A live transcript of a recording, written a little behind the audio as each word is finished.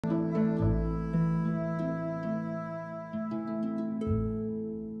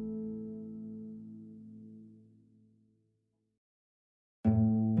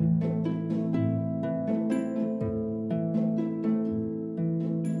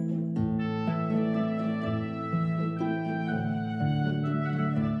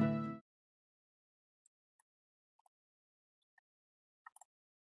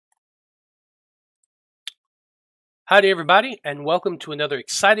Howdy everybody, and welcome to another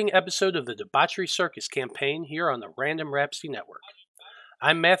exciting episode of the Debauchery Circus Campaign here on the Random Rhapsody Network.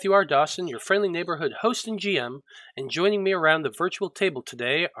 I'm Matthew R. Dawson, your friendly neighborhood host and GM, and joining me around the virtual table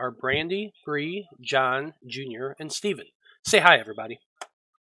today are Brandie, Brie, John, Jr., and Steven. Say hi, everybody.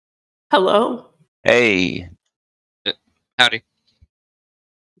 Hello. Hey. Howdy.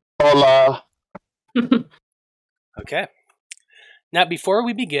 Hola. Okay. Now, before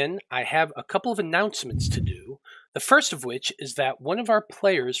we begin, I have a couple of announcements to do. The first of which is that one of our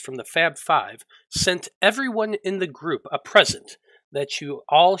players from the Fab Five sent everyone in the group a present that you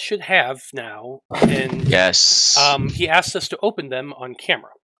all should have now, and Yes. he asked us to open them on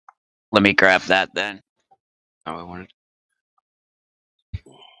camera. Let me grab that then. Oh, I wanted.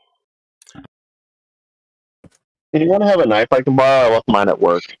 Anyone have a knife I can borrow? I left mine at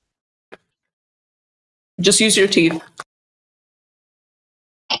work. Just use your teeth.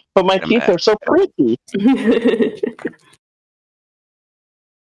 But my teeth are so pretty.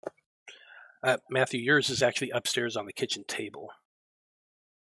 Matthew, yours is actually upstairs on the kitchen table.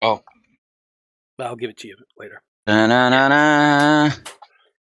 Oh. But I'll give it to you later. Da-na-na-na.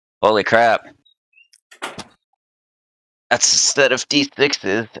 Holy crap. That's a set of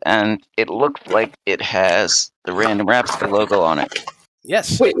D6s, and it looks like it has the Random Rhapsody logo on it.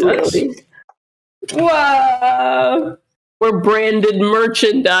 Yes, Wait, it does. really? Wow! We're branded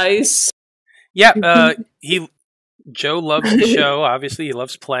merchandise. Yeah, Joe loves the show. Obviously, he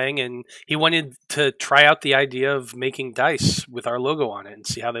loves playing, and he wanted to try out the idea of making dice with our logo on it and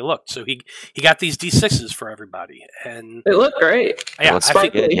see how they looked. So he got these D6s for everybody, and They look great. yeah, Looks pretty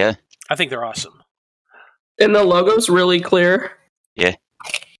good, yeah. I think they're awesome. And the logo's really clear. Yeah.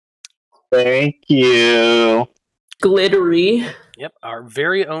 Thank you. Glittery. Yep, our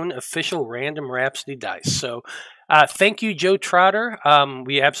very own official Random Rhapsody dice. So thank you, Joe Trotter.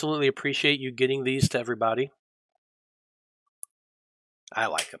 We absolutely appreciate you getting these to everybody. I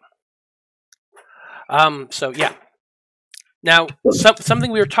like them. So, yeah. Now, something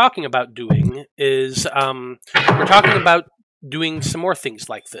we were talking about doing is we're talking about doing some more things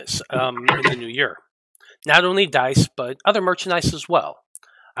like this in the new year. Not only dice, but other merchandise as well.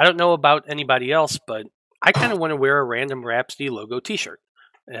 I don't know about anybody else, but I kind of want to wear a Random Rhapsody logo T-shirt,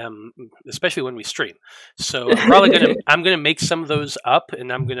 especially when we stream. So I'm gonna make some of those up,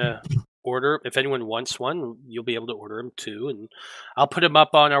 and I'm gonna order. If anyone wants one, you'll be able to order them too, and I'll put them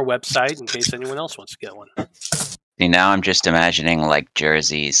up on our website in case anyone else wants to get one. See, now I'm just imagining like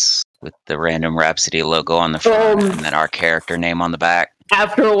jerseys with the Random Rhapsody logo on the front and then our character name on the back.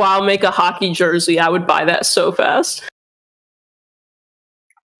 After a while, make a hockey jersey. I would buy that so fast.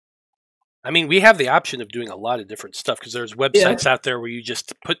 I mean, we have the option of doing a lot of different stuff because there's websites out there where you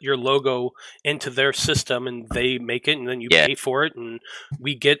just put your logo into their system and they make it, and then you pay for it, and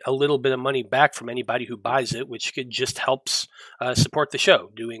we get a little bit of money back from anybody who buys it, which just helps support the show,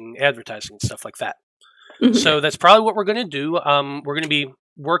 doing advertising and stuff like that. Mm-hmm. So that's probably what we're going to do. We're going to be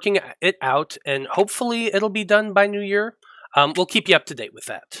working it out, and hopefully it'll be done by New Year. We'll keep you up to date with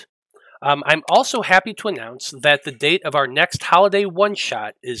that. I'm also happy to announce that the date of our next holiday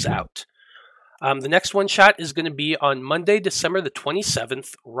one-shot is out. The next one-shot is going to be on Monday, December the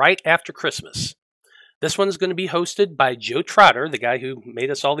 27th, right after Christmas. This one is going to be hosted by Joe Trotter, the guy who made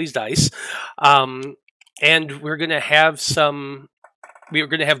us all these dice. And we're going to have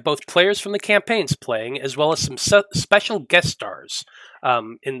both players from the campaigns playing, as well as some special guest stars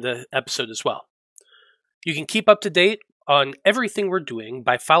in the episode as well. You can keep up to date on everything we're doing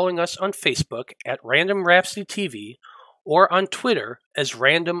by following us on Facebook at Random Rhapsody TV, or on Twitter as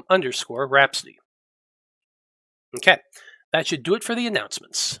Random_Rhapsody. Okay, that should do it for the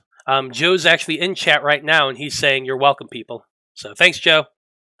announcements. Joe's actually in chat right now, and he's saying, "You're welcome, people." So thanks, Joe.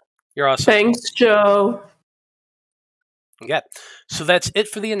 You're awesome. Thanks, Joe. Okay, so that's it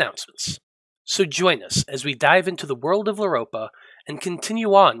for the announcements. So join us as we dive into the world of Loroupa and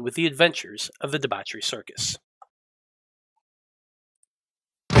continue on with the adventures of the Debauchery Circus.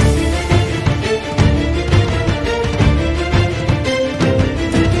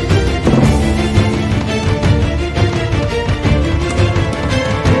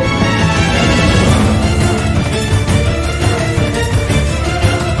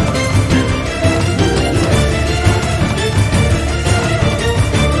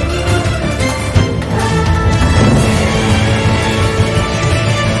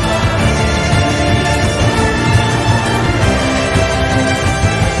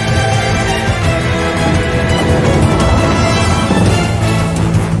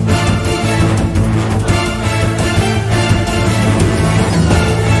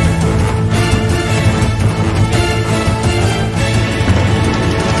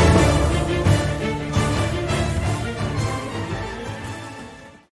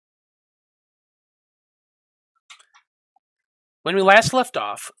 When we last left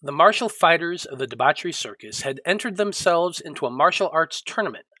off, the martial fighters of the Debauchery Circus had entered themselves into a martial arts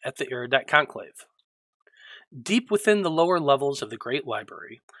tournament at the Erudite Conclave. Deep within the lower levels of the Great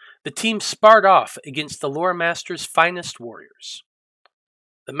Library, the team sparred off against the Lore Master's finest warriors.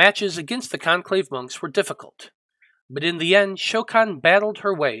 The matches against the Conclave monks were difficult, but in the end, Shokan battled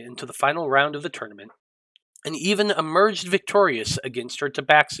her way into the final round of the tournament and even emerged victorious against her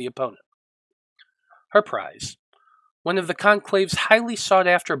Tabaxi opponent. Her prize, one of the Conclave's highly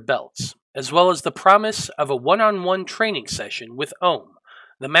sought-after belts, as well as the promise of a one-on-one training session with Ohm,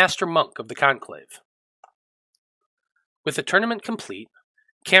 the master monk of the Conclave. With the tournament complete,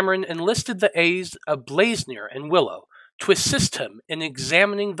 Cameron enlisted the aids of Blaznir and Willow to assist him in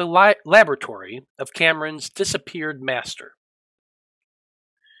examining the laboratory of Cameron's disappeared master.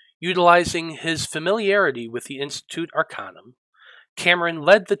 Utilizing his familiarity with the Institute Arcanum, Cameron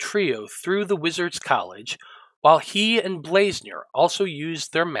led the trio through the Wizard's College, while he and Blaznir also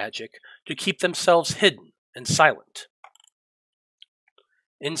used their magic to keep themselves hidden and silent.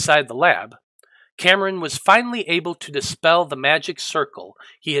 Inside the lab, Cameron was finally able to dispel the magic circle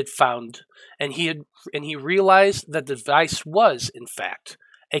he had found, and he realized that the device was, in fact,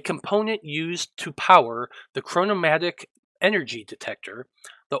 a component used to power the chronomatic energy detector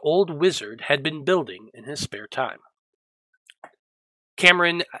the old wizard had been building in his spare time.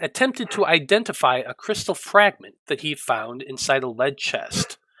 Cameron attempted to identify a crystal fragment that he found inside a lead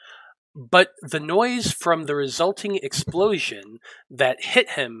chest, but the noise from the resulting explosion that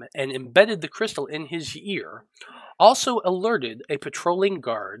hit him and embedded the crystal in his ear also alerted a patrolling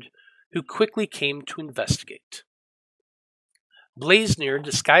guard who quickly came to investigate. Blaznir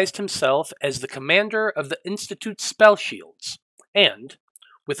disguised himself as the commander of the Institute's spell shields and,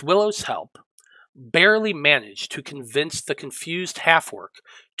 with Willow's help, barely managed to convince the confused half-orc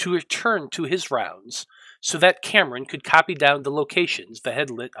to return to his rounds so that Cameron could copy down the locations that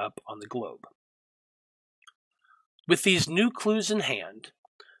had lit up on the globe. With these new clues in hand,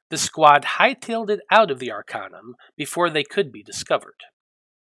 the squad hightailed it out of the Arcanum before they could be discovered.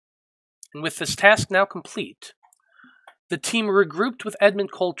 And with this task now complete, the team regrouped with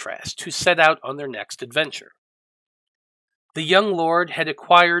Edmund Coltrast to set out on their next adventure. The young lord had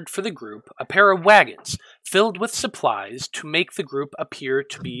acquired for the group a pair of wagons filled with supplies to make the group appear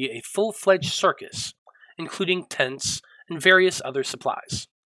to be a full-fledged circus, including tents and various other supplies.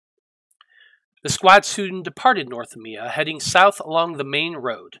 The squad soon departed North Emia, heading south along the main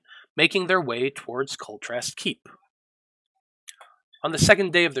road, making their way towards Coltrast Keep. On the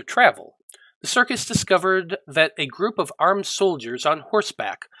second day of their travel, the circus discovered that a group of armed soldiers on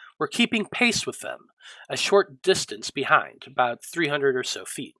horseback were keeping pace with them, a short distance behind, about 300 or so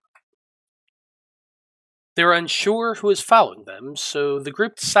feet. They were unsure who was following them, so the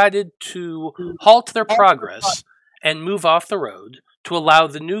group decided to halt their progress and move off the road to allow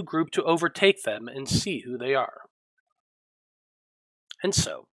the new group to overtake them and see who they are. And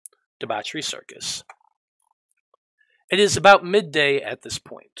so, Debauchery Circus. It is about midday at this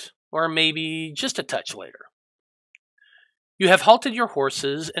point, or maybe just a touch later. You have halted your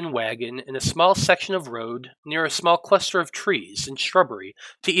horses and wagon in a small section of road near a small cluster of trees and shrubbery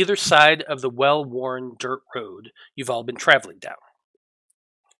to either side of the well-worn dirt road you've all been traveling down.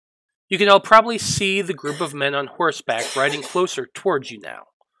 You can all probably see the group of men on horseback riding closer towards you now.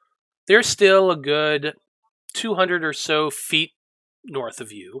 They're still a good 200 or so feet north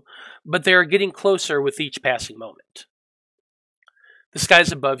of you, but they are getting closer with each passing moment. The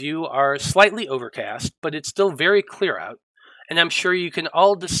skies above you are slightly overcast, but it's still very clear out, and I'm sure you can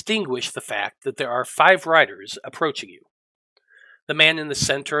all distinguish the fact that there are 5 riders approaching you. The man in the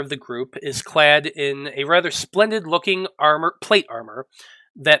center of the group is clad in a rather splendid-looking plate armor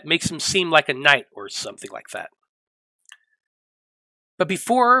that makes him seem like a knight or something like that. But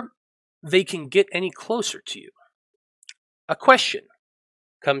before they can get any closer to you, a question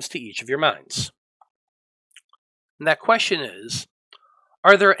comes to each of your minds. And that question is,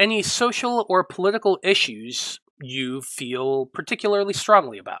 are there any social or political issues you feel particularly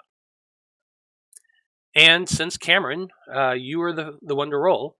strongly about? And since Cameron, you are the one to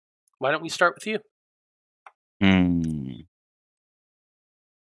roll, why don't we start with you?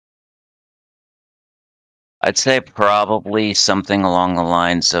 I'd say probably something along the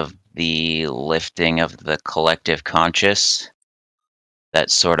lines of the lifting of the collective conscious.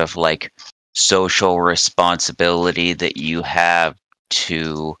 That sort of like social responsibility that you have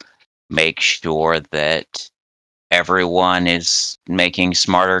to make sure that everyone is making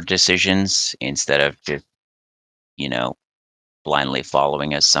smarter decisions instead of just, blindly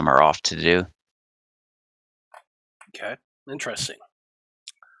following as some are off to do. Okay, interesting.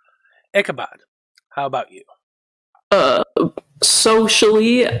 Ichabod, how about you?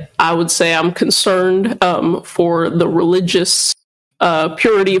 Socially, I would say I'm concerned for the religious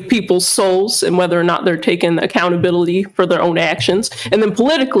purity of people's souls and whether or not they're taking accountability for their own actions. And then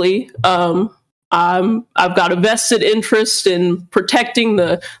politically, I've got a vested interest in protecting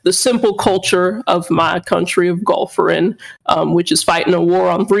the simple culture of my country of Golfarin, which is fighting a war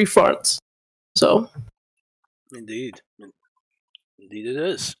on 3 fronts. So, indeed it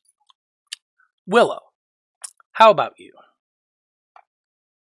is. Willow, how about you?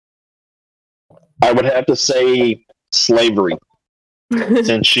 I would have to say slavery,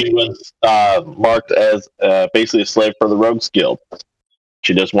 since she was marked as basically a slave for the Rogues Guild.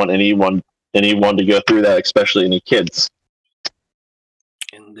 She doesn't want anyone to go through that, especially any kids.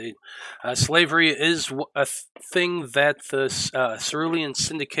 Indeed. Slavery is a thing that the Cerulean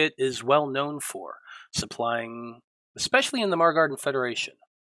Syndicate is well known for, supplying, especially in the Margarden Federation.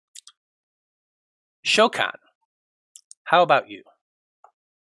 Shokan, how about you?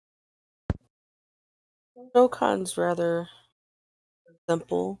 Shokan's rather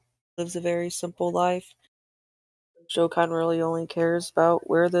simple, lives a very simple life. Shokan really only cares about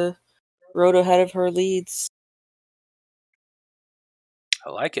where the road ahead of her leads.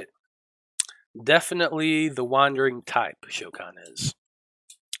 I like it. Definitely the wandering type, Shokan is.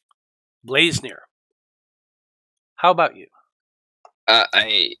 Blaznir, how about you?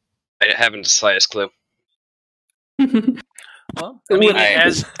 I haven't the slightest clue. Well, I mean,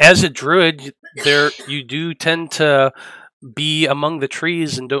 as a druid, you do tend to be among the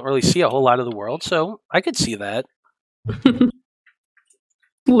trees and don't really see a whole lot of the world, so I could see that.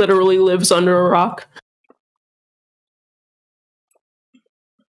 Literally lives under a rock.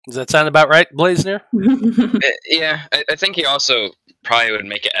 Does that sound about right, Blaznir? Yeah, I think he also probably would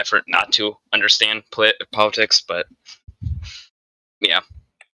make an effort not to understand politics, but yeah.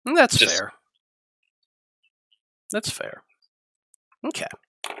 That's fair. That's fair. Okay.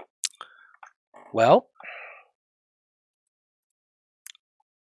 Well,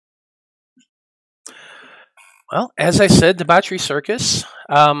 as I said, Debauchery Circus,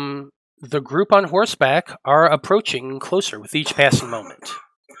 the group on horseback are approaching closer with each passing moment.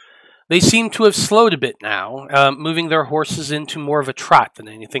 They seem to have slowed a bit now, moving their horses into more of a trot than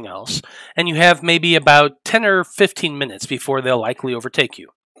anything else, and you have maybe about 10 or 15 minutes before they'll likely overtake you.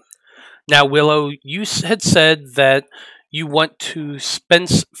 Now, Willow, you had said that you want to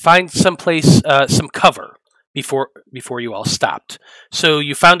find someplace, some cover before you all stopped. So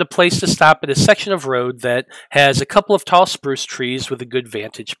you found a place to stop at a section of road that has a couple of tall spruce trees with a good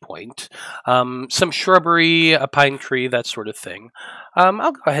vantage point, some shrubbery, a pine tree, that sort of thing.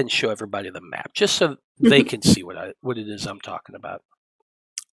 I'll go ahead and show everybody the map just so they can see what it is I'm talking about.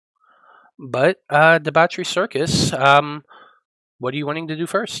 But Debauchery Circus, what are you wanting to do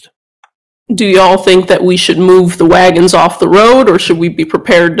first? Do y'all think that we should move the wagons off the road, or should we be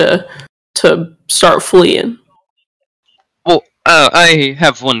prepared to start fleeing? Well, I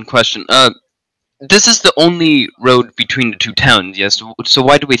have one question. This is the only road between the two towns, yes? So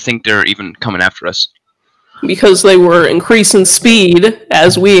why do we think they're even coming after us? Because they were increasing speed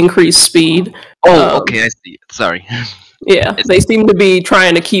as we increase speed. Oh, okay, I see. Sorry. Yeah, they seem to be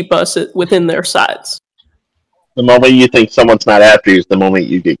trying to keep us within their sights. The moment you think someone's not after you is the moment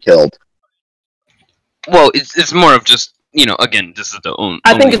you get killed. Well, it's more of just, again, this is the only.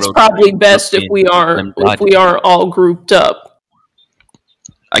 I think it's probably best if we aren't all grouped up.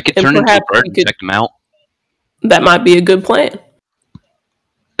 I could turn into a bird and check them out. That might be a good plan.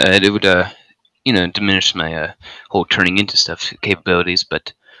 It would, diminish my whole turning into stuff capabilities,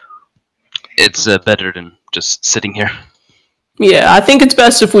 but it's better than just sitting here. Yeah, I think it's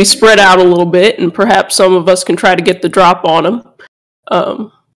best if we spread out a little bit, and perhaps some of us can try to get the drop on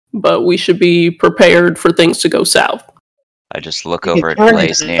them. But we should be prepared for things to go south. I just look over at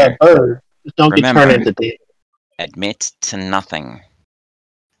Blaznir. Don't get turned into David. Admit to nothing.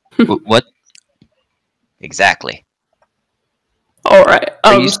 What? Exactly. All right.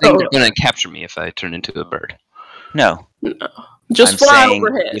 Are you saying they're going to capture me if I turn into a bird? No. Just fly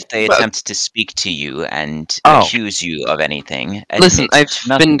overhead. If they attempt to speak to you and accuse you of anything, listen, I've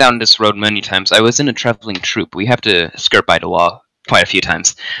been down this road many times. I was in a traveling troupe. We have to skirt by the law quite a few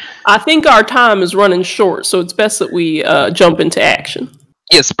times. I think our time is running short, so it's best that we jump into action.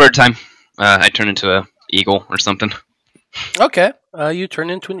 Yes, bird time. I turn into an eagle or something. Okay, you turn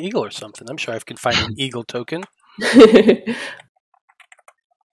into an eagle or something. I'm sure I can find an eagle token.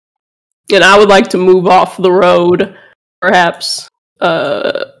 And I would like to move off the road, perhaps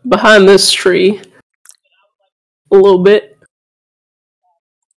behind this tree a little bit.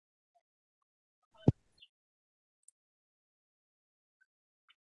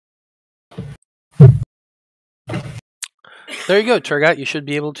 There you go, Turgot. You should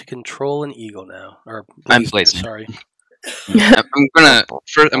be able to control an eagle now. Or I'm Blaznir, Blaznir. sorry.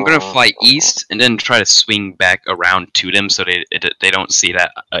 I'm gonna fly east and then try to swing back around to them so they don't see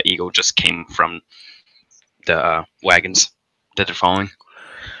that eagle just came from the wagons that they're following.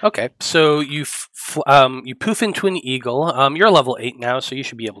 Okay, so you you poof into an eagle. You're level 8 now, so you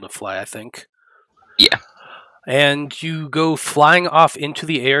should be able to fly, I think. Yeah. And you go flying off into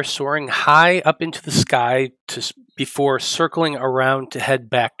the air, soaring high up into the sky before circling around to head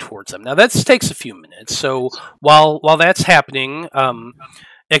back towards them. Now that takes a few minutes. So while that's happening,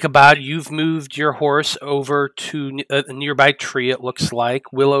 Ichabod, you've moved your horse over to a nearby tree. It looks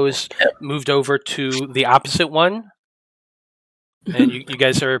like Willow is moved over to the opposite one. And you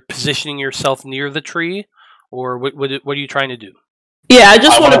guys are positioning yourself near the tree, or what are you trying to do? Yeah, I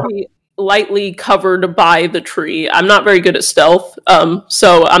just want to be lightly covered by the tree. I'm not very good at stealth,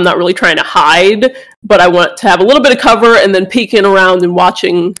 so I'm not really trying to hide, but I want to have a little bit of cover and then peeking around and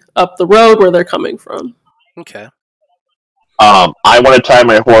watching up the road where they're coming from. Okay. I want to tie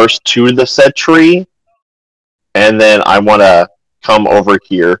my horse to the said tree, and then I want to come over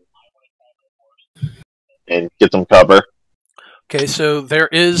here and get some cover. Okay, so there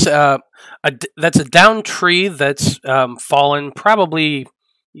is that's a down tree that's fallen probably,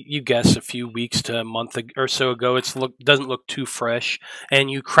 you guess, a few weeks to a month or so ago. Doesn't look too fresh,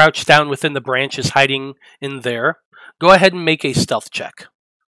 and you crouch down within the branches, hiding in there. Go ahead and make a stealth check.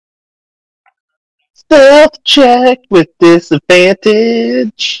 Stealth check with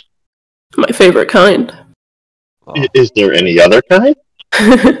disadvantage. My favorite kind. Well, Is there any other kind?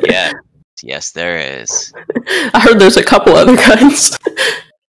 yeah. Yes, there is. I heard there's a couple other kinds.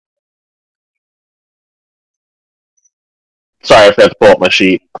 Sorry, I have to pull up my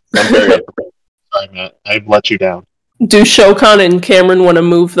sheet. I'm very unprepared. Sorry, Matt. I've let you down. Do Shokan and Cameron want to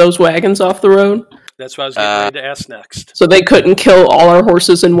move those wagons off the road? That's what I was getting ready to ask next. So they couldn't kill all our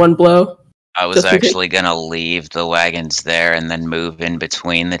horses in one blow? I was actually going to leave the wagons there and then move in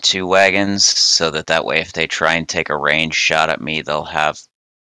between the two wagons so that way if they try and take a range shot at me, they'll have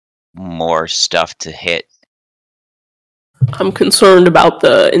more stuff to hit. I'm concerned about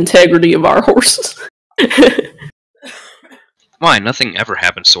the integrity of our horses. Why? Nothing ever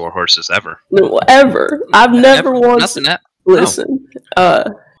happens to our horses, ever. No, ever. I've never once... Listen,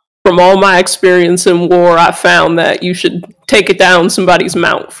 from all my experience in war, I found that you should take it down somebody's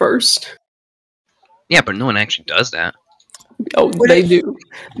mount first. Yeah, but no one actually does that. Oh, they do.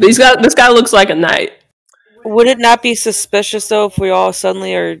 This guy looks like a knight. Would it not be suspicious, though, if we all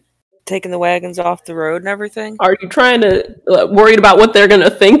suddenly are taking the wagons off the road and everything? Are you trying to... worried about what they're going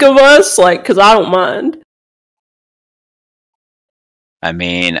to think of us? Because I don't mind. I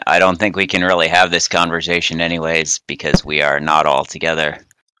mean, I don't think we can really have this conversation anyways, because we are not all together.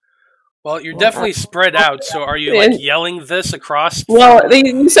 Well, you're definitely spread out, so are you yelling this across? Well,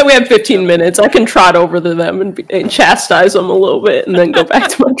 you said we had 15 minutes. I can trot over to them and chastise them a little bit and then go back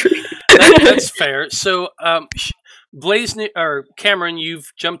to my tree. That's fair. So, Blaznir or Cameron,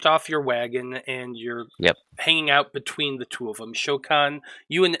 you've jumped off your wagon and you're hanging out between the two of them. Shokan,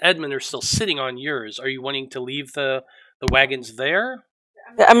 you and Edmund are still sitting on yours. Are you wanting to leave the wagons there?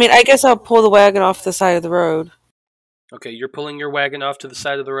 I mean, I guess I'll pull the wagon off the side of the road. Okay, you're pulling your wagon off to the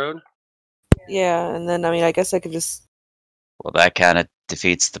side of the road? Yeah, and then, I mean, I guess I could just... Well, that kind of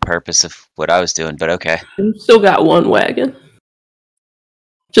defeats the purpose of what I was doing, but okay. We've still got one wagon.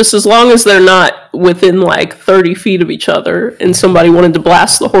 Just as long as they're not within, 30 feet of each other and somebody wanted to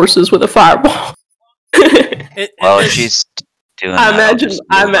blast the horses with a fireball. Well, if she's doing that,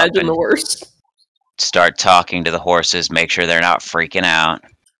 I imagine the worst. Start talking to the horses, make sure they're not freaking out.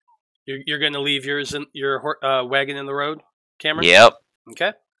 You're going to leave your wagon in the road, Cameron? Yep.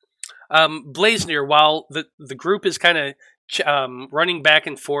 Okay. Blaznir, while the group is kind of running back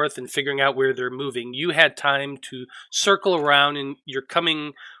and forth and figuring out where they're moving, you had time to circle around and you're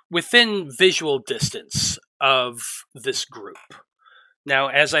coming within visual distance of this group. Now,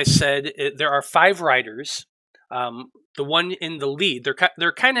 as I said, there are 5 riders. The one in the lead,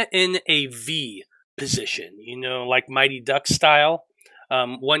 they're kind of in a V position, like Mighty Duck style.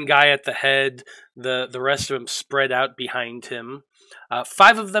 One guy at the head, the rest of them spread out behind him.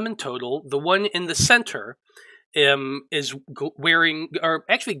 5 of them in total. The one in the center is wearing... Or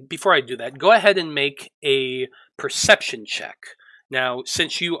actually, before I do that, go ahead and make a perception check. Now,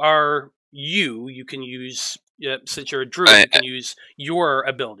 since you are you can use... since you're a druid, you can use your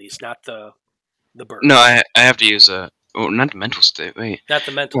abilities, not the bird. No, I have to use not the mental state. Wait, not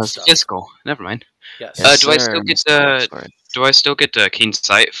the mental stuff. Physical. Never mind. Yes. Do I still get keen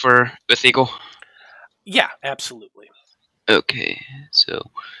sight with Eagle? Yeah, absolutely. Okay, so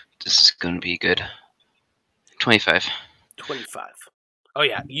this is gonna be good. 25. 25. Oh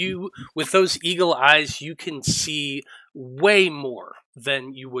yeah, you with those eagle eyes, you can see way more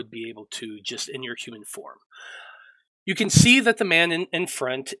than you would be able to just in your human form. You can see that the man in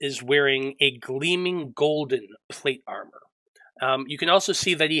front is wearing a gleaming golden plate armor. You can also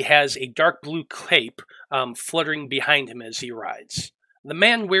see that he has a dark blue cape fluttering behind him as he rides. The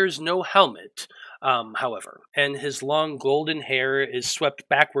man wears no helmet, however, and his long golden hair is swept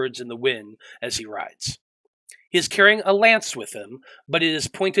backwards in the wind as he rides. He is carrying a lance with him, but it is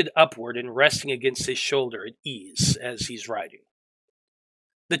pointed upward and resting against his shoulder at ease as he's riding.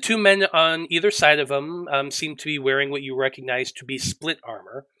 The two men on either side of him seem to be wearing what you recognize to be split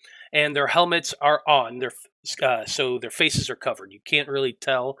armor, and their helmets are on, so their faces are covered. You can't really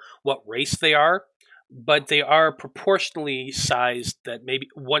tell what race they are, but they are proportionally sized that maybe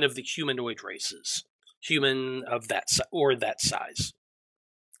one of the humanoid races, human of that size.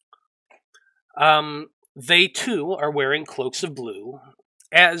 They too are wearing cloaks of blue,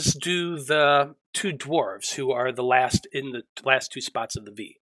 as do the two dwarves who are the last in the last two spots of the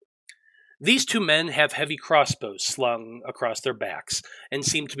V. These two men have heavy crossbows slung across their backs and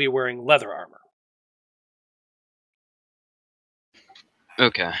seem to be wearing leather armor.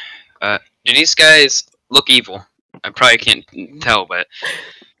 Okay. Do these guys look evil? I probably can't tell, but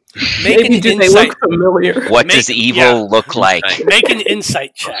Maybe do they look familiar? What does evil look like? Make an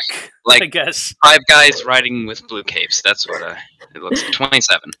insight check. Like I guess 5 guys riding with blue capes. That's what it looks like.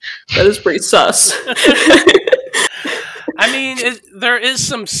 27. That is pretty sus. I mean, there is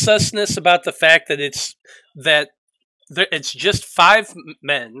some susness about the fact that it's just 5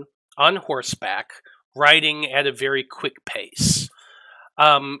 men on horseback riding at a very quick pace.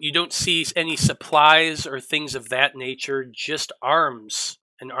 You don't see any supplies or things of that nature, just arms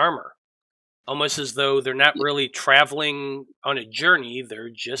and armor. Almost as though they're not really traveling on a journey, they're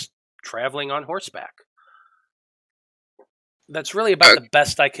just traveling on horseback. That's really about the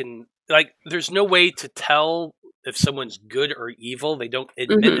best I can... Like, there's no way to tell if someone's good or evil. They don't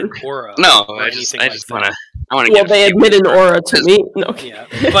admit an aura. No, or I just want to... Well, they admit an aura to me. No. Yeah,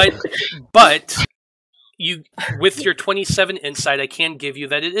 but you, with your 27 insight, I can give you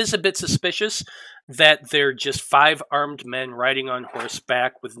that it is a bit suspicious that they're just 5 armed men riding on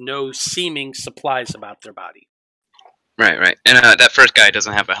horseback with no seeming supplies about their body. Right. And that first guy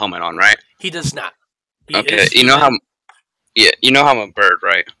doesn't have a helmet on, right? He does not. Okay, you know how I'm a bird,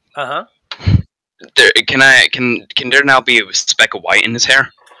 right? Uh-huh. Can there now be a speck of white in his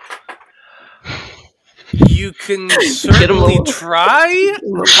hair? You can certainly try.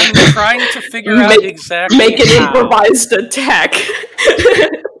 I'm trying to figure out exactly Make an improvised attack.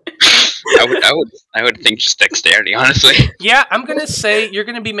 I would think just dexterity, honestly. Yeah, I'm going to say you're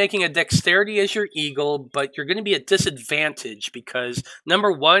going to be making a dexterity as your eagle, but you're going to be at disadvantage because, number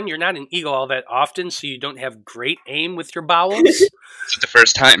one, you're not an eagle all that often, so you don't have great aim with your bowels. It's the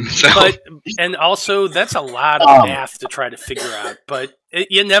first time. So. And also, that's a lot of math to try to figure out, but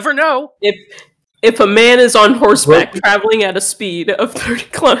you never know. If a man is on horseback traveling at a speed of 30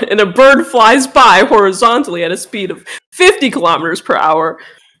 kilometers and a bird flies by horizontally at a speed of 50 kilometers per hour,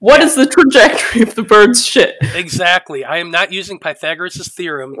 what is the trajectory of the bird's shit? Exactly. I am not using Pythagoras'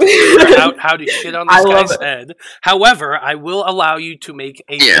 theorem to figure out how to shit on this guy's head. However, I will allow you to make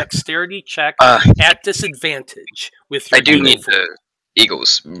a dexterity check at disadvantage with your I do need the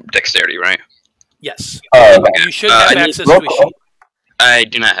eagle's dexterity, right? Yes. You should have access to a sheet. I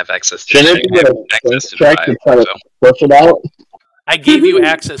do not have access to Can it be access to check to try to push it out? I gave you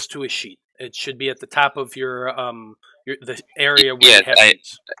access to a sheet. It should be at the top of your the area where you have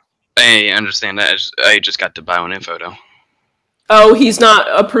sheets. I understand that. I just got to bio info though. Oh, he's not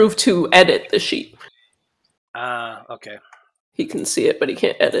approved to edit the sheet. Okay. He can see it, but he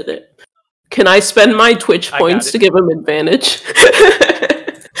can't edit it. Can I spend my Twitch points to give him advantage?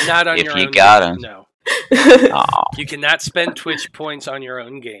 Not on your own. If you got him. No. You cannot spend Twitch points on your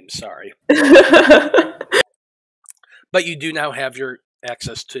own game, sorry. But you do now have your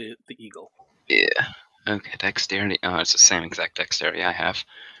access to the eagle. Yeah. Okay, dexterity. Oh, it's the same exact dexterity I have.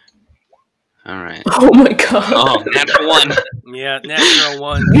 Alright. Oh my god. Oh, natural 1. Yeah, natural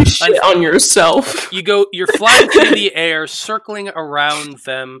 1. You shit on yourself. You're flying through the air, circling around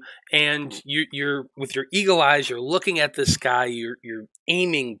them, and you're with your eagle eyes, you're looking at this guy, you're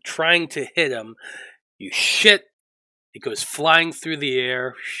aiming, trying to hit him. You shit, it goes flying through the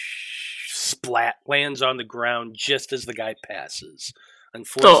air, splat, lands on the ground just as the guy passes.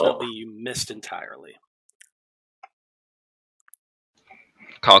 Unfortunately, you missed entirely.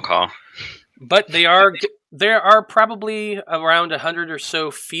 Call. But they are probably around 100 or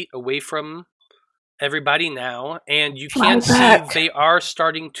so feet away from everybody now, and you can see they are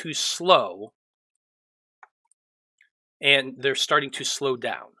starting to slow. and they're starting to slow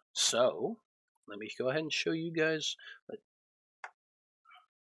down. So, let me go ahead and show you guys.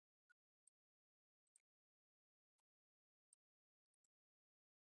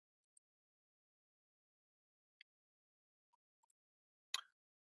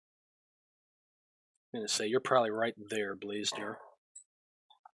 I'm going to say you're probably right there, Blaznir.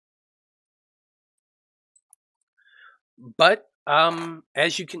 But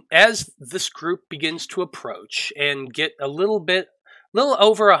as this group begins to approach and get a little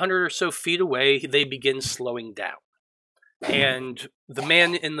over 100 or so feet away, they begin slowing down. And the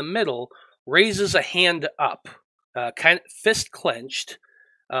man in the middle raises a hand up, kind of fist clenched,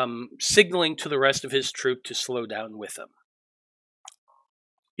 signaling to the rest of his troop to slow down with him.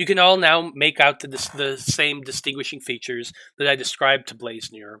 You can all now make out the same distinguishing features that I described to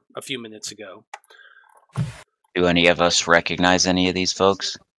Blaznir a few minutes ago. Do any of us recognize any of these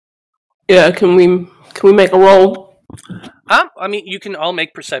folks? Yeah, can we make a roll? I mean, you can all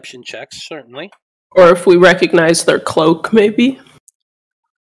make perception checks, certainly. Or if we recognize their cloak, maybe?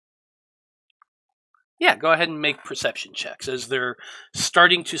 Yeah, go ahead and make perception checks as they're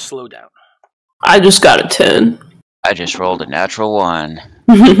starting to slow down. I just got a 10. I just rolled a natural 1.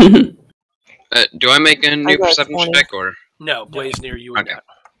 Do I make a new perception check, or? No, Blaznir, you would not.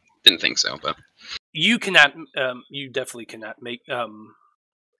 Didn't think so, but... You cannot, you definitely cannot make,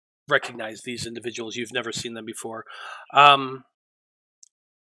 recognize these individuals. You've never seen them before.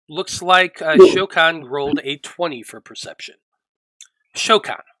 Looks like Shokan rolled a 20 for perception.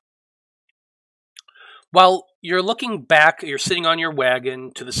 Shokan. While you're looking back, you're sitting on your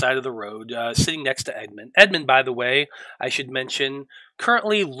wagon to the side of the road, sitting next to Edmund. Edmund, by the way, I should mention,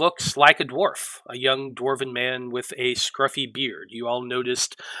 currently looks like a dwarf, a young dwarven man with a scruffy beard. You all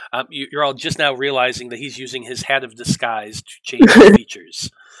noticed, you're all just now realizing that he's using his hat of disguise to change his features.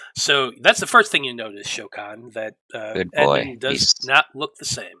 So that's the first thing you notice, Shokan, that Edmund does not look the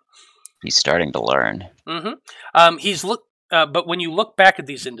same. He's starting to learn. Mm-hmm. But when you look back at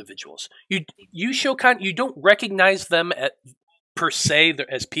these individuals, you Shokan, you don't recognize them per se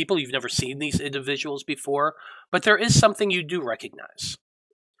as people. You've never seen these individuals before, but there is something you do recognize.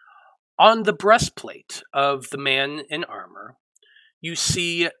 On the breastplate of the man in armor, you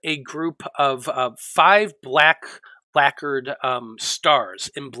see a group of 5 black lacquered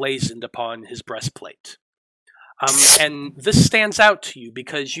stars emblazoned upon his breastplate. And this stands out to you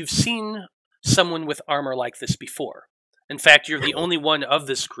because you've seen someone with armor like this before. In fact, you're the only one of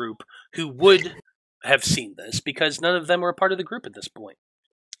this group who would have seen this because none of them were a part of the group at this point.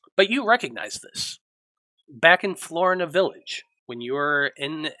 But you recognize this. Back in Florina Village, when you were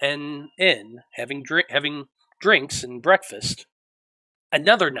in an inn having drinks and breakfast,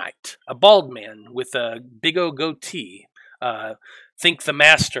 another knight, a bald man with a big old goatee, think the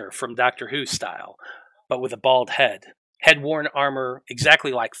Master from Doctor Who style, but with a bald head, had worn armor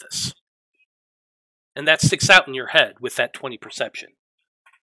exactly like this. And that sticks out in your head with that 20 perception.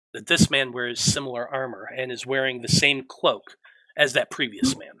 That this man wears similar armor and is wearing the same cloak as that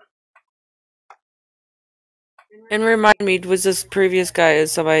previous man. And remind me, was this previous guy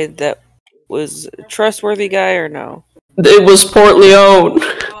somebody that was a trustworthy guy or no? It was Port Leone.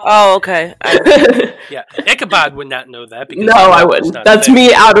 Oh, okay. Yeah, Ichabod would not know that. Because no, I wouldn't. That's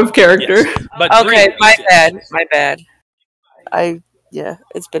me out of character. Yes. But okay, my bad. Yeah,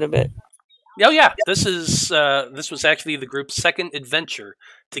 it's been a bit. Oh yeah, this was actually the group's second adventure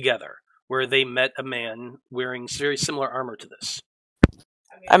together, where they met a man wearing very similar armor to this.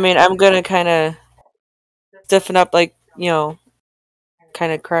 I mean, I'm gonna kind of stiffen up, like, kind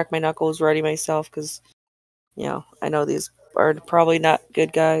of crack my knuckles, ready myself, because, I know these are probably not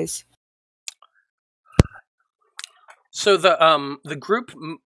good guys. So the group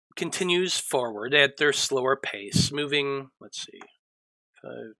continues forward at their slower pace, moving. Let's see.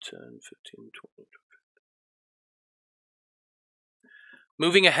 5, 10, 15, 20.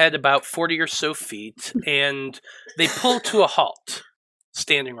 Moving ahead about 40 or so feet, and they pull to a halt,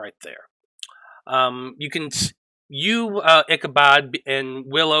 standing right there. Ichabod, and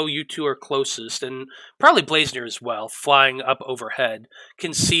Willow, you two are closest, and probably Blaznir as well, flying up overhead,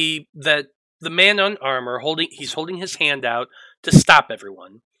 can see that the man on armor, he's holding his hand out to stop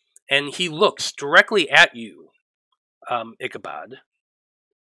everyone, and he looks directly at you, Ichabod.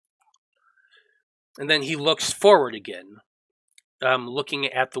 And then he looks forward again, looking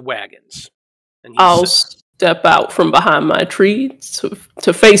at the wagons. And I'll step out from behind my tree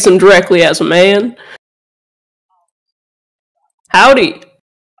to face him directly as a man. Howdy.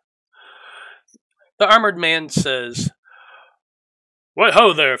 The armored man says, "What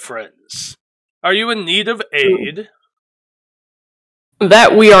ho there, friends. Are you in need of aid?"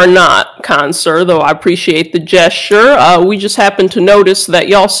 That we are not, kind sir, though I appreciate the gesture. We just happen to notice that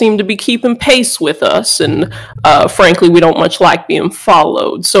y'all seem to be keeping pace with us, and frankly, we don't much like being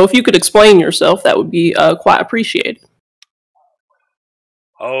followed. So if you could explain yourself, that would be quite appreciated.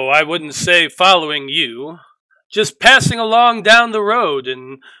 Oh, I wouldn't say following you. Just passing along down the road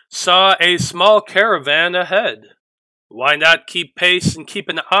and saw a small caravan ahead. Why not keep pace and keep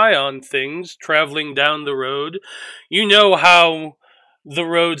an eye on things traveling down the road? You know how the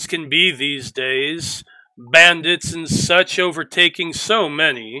roads can be these days. Bandits and such overtaking so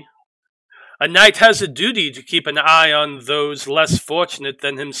many. A knight has a duty to keep an eye on those less fortunate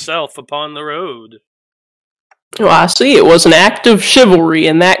than himself upon the road. Well, I see. It was an act of chivalry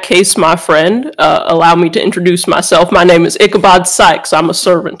in that case, my friend. Allow me to introduce myself. My name is Ichabod Sykes. I'm a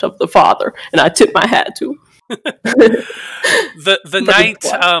servant of the Father, and I tip my hat to him. The knight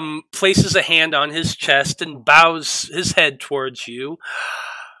places a hand on his chest and bows his head towards you.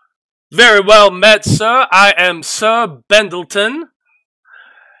 Very well met, sir. I am Sir Bendleton,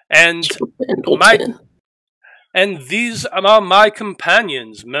 and these are my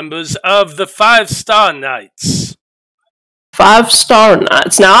companions, members of the 5-Star Knights. 5-Star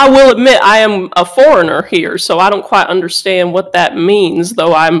Knights. Now, I will admit I am a foreigner here, so I don't quite understand what that means,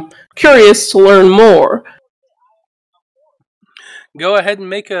 though I'm curious to learn more. Go ahead and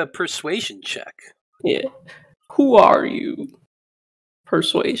make a persuasion check. Yeah. Who are you?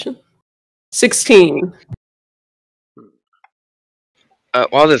 Persuasion. 16.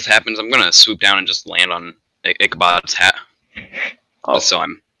 While this happens, I'm gonna swoop down and just land on Ichabod's hat. Oh. So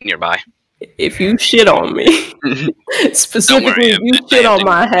I'm nearby. If you shit on me, specifically, if you shit on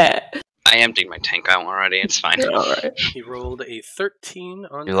my hat. I emptied my tank out already, it's fine. Alright. He rolled a 13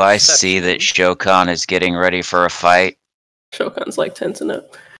 on Do I see that Shokan is getting ready for a fight? Shokan's like tensing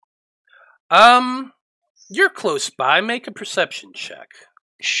up. You're close by. Make a perception check.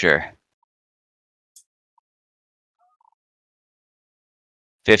 Sure.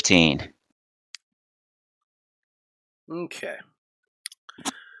 15. Okay.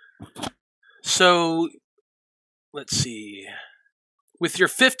 So, let's see. With your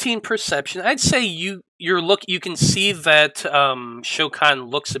 15 perception, I'd say you can see that Shokan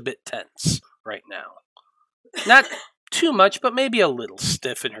looks a bit tense right now. Not too much, but maybe a little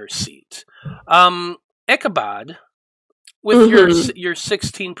stiff in her seat. Ichabod, with your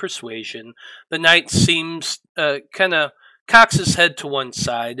 16 persuasion, the knight seems kind of cocks his head to one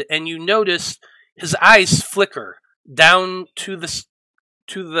side, and you notice his eyes flicker down to the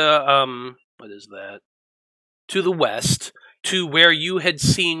what is that? To the west, to where you had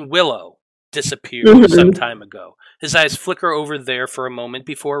seen Willow disappear some time ago. His eyes flicker over there for a moment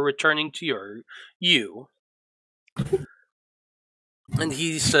before returning to you. And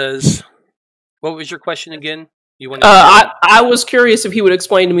he says, "What was your question again? You want? I was curious if he would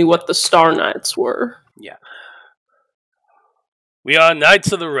explain to me what the Star Knights were." Yeah, we are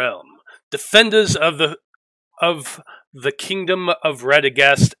Knights of the Realm, defenders of the kingdom of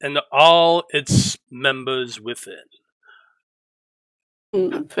Radagast and all its members within.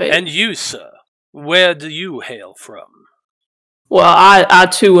 And you, sir, where do you hail from? Well, I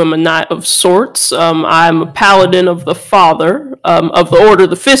too am a knight of sorts. I'm a paladin of the Father, of the Order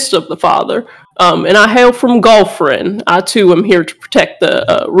the Fist of the Father, and I hail from Golfrin. I too am here to protect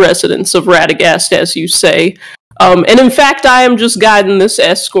the residents of Radagast, as you say. And in fact, I am just guiding this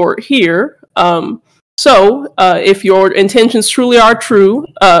escort here. So, if your intentions truly are true,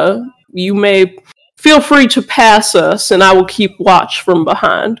 you may feel free to pass us, and I will keep watch from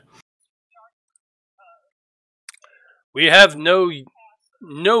behind. We have no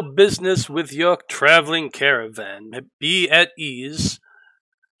business with your traveling caravan. Be at ease,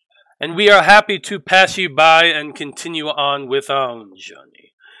 and we are happy to pass you by and continue on with our own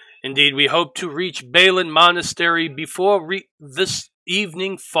journey. Indeed, we hope to reach Balin Monastery before this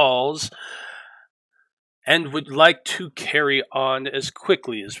evening falls, and would like to carry on as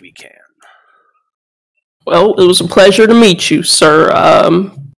quickly as we can. Well, it was a pleasure to meet you, Sir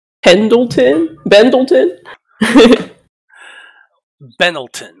Bendleton? Bennelton.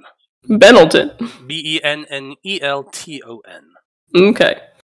 Bennelton. Okay.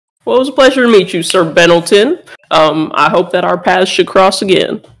 Well, it was a pleasure to meet you, Sir Bennelton. I hope that our paths should cross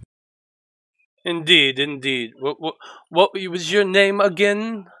again. Indeed. What was your name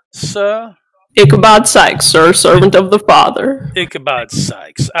again, sir? Ichabod Sykes, sir, servant of the Father. Ichabod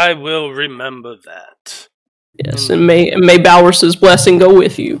Sykes. I will remember that. Yes, and may Bowers' blessing go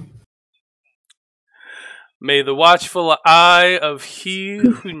with you. May the watchful eye of he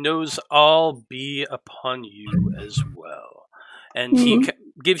who knows all be upon you as well. And he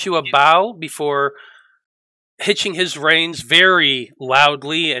gives you a bow before hitching his reins very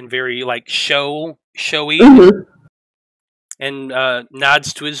loudly and very like showy, and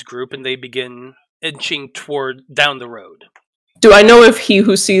nods to his group, and they begin inching down the road. Do I know if he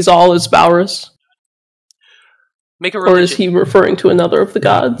who sees all is Baurus? Make a religion. Or is he referring to another of the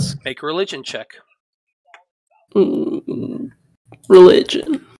gods? Make a religion check.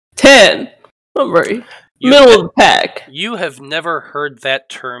 Religion. 10. I'm very middle of the pack. You have never heard that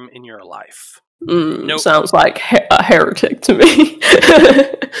term in your life. Nope. Sounds like a heretic to me.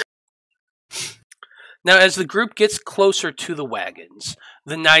 Now, as the group gets closer to the wagons,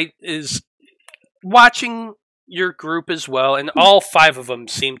 the knight is watching your group as well, and all 5 of them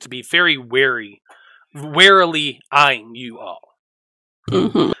seem to be very warily eyeing you all.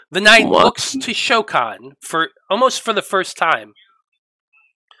 Mm-hmm. The knight looks to Shokan almost for the first time,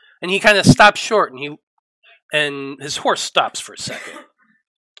 and he kind of stops short, and his horse stops for a second.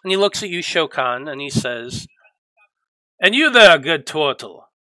 And he looks at you, Shokan, and he says, "And you there, good turtle.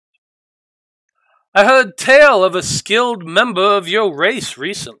 I heard tale of a skilled member of your race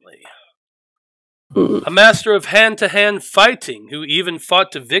recently. A master of hand-to-hand fighting who even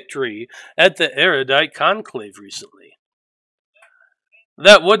fought to victory at the Erudite Conclave recently.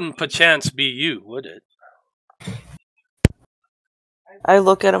 That wouldn't perchance be you, would it?" I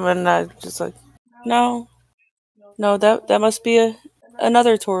look at him and I'm just like, no, that must be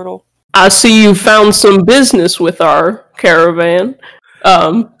another turtle. I see you found some business with our caravan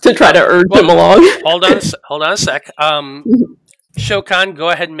to try to urge him along. Hold on a sec. Shokan, go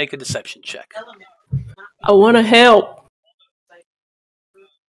ahead and make a deception check. I want to help.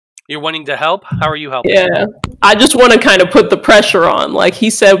 You're wanting to help? How are you helping? Yeah, I just want to kind of put the pressure on. Like he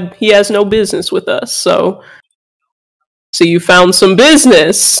said, he has no business with us, so you found some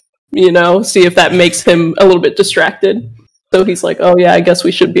business, see if that makes him a little bit distracted. So he's like, oh yeah, I guess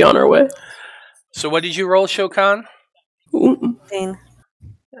we should be on our way. So what did you roll, Shokan? 15.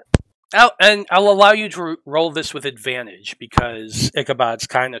 I'll allow you to roll this with advantage because Ichabod's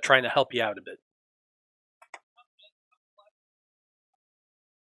kind of trying to help you out a bit.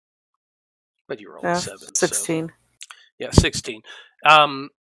 But you rolled 7. 16. So. Yeah, 16. The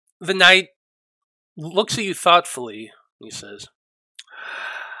knight looks at you thoughtfully. He says,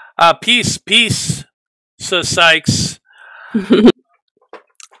 peace, Sir Sykes.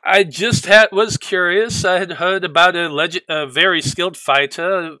 I just was curious. I had heard about a very skilled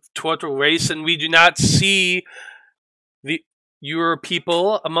fighter, turtle race, and we do not see your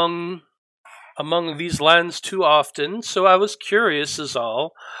people among these lands too often. So I was curious, is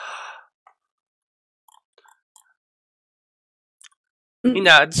all. He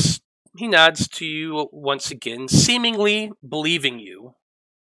nods to you once again, seemingly believing you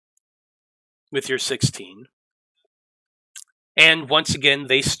with your 16. And once again,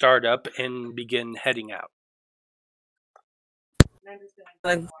 they start up and begin heading out.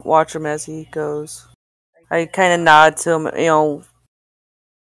 I watch him as he goes. I kind of nod to him,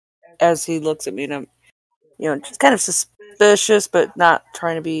 as he looks at me, and I'm, just kind of suspicious, but not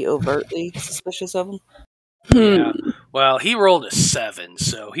trying to be overtly suspicious of him. Yeah. Well, he rolled a 7,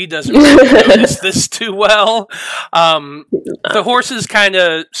 so he doesn't really notice this too well. The horses kind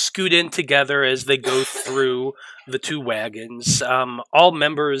of scoot in together as they go through the 2 wagons. All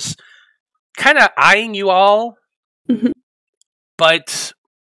members kind of eyeing you all, but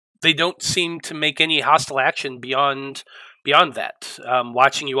they don't seem to make any hostile action beyond that.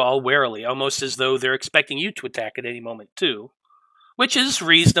 Watching you all warily, almost as though they're expecting you to attack at any moment too, which is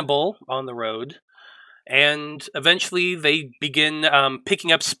reasonable on the road. And eventually they begin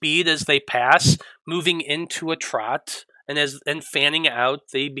picking up speed as they pass, moving into a trot, and fanning out,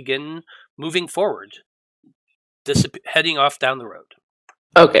 they begin moving forward, heading off down the road.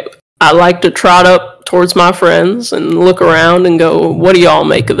 Okay. I like to trot up towards my friends and look around and go, what do y'all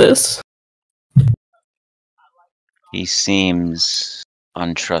make of this? He seems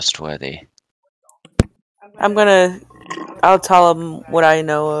untrustworthy. I'll tell him what I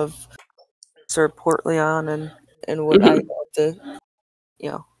know of Sir Portleon and what I know to,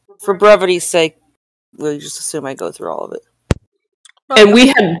 for brevity's sake, we'll just assume I go through all of it. And we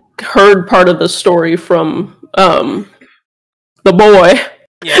had heard part of the story from the boy,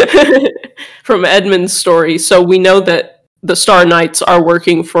 from Edmund's story, so we know that the Star Knights are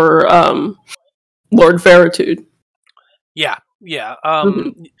working for Lord Veritude. Yeah.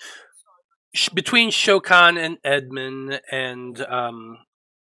 Between Shokan and Edmund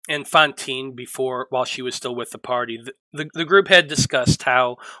and Fantine while she was still with the party, the group had discussed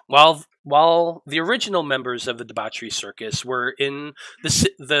how while the original members of the Debauchery Circus were in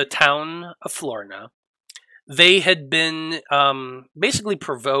the town of Florina, they had been basically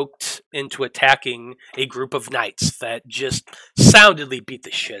provoked into attacking a group of knights that just soundedly beat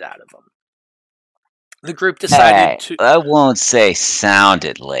the shit out of them. The group decided to... I won't say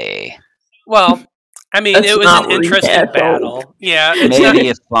soundedly. Well, I mean, it was an interesting battle. Yeah, maybe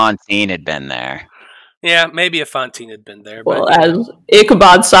if Fontaine had been there. Yeah, maybe if Fontaine had been there. Well, but, as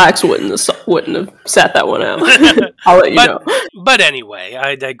Ichabod Sykes wouldn't have sat that one out. I'll let you know. But anyway,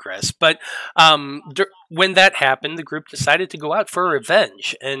 I digress. But when that happened, the group decided to go out for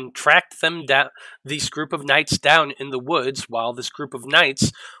revenge and tracked them down. This group of knights down in the woods, while this group of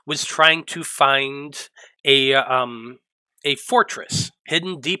knights was trying to find a fortress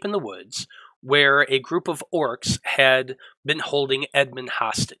hidden deep in the woods, where a group of orcs had been holding Edmund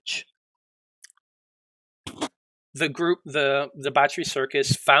hostage. The group, the Debauchery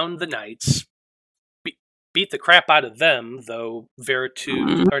Circus, found the knights, beat the crap out of them, though Sir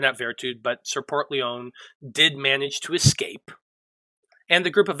Portleone did manage to escape. And the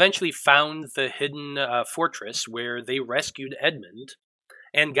group eventually found the hidden fortress where they rescued Edmund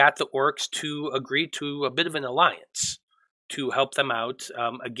and got the orcs to agree to a bit of an alliance to help them out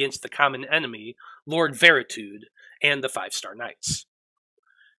against the common enemy, Lord Veritude, and the 5-star Knights.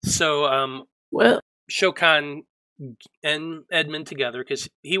 So, Shokan and Edmund together, because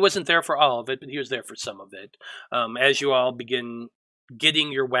he wasn't there for all of it, but he was there for some of it. As you all begin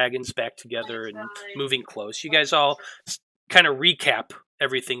getting your wagons back together and moving close, you guys all kind of recap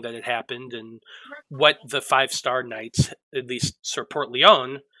everything that had happened and what the 5-star Knights, at least Sir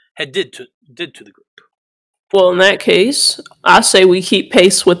Portleone, had did to the group. Well, in that case, I say we keep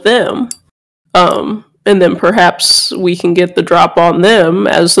pace with them, and then perhaps we can get the drop on them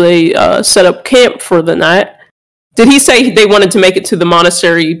as they set up camp for the night. Did he say they wanted to make it to the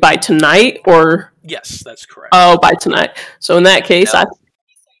monastery by tonight, or? Yes, that's correct. Oh, by tonight. So in that case, I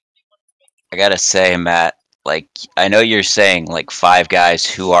gotta say, Matt, like, I know you're saying, like, 5 guys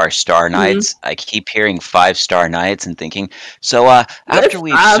who are Star Knights. I keep hearing 5-star Knights and thinking, so, after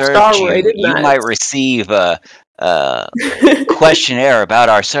we've served you might receive a questionnaire about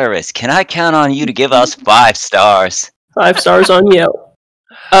our service. Can I count on you to give us 5 stars? 5 stars on Yelp.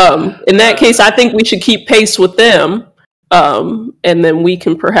 In that case, I think we should keep pace with them, and then we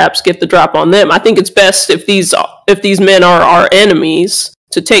can perhaps get the drop on them. I think it's best if these men are our enemies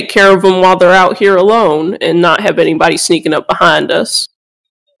to take care of them while they're out here alone and not have anybody sneaking up behind us.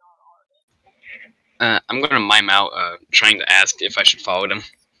 I'm going to mime out trying to ask if I should follow them.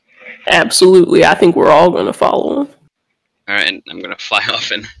 Absolutely. I think we're all going to follow them. Alright, and I'm going to fly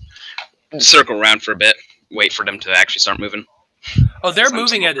off and circle around for a bit, wait for them to actually start moving. Oh, they're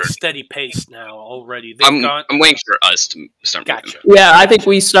moving at a steady pace now already. I'm waiting for us to start moving. Yeah, I think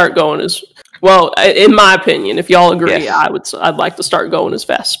we start going as well. In my opinion, if y'all agree, I'd like to start going as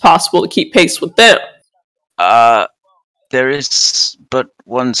fast as possible to keep pace with them. There is but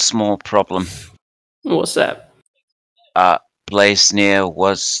one small problem. What's that? Blaznir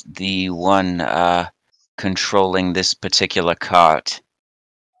was the one controlling this particular cart.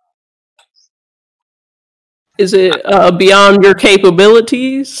 Is it beyond your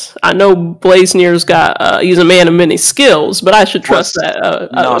capabilities? I know Blaznir's got, he's a man of many skills, but I should trust that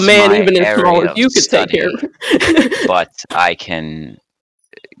a man even as small as you could take care of. But I can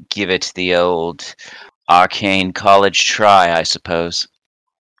give it the old arcane college try, I suppose.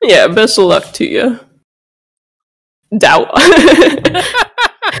 Yeah, best of luck to you. Doubt.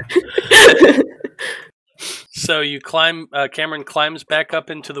 So you climb. Cameron climbs back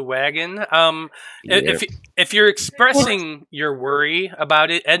up into the wagon. If you're expressing your worry about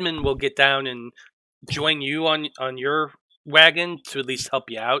it, Edmund will get down and join you on your wagon to at least help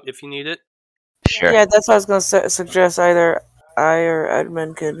you out if you need it. Sure. Yeah, that's what I was going to suggest. Either I or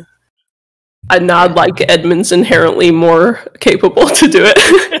Edmund could. I nod like Edmund's inherently more capable to do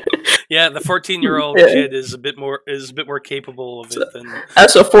it. Yeah, the 14-year-old kid is a bit more capable of it than.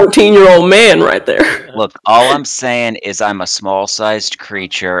 That's a 14-year-old man right there. Look, all I'm saying is I'm a small-sized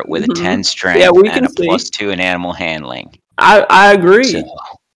creature with a 10 strength and a +2 in animal handling. I agree. So.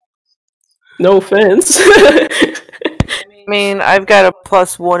 No offense. I mean, I've got a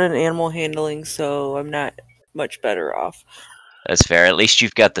 +1 in animal handling, so I'm not much better off. That's fair. At least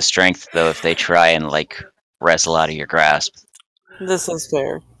you've got the strength, though, if they try and, like, wrestle out of your grasp. This is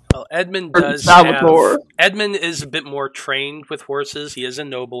fair. Well, Edmund does have... Edmund is a bit more trained with horses. He is a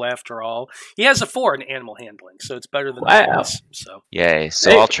noble, after all. He has a 4 in animal handling, so it's better than us. So. Yay.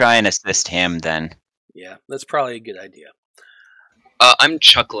 So I'll try and assist him, then. Yeah, that's probably a good idea. I'm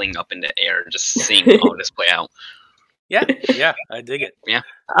chuckling up in the air, just seeing all this play out. Yeah, I dig it. Yeah.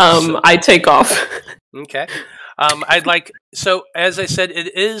 I take off. Okay. So as I said,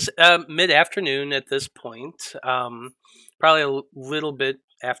 it is mid-afternoon at this point. probably a little bit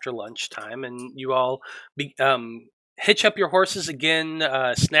after lunchtime, and you all hitch up your horses again,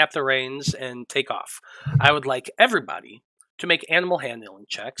 snap the reins, and take off. I would like everybody to make animal handling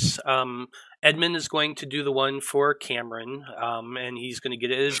checks. Edmund is going to do the one for Cameron, and he's going to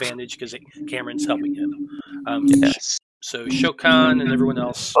get an advantage because Cameron's helping him. Yes. So Shokan and everyone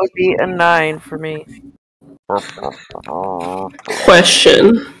else. It would be a 9 for me.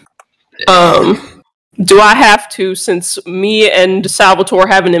 Question. Do I have to, since me and Salvatore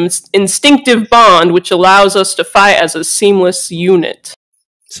have an instinctive bond which allows us to fight as a seamless unit?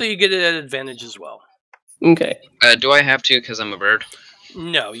 So you get it at advantage as well. Okay. Do I have to because I'm a bird?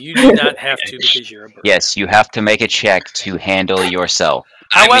 No, you do not have to because you're a bird. Yes, you have to make a check to handle yourself.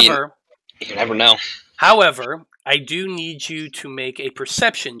 However, you never know. However, I do need you to make a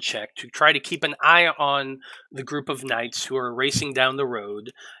perception check to try to keep an eye on the group of knights who are racing down the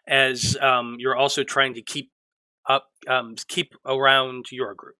road, as you're also trying to keep around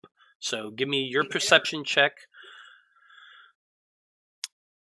your group. So give me your perception check.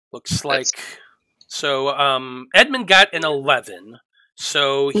 Looks like Edmund got an 11.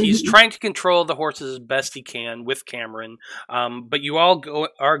 So he's trying to control the horses as best he can with Cameron, but you all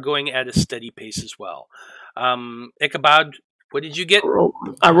are going at a steady pace as well. Ichabod, what did you get?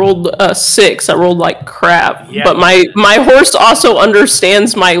 I rolled a 6. I rolled like crap, Yeah, but my horse also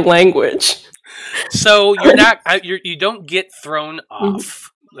understands my language. So you're not you don't get thrown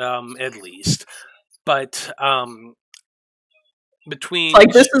off, at least, but between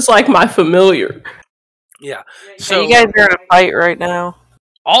Like, this is like my familiar. yeah. So you guys are in a fight right now.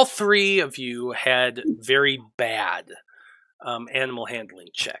 All three of you had very bad animal handling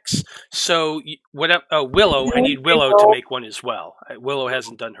checks. So Willow, I need Willow to make one as well. Willow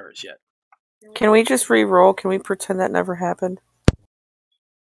hasn't done hers yet. Can we just re-roll? Can we pretend that never happened?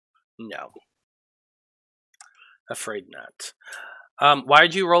 No. Afraid not. Why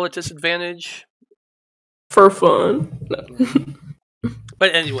did you roll at disadvantage? For fun.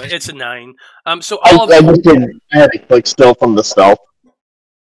 But anyway, it's a 9. So I all of you... just didn't. I had to click still from the stealth.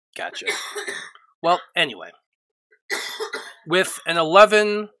 Gotcha. Well, anyway. With an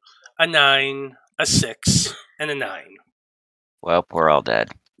 11, a 9, a 6, and a 9. Well, we're all dead.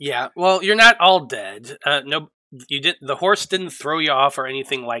 Yeah, well, you're not all dead. No, you didn't. The horse didn't throw you off or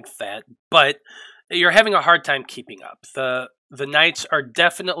anything like that, but you're having a hard time keeping up. The knights are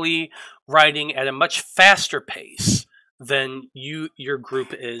definitely riding at a much faster pace than your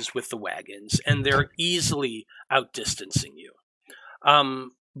group is with the wagons, and they're easily outdistancing you.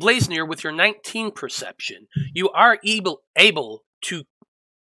 Blaznir, with your 19 perception, you are able to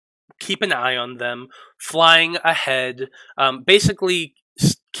keep an eye on them, flying ahead, basically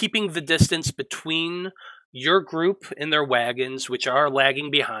keeping the distance between your group in their wagons, which are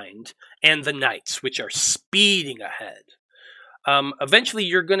lagging behind, and the knights, which are speeding ahead. Eventually,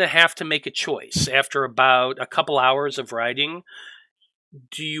 you're going to have to make a choice. After about a couple hours of riding,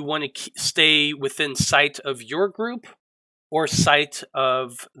 do you want to stay within sight of your group or sight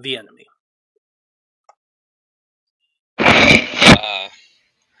of the enemy? I'm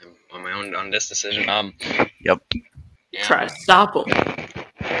on my own on this decision. Yep. Yeah. Try to stop them.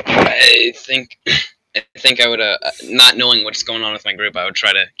 I think I would, not knowing what's going on with my group, I would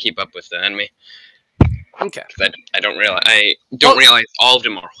try to keep up with the enemy. Okay. I don't realize all of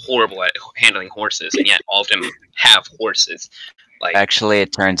them are horrible at handling horses, and yet all of them have horses. Like, actually,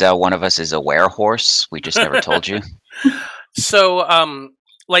 it turns out one of us is a werehorse. We just never told you. So,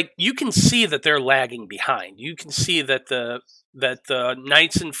 like, you can see that they're lagging behind. You can see that the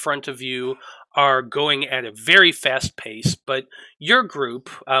knights in front of you are going at a very fast pace, but your group,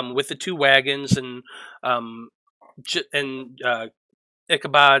 with the 2 wagons and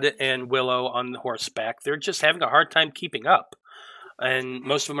Ichabod and Willow on the horseback, they're just having a hard time keeping up, and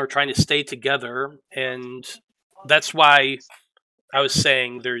most of them are trying to stay together, and that's why I was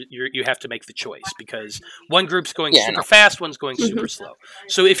saying you have to make the choice, because one group's going super fast, one's going super slow.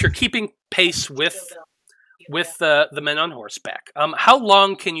 So if you're keeping pace with the men on horseback, how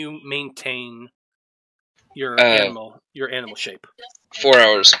long can you maintain your animal shape? 4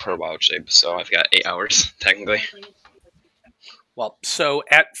 hours per wild shape, so I've got 8 hours technically. Well, so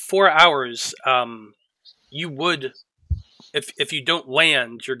at 4 hours, you would, if you don't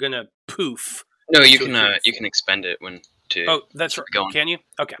land, you're gonna poof. No, you can expend it when to. Oh, that's right. Going. Can you?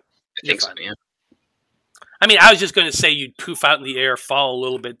 Okay. I think so. Yeah. I mean, I was just going to say you'd poof out in the air, fall a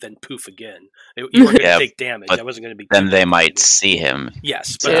little bit, then poof again. You weren't going to take damage. I wasn't going to be. Then they might see him.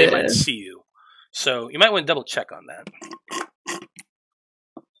 Yes, but they might see you. So you might want to double check on that.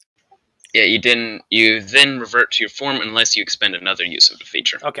 Yeah, you then revert to your form unless you expend another use of the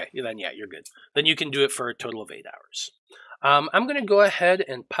feature. Okay, then yeah, you're good. Then you can do it for a total of 8 hours. I'm going to go ahead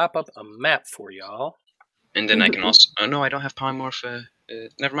and pop up a map for y'all. And then I can also... Oh, no, I don't have polymorph.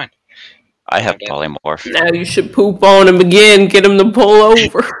 Never mind. I have polymorph. Now you should poop on him again, get him to pull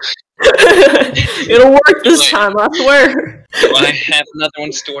over. It'll work this time, I swear. Do I have another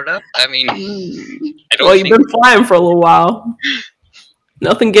one stored up? I mean... You've been flying for a little while.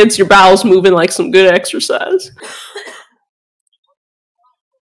 Nothing gets your bowels moving like some good exercise.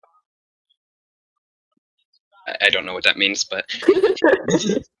 I don't know what that means, but...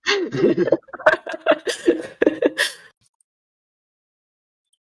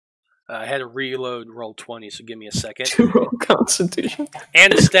 I had to reload roll 20, so give me a second. Constitution.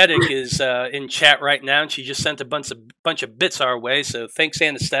 Anesthetic is in chat right now, and she just sent a bunch of bits our way, so thanks,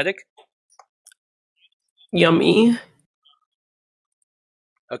 Anesthetic. Yummy.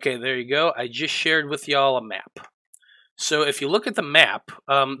 Okay, there you go. I just shared with y'all a map. So if you look at the map,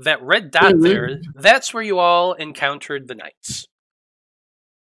 that red dot there, that's where you all encountered the knights.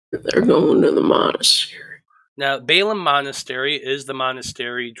 They're going to the monastery. Now, Balaam Monastery is the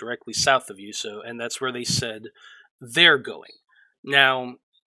monastery directly south of you, and that's where they said they're going. Now,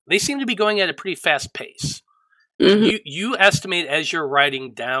 they seem to be going at a pretty fast pace. You estimate as you're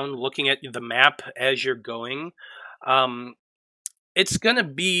riding down, looking at the map as you're going, it's going to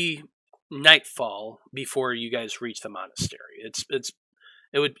be nightfall before you guys reach the monastery.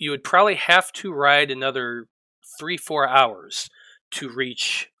 You would probably have to ride another 3-4 hours to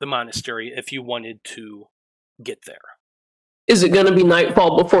reach the monastery if you wanted to get there. Is it going to be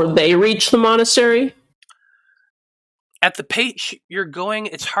nightfall before they reach the monastery? At the pace you're going,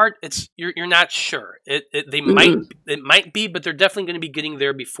 it's hard. You're not sure. It might be, but they're definitely going to be getting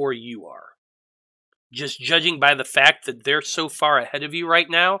there before you are. Just judging by the fact that they're so far ahead of you right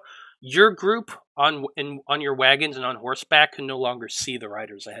now, your group on your wagons and on horseback can no longer see the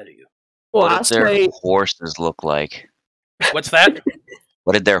riders ahead of you. Well, what did their horses look like? What's that?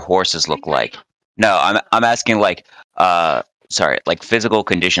 What did their horses look like? No, I'm asking like physical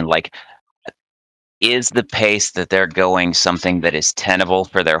condition. Like, is the pace that they're going something that is tenable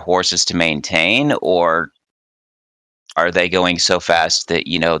for their horses to maintain, or are they going so fast that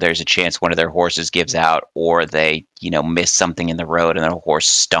there's a chance one of their horses gives out, or they miss something in the road and their horse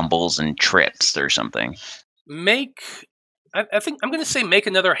stumbles and trips or something? I think I'm going to say make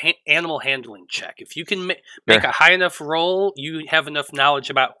another animal handling check. If you can make a high enough roll, you have enough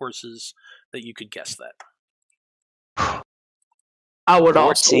knowledge about horses that you could guess that. I would 14.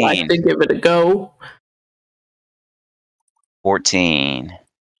 Also like to give it a go. 14.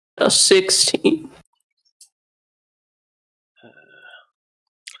 A 16.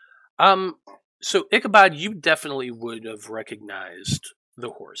 So Ichabod, you definitely would have recognized the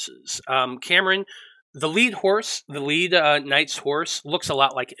horses. Cameron, the lead knight's horse looks a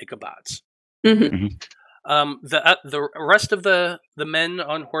lot like Ichabod's. The rest of the men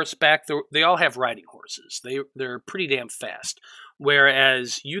on horseback, they all have riding horses. They're pretty damn fast,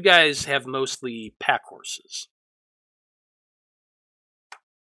 whereas you guys have mostly pack horses.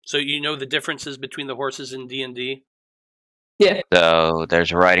 So you know the differences between the horses in D&D? Yeah. So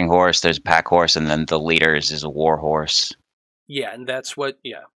there's a riding horse, there's a pack horse, and then the leader's is a war horse. Yeah, and that's what.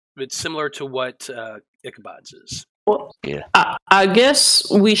 Yeah, it's similar to what Ichabod's is. Well, yeah. I guess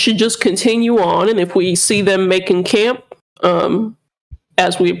we should just continue on, and if we see them making camp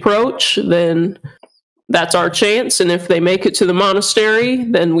as we approach, then that's our chance. And if they make it to the monastery,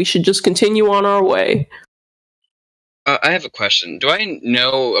 then we should just continue on our way. I have a question. Do I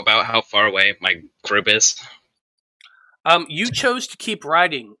know about how far away my group is? You chose to keep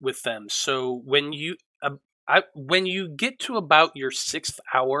riding with them, so when you get to about your 6th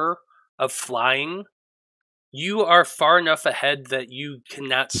hour of flying, you are far enough ahead that you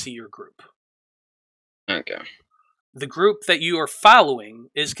cannot see your group. Okay. The group that you are following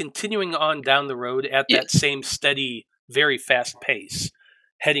is continuing on down the road at that same steady, very fast pace,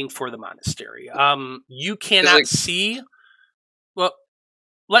 heading for the monastery. You cannot see. Well,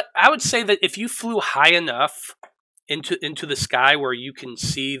 I would say that if you flew high enough into the sky where you can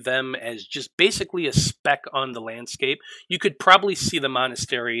see them as just basically a speck on the landscape, you could probably see the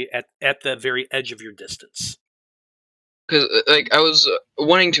monastery at the very edge of your distance. Because I was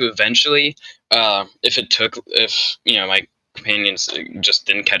wanting to eventually, if my companions just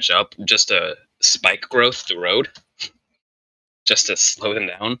didn't catch up, just to spike growth the road, just to slow them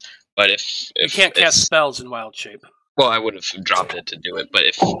down. But if you can't cast spells in wild shape. Well, I would have dropped it to do it. But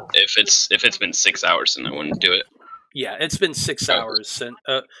if it's been 6 hours, then I wouldn't do it. Yeah, it's been 6 hours, and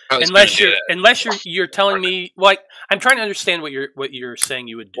unless you're telling me, like, I'm trying to understand what you're saying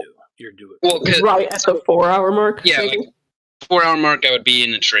you would do. You're doing right at the 4-hour mark. Yeah, like 4-hour mark, I would be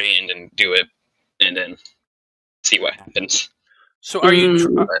in the tree and then do it, and then see what happens. So are you?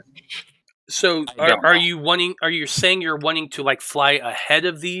 Mm. So are you wanting? Are you saying you're wanting to like fly ahead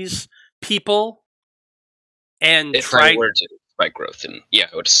of these people and If I were to by growth, and yeah,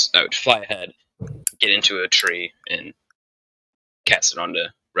 I would fly ahead, get into a tree, and cast it on the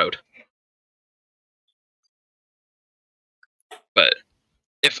road. But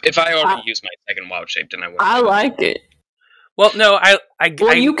if I already use my second wild shape, then I would. I like it. Well, no,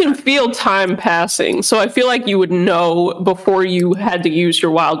 you can feel time passing, so I feel like you would know before you had to use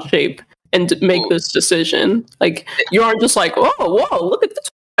your wild shape and make this decision. Like you aren't just like, oh, whoa, look at the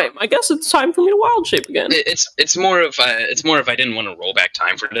time. I guess it's time for me to wild shape again. It's more of I didn't want to roll back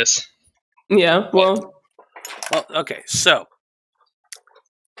time for this. Yeah, well, okay, so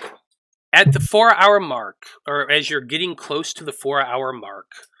at the 4-hour mark, or as you're getting close to the 4-hour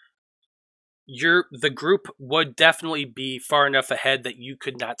mark, the group would definitely be far enough ahead that you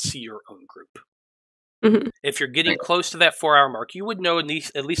could not see your own group. Mm-hmm. If you're getting close to that 4-hour mark, you would know at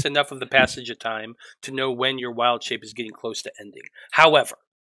least enough of the passage of time to know when your wild shape is getting close to ending. However,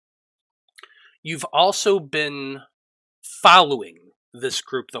 you've also been following this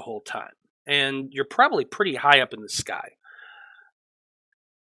group the whole time, and you're probably pretty high up in the sky.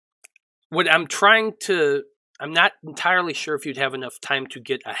 I'm not entirely sure if you'd have enough time to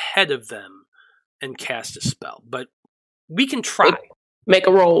get ahead of them and cast a spell, but we can try. Make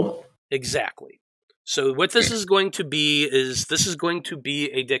a roll. Exactly. So what this is going to be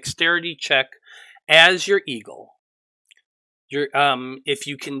a dexterity check as your eagle. If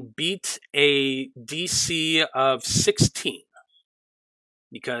you can beat a DC of 16,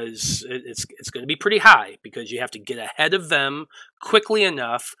 because it's going to be pretty high, because you have to get ahead of them quickly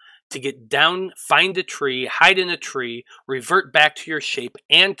enough to get down, find a tree, hide in a tree, revert back to your shape,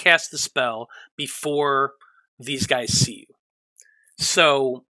 and cast the spell before these guys see you.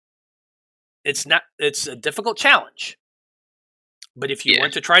 So it's a difficult challenge. But if you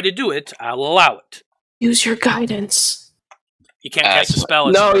want to try to do it, I'll allow it. Use your guidance. You can't cast a spell.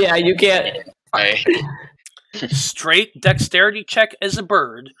 No, yeah, you can't. Straight dexterity check as a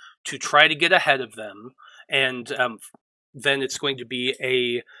bird to try to get ahead of them, and then it's going to be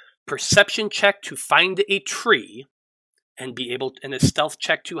a perception check to find a tree, and a stealth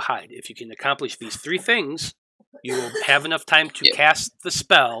check to hide. If you can accomplish these 3 things, you will have enough time to cast the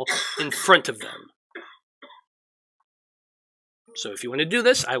spell in front of them. So if you want to do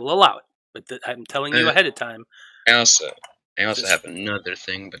this, I will allow it. But I'm telling you ahead of time. I also have another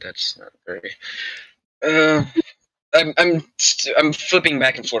thing, but that's not very. I'm flipping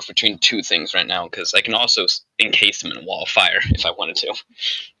back and forth between 2 things right now, because I can also encase them in a wall of fire if I wanted to.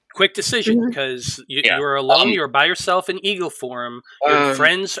 Quick decision, because you're alone. You're by yourself in eagle form. Your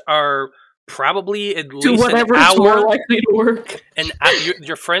friends are probably at least an hour. More likely to work. And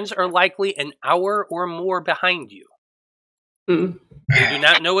your friends are likely an hour or more behind you. Mm. You do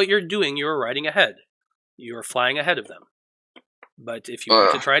not know what you're doing. You are riding ahead. You are flying ahead of them. But if you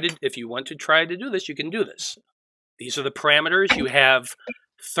want to try to do this, you can do this. These are the parameters. You have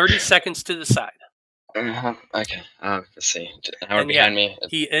 30 seconds to decide. Okay. Let's see. An hour behind me.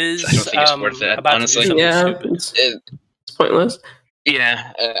 He is. I don't think it's worth it. Honestly, it's pointless.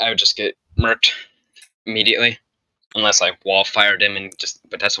 Yeah, I would just get murked immediately, unless I wall fired him and just.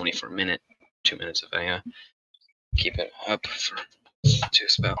 But that's only for a minute, 2 minutes if I keep it up for 2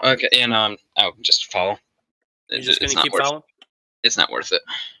 spells. Okay, and I'll just follow. You're just gonna keep following? It's not worth it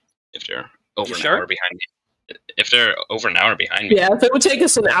if they're over an hour behind me. If they're over an hour behind me. Yeah, if it would take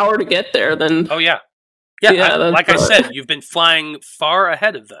us an hour to get there, then. Oh yeah. Like I said, you've been flying far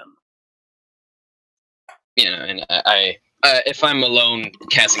ahead of them. And I if I'm alone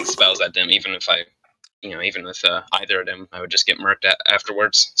casting spells at them, even with either of them, I would just get murked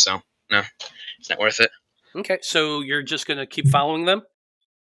afterwards. So no, it's not worth it. Okay, so you're just gonna keep following them?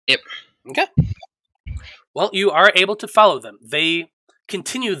 Yep. Okay. Well, you are able to follow them. They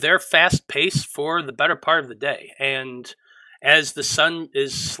continue their fast pace for the better part of the day, and as the sun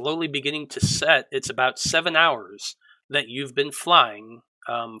is slowly beginning to set, it's about 7 hours that you've been flying,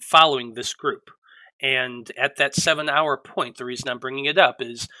 following this group. And at that 7-hour point, the reason I'm bringing it up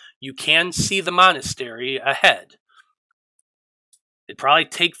is you can see the monastery ahead. It'd probably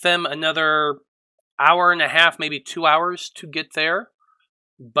take them another hour and a half, maybe 2 hours to get there.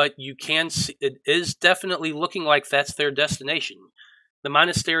 But you can see, it is definitely looking like that's their destination. The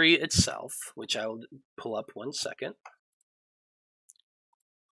monastery itself, which I'll pull up 1 second.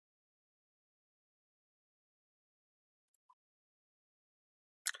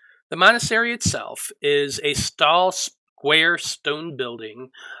 The monastery itself is a tall, square stone building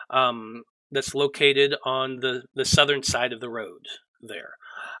that's located on the southern side of the road there.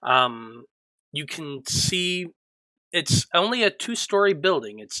 You can see It's only a 2-story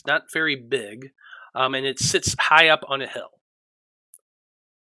building. It's not very big, and it sits high up on a hill.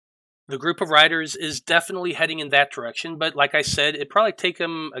 The group of riders is definitely heading in that direction, but like I said, it'd probably take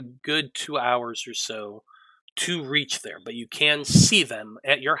them a good 2 hours or so to reach there, but you can see them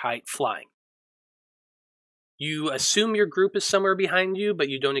at your height flying. You assume your group is somewhere behind you, but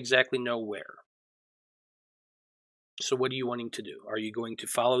you don't exactly know where. So what are you wanting to do? Are you going to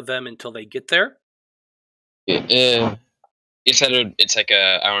follow them until they get there? You said it's like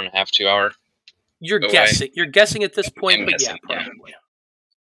an hour and a half, 2 hour. You're guessing. You're guessing at this point, I'm but guessing, yeah, probably.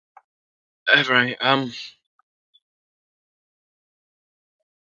 Right.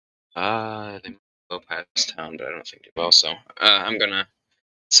 They might go past town, but I don't think they will. So, I'm gonna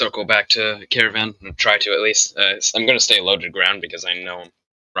circle back to caravan and try to at least. I'm gonna stay low to the ground because I know I'm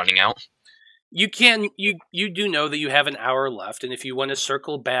running out. You do know that you have an hour left, and if you want to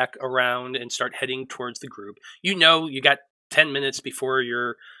circle back around and start heading towards the group, you know you got 10 minutes before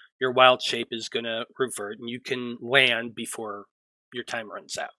your wild shape is gonna revert, and you can land before your time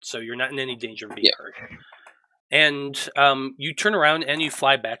runs out, so you're not in any danger of being hurt. And you turn around and you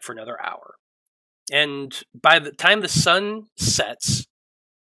fly back for another hour. And by the time the sun sets,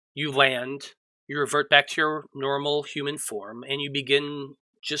 you land, you revert back to your normal human form, and you begin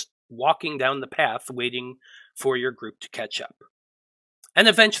just walking down the path, waiting for your group to catch up. And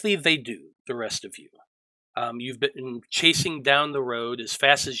eventually they do, the rest of you. You've been chasing down the road as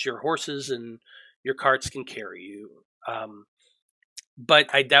fast as your horses and your carts can carry you.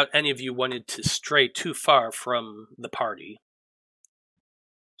 But I doubt any of you wanted to stray too far from the party.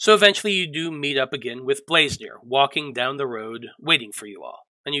 So eventually you do meet up again with Blaznir, walking down the road, waiting for you all.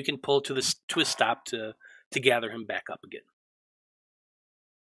 And you can pull to a stop to gather him back up again.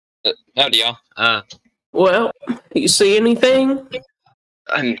 Howdy, y'all. Well, you see anything?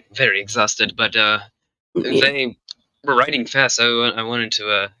 I'm very exhausted, but they were riding fast. So I wanted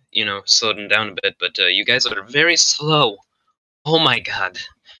to, slow them down a bit, but you guys are very slow. Oh my god.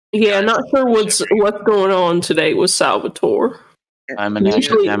 Yeah, not sure what's going on today with Salvatore. I'm an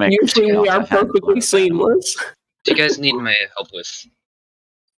usually we are handful perfectly of seamless. Do you guys need my help with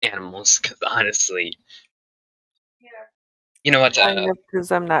animals? Because honestly, you know what?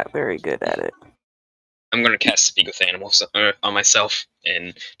 Because I'm not very good at it. I'm going to cast Speak with Animals on myself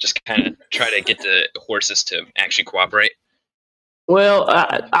and just kind of try to get the horses to actually cooperate. Well,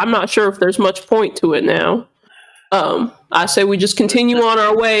 I'm not sure if there's much point to it now. I say we just continue on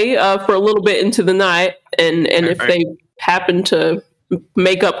our way for a little bit into the night, and if they happen to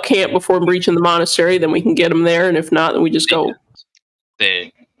make up camp before reaching the monastery, then we can get them there, and if not, then we just go.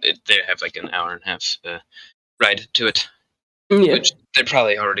 They have like an hour and a half ride to it. Yeah. Which they're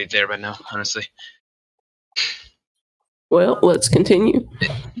probably already there by now, honestly. Well, let's continue.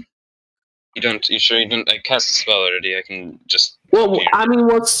 You sure you don't cast a spell already? I can just. Well, I mean,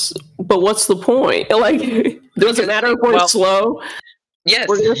 what's the point? Like, does it matter if we're slow? Yes.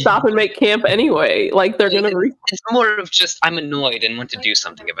 We're gonna stop and make camp anyway. Like, they're gonna. It's more of just I'm annoyed and want to do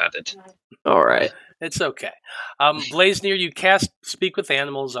something about it. All right. It's okay. Blaznir, you cast Speak with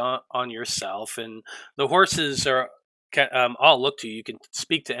Animals on yourself, and the horses are all look to you. You can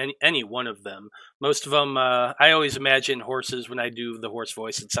speak to any one of them. Most of them, I always imagine horses when I do the horse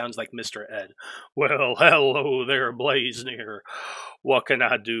voice. It sounds like Mr. Ed. Well, hello there, Blaznir. What can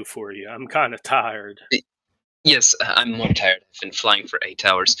I do for you? I'm kind of tired. Yes, I'm more tired. I've been flying for 8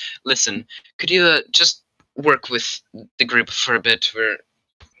 hours. Listen, could you just work with the group for a bit? Where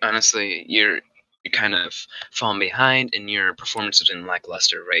honestly, you're kind of falling behind, and your performance has been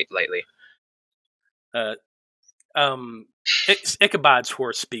lackluster lately. Ichabod's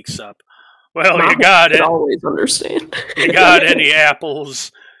horse speaks up. Well, you got it. Always understand. You got any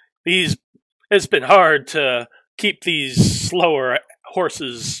apples? It's been hard to keep these slower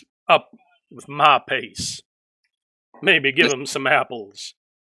horses up with my pace. Maybe give them some apples.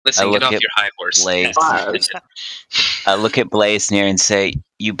 Listen, get off your high horse. I look at Blaznir and say,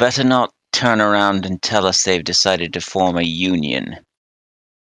 "You better not turn around and tell us they've decided to form a union."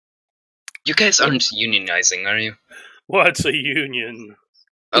 You guys aren't unionizing, are you? What's a union?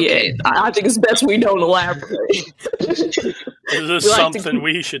 Okay. Yeah, I think it's best we don't elaborate. Is this something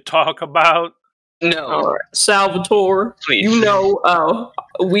we should talk about? No. All right. Salvatore, please. You know,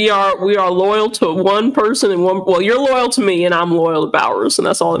 we are loyal to one person and one. Well, you're loyal to me, and I'm loyal to Bowers, and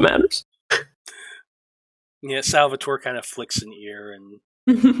that's all that matters. Yeah, Salvatore kind of flicks an ear and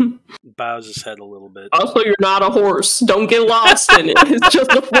bows his head a little bit. Also, you're not a horse. Don't get lost in it. It's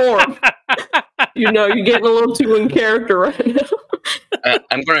just a form. You know, you're getting a little too in character right now.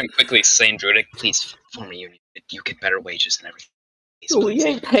 I'm going to quickly say in Druidic, please form a union. You get better wages and everything. We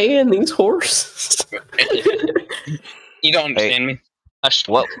ain't paying these horses. You don't understand me.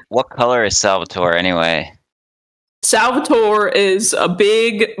 What color is Salvatore anyway? Salvatore is a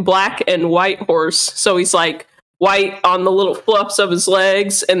big black and white horse. So he's like white on the little fluffs of his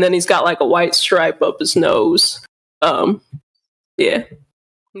legs, and then he's got like a white stripe up his nose. Yeah.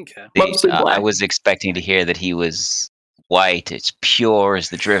 Okay. I was expecting to hear that he was white, it's pure as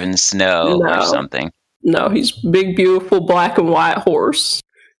the driven snow or something. No, he's big, beautiful black and white horse.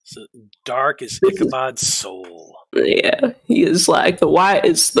 So dark as Ichabod's soul. Yeah, he is like the white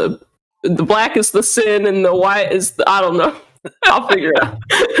is the black is the sin and the white is the, I don't know. I'll figure it out.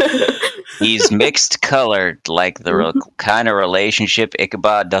 He's mixed colored, like the kind of relationship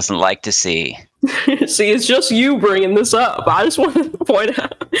Ichabod doesn't like to see. See, it's just you bringing this up. I just wanted to point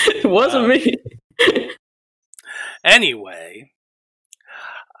out it wasn't me. Anyway,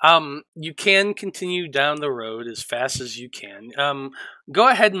 you can continue down the road as fast as you can. Go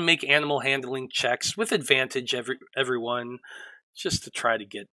ahead and make animal handling checks with advantage, everyone, just to try to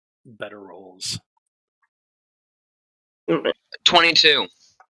get better rolls. 22.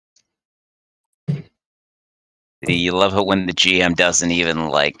 You love it when the GM doesn't even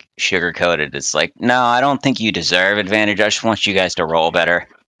like sugarcoat it. It's like, no, I don't think you deserve advantage. I just want you guys to roll better.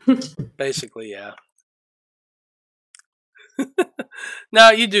 Basically, yeah. No,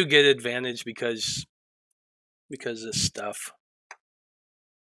 you do get advantage because of stuff.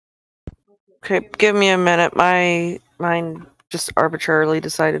 Okay, give me a minute. Mine just arbitrarily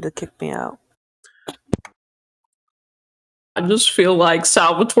decided to kick me out. I just feel like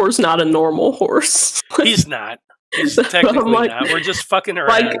Salvatore's not a normal horse. He's not. He's technically not. We're just fucking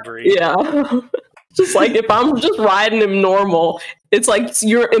around, Brie. Yeah. Just like if I'm just riding him normal, it's like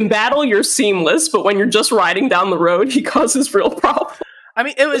you're in battle, you're seamless, but when you're just riding down the road, he causes real problems. I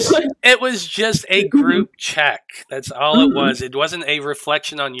mean, it was just a group check. That's all it was. It wasn't a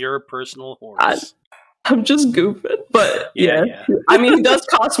reflection on your personal horse. I'm just goofing, but yeah. Yeah. I mean, he does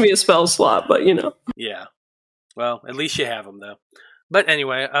cost me a spell slot, but you know. Yeah. Well, at least you have him, though. But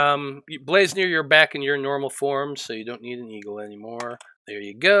anyway, Blaznir, you're back in your normal form, so you don't need an eagle anymore. There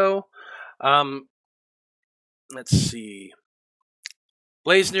you go. Let's see.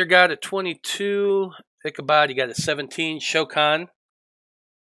 Blaznir got a 22. Ichabod, you got a 17. Shokan.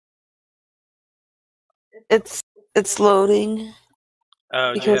 It's loading.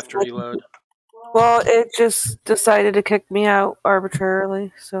 Oh, do you have to reload? Well, it just decided to kick me out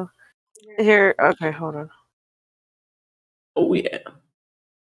arbitrarily. So here, okay, hold on. Oh yeah.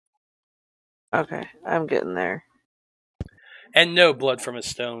 Okay, I'm getting there. And no, Blood from a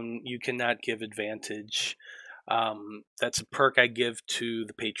Stone, you cannot give advantage. That's a perk I give to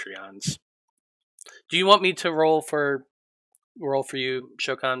the Patreons. Do you want me to roll for you,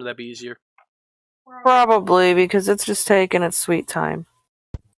 Shokan? Would that be easier? Probably, because it's just taking its sweet time.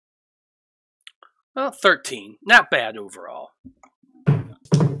 Well, 13. Not bad overall.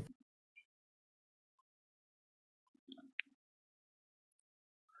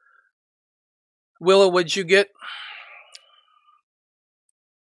 Willow, what'd you get?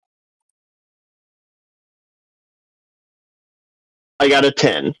 I got a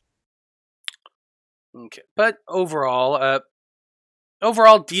 10. Okay, but overall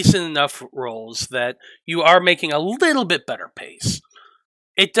decent enough rolls that you are making a little bit better pace.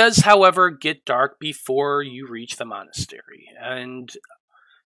 It does, however, get dark before you reach the monastery, and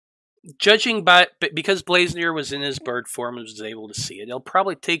judging by because Blaznir was in his bird form and was able to see it, it'll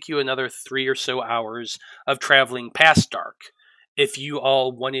probably take you another 3 or so hours of traveling past dark if you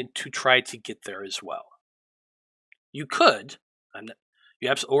all wanted to try to get there as well. You could,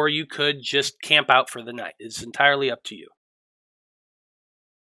 or you could just camp out for the night. It's entirely up to you.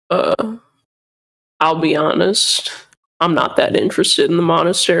 I'll be honest. I'm not that interested in the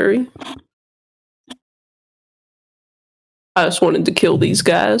monastery. I just wanted to kill these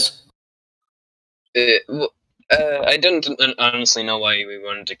guys. I don't honestly know why we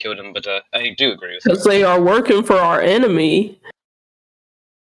wanted to kill them, but I do agree with you. Because they are working for our enemy.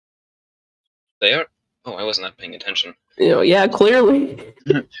 They are? Oh, I was not paying attention. You know, yeah, clearly.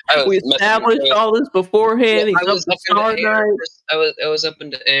 We established all this beforehand. Yeah, I was up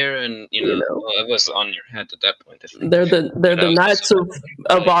in the air, and you know. Well, I was on your head at that point. They're the knights of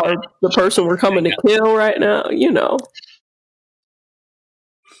the person we're coming to kill right now. You know.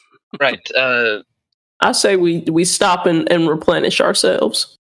 Right. I say we stop and replenish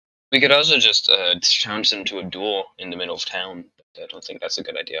ourselves. We could also just challenge them to a duel in the middle of town. But I don't think that's a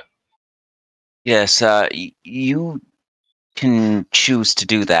good idea. Yes, you can choose to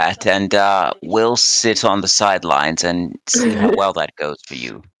do that, and we'll sit on the sidelines and see how well that goes for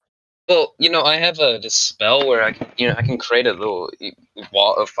you. Well, I have this spell where I can create a little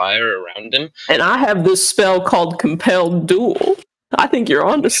wall of fire around him. And I have this spell called Compelled Duel. I think you're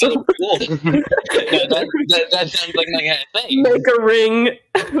onto something. Cool. that sounds like my kind of thing. Make a ring,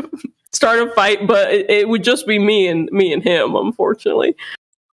 start a fight, but it would just be me and him, unfortunately.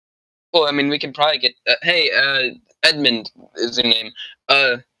 Well, I mean, we could probably get. Hey, Edmund is your name.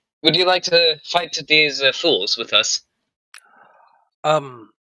 Would you like to fight these fools with us?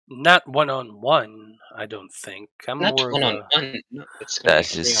 Not one-on-one, I don't think. Not more one-on-one. No,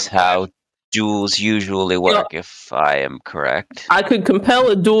 that is how duels usually work, if I am correct. I could compel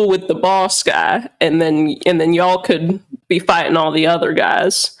a duel with the boss guy, and then y'all could be fighting all the other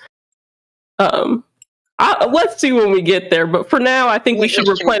guys. Let's see when we get there, but for now, I think we should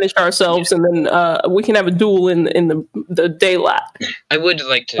replenish ourselves, and then we can have a duel in the daylight. I would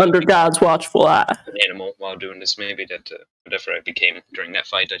like to under God's watchful eye. An animal while doing this. Maybe that whatever I became during that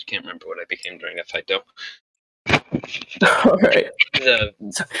fight. I can't remember what I became during that fight though. All right. The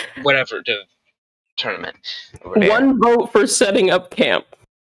tournament. One vote for setting up camp.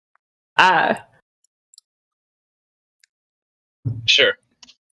 Aye. Sure.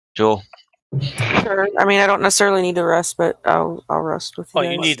 Joel. Sure. I mean, I don't necessarily need to rest, but I'll rest with you.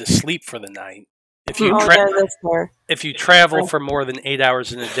 Well, you need to sleep for the night. If you that's fair. If you travel for more than 8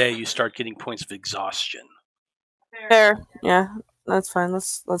 hours in a day, you start getting points of exhaustion. Fair. Yeah, that's fine.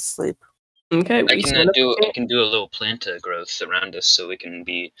 Let's sleep. Okay. I can do a little plant growth around us so we can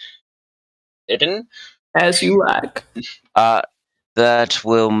be hidden. As you like. That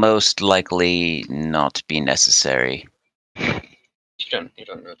will most likely not be necessary. You don't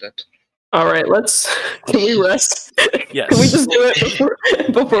know that. All right, can we rest? Yes. Can we just do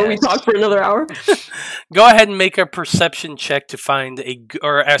it before we talk for another hour? Go ahead and make a perception check to find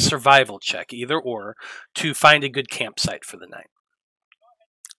or a survival check, either or, to find a good campsite for the night.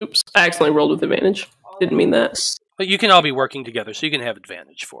 Oops, I accidentally rolled with advantage. Didn't mean that. But you can all be working together, so you can have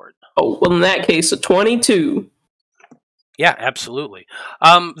advantage for it. Oh, well, in that case, a 22. Yeah, absolutely.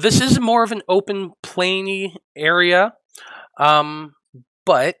 This is more of an open, plainy area,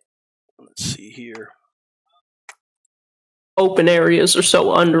 but let's see here. Open areas are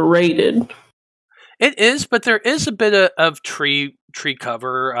so underrated. It is, but there is a bit of tree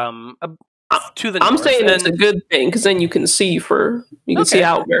cover to the north. I'm saying it's a good thing because then you can see see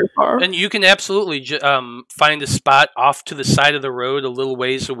out very far. And you can absolutely find a spot off to the side of the road, a little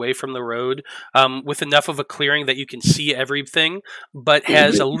ways away from the road, with enough of a clearing that you can see everything, but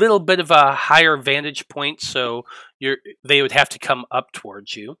has a little bit of a higher vantage point, so they would have to come up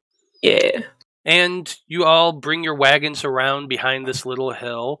towards you. Yeah. And you all bring your wagons around behind this little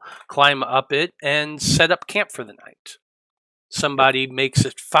hill, climb up it, and set up camp for the night. Somebody makes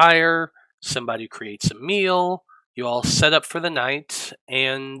a fire, somebody creates a meal, you all set up for the night,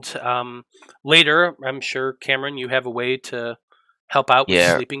 and later, I'm sure, Cameron, you have a way to help out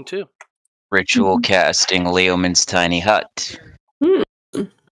with sleeping too. Ritual casting Leoman's tiny hut.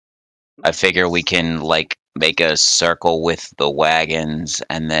 I figure we can, make a circle with the wagons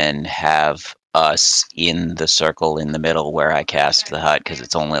and then have us in the circle in the middle where I cast the hut, because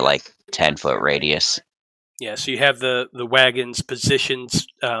it's only 10-foot radius. Yeah, so you have the wagons positioned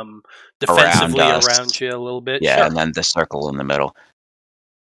defensively around you a little bit. Yeah, sure. And then the circle in the middle.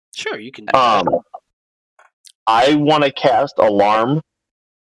 Sure, you can do that. I want to cast Alarm.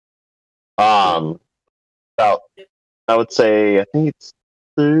 About, I would say, I think it's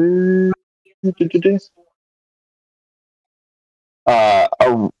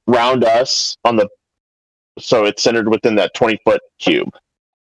around us so it's centered within that 20-foot cube.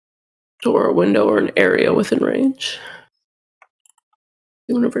 Door, a window, or an area within range.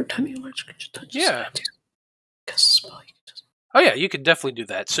 Whenever time you large creature touches. Yeah. Oh yeah, you could definitely do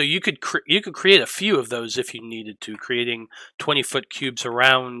that. So you could create a few of those if you needed to, creating 20-foot cubes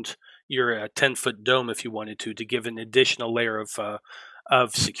around your 10-foot dome if you wanted to give an additional layer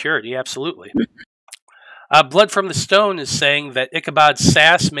of security. Absolutely. Blood from the Stone is saying that Ichabod's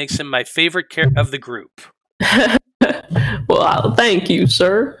sass makes him my favorite of the group. Well, thank you,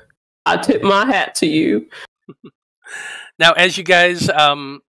 sir. I tip my hat to you. Now, as you guys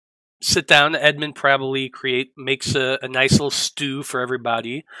sit down, Edmund probably makes a nice little stew for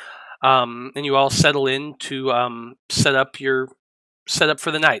everybody, and you all settle in to set up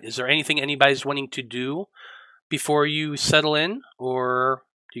for the night. Is there anything anybody's wanting to do before you settle in, or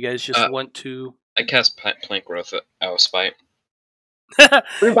do you guys just want to? I cast plant growth out of spite.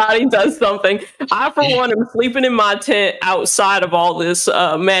 Everybody does something. I, for one, am sleeping in my tent outside of all this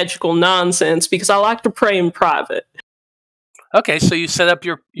magical nonsense because I like to pray in private. Okay, so you set up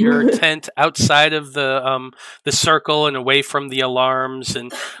your tent outside of the circle and away from the alarms,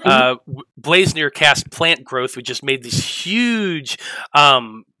 and Blaznir cast plant growth, which just made this huge,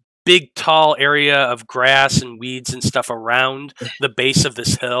 big, tall area of grass and weeds and stuff around the base of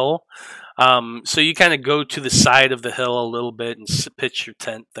this hill. So you kind of go to the side of the hill a little bit and pitch your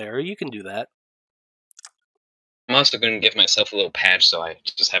tent there. You can do that. I'm also going to give myself a little patch so I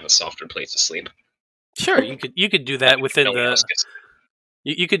just have a softer place to sleep. Sure, you could do that within the.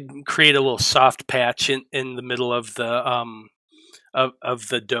 You could create a little soft patch in the middle of the of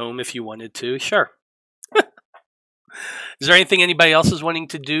the dome if you wanted to. Sure. Is there anything anybody else is wanting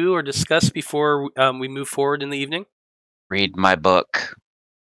to do or discuss before we move forward in the evening? Read my book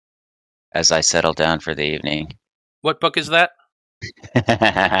as I settle down for the evening. What book is that?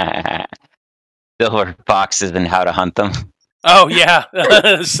 Silver foxes and how to hunt them. Oh yeah,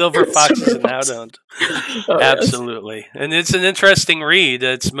 Silver Foxes and How to Hunt. Absolutely, yes. And it's an interesting read.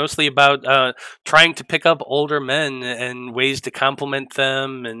 It's mostly about trying to pick up older men and ways to compliment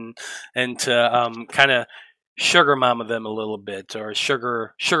them and to kind of sugar mama them a little bit, or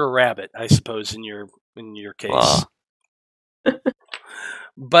sugar rabbit, I suppose in your case. Wow.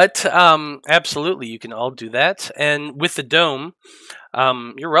 But absolutely, you can all do that. And with the dome,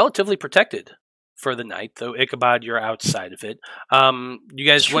 you're relatively protected for the night, though. Ichabod, you're outside of it. You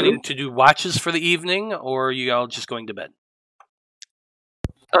guys wanting to do watches for the evening, or are you all just going to bed?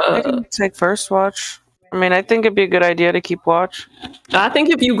 I can take first watch. I mean, I think it'd be a good idea to keep watch. I think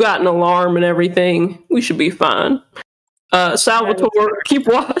if you got an alarm and everything, we should be fine. Salvatore, keep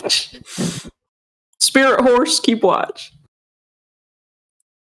watch. Spirit Horse, keep watch.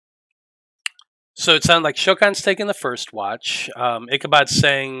 So it sounded like Shokan's taking the first watch. Ichabod's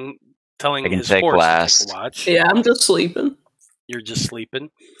telling his horse last. To take a watch. Yeah, I'm just sleeping. You're just sleeping?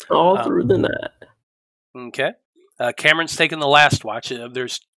 All through the night. Okay. Cameron's taking the last watch.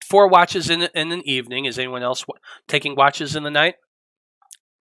 There's 4 watches in an evening. Is anyone else taking watches in the night?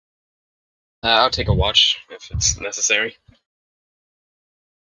 I'll take a watch if it's necessary.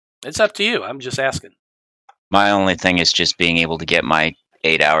 It's up to you. I'm just asking. My only thing is just being able to get my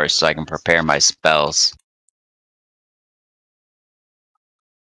 8 hours so I can prepare my spells.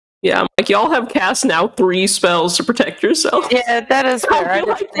 Yeah, I'm like, y'all have cast now 3 spells to protect yourself. Yeah, that is fair. I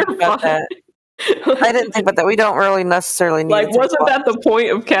didn't think about that. I didn't think about that. We don't really necessarily need. Like, wasn't that the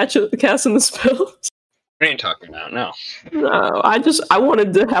point of casting the spells? What are you talking about? No. No, I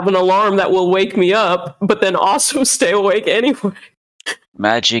wanted to have an alarm that will wake me up, but then also stay awake anyway.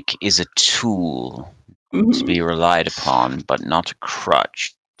 Magic is a tool to be relied upon, but not a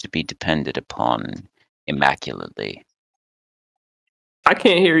crutch to be depended upon immaculately. I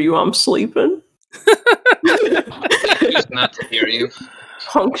can't hear you. I'm sleeping. Just not to hear you.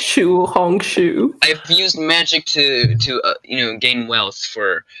 Honk shoe. I've used magic to gain wealth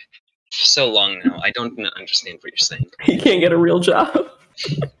for so long now. I don't understand what you're saying. You can't get a real job.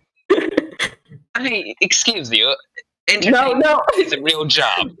 Excuse you. No. It's a real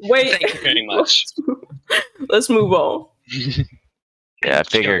job. Wait. Thank you very much. Let's move on. Yeah, I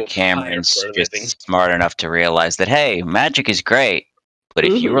figure Cameron's just smart enough to realize that, hey, magic is great, but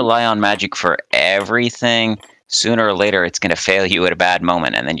if you rely on magic for everything, sooner or later it's going to fail you at a bad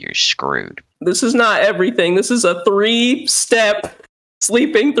moment, and then you're screwed. This is not everything. This is a 3-step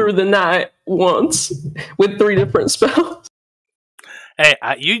sleeping through the night once with 3 different spells. Hey,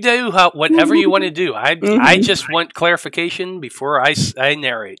 you do whatever you want to do. I just want clarification before I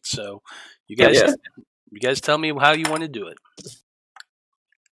narrate. So you guys tell me how you want to do it.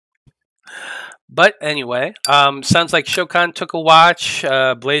 But anyway, sounds like Shokan took a watch,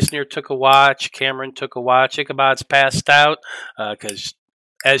 Blaznir took a watch, Cameron took a watch, Ichabod's passed out, because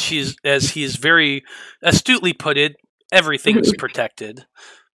as he's very astutely put it, everything is protected,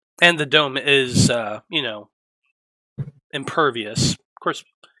 and the dome is impervious. Of course,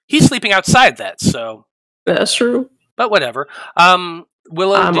 he's sleeping outside that, so that's true. But whatever.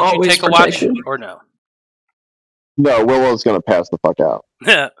 Willow, did you take a watch or no? No, Willow's gonna pass the fuck out.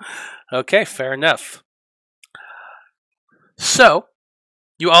 Okay, fair enough. So,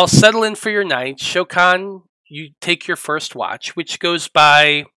 you all settle in for your night. Shokan, you take your first watch, which goes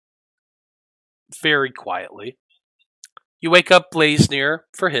by very quietly. You wake up Blaznir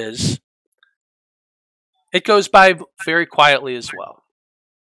for his. It goes by very quietly as well.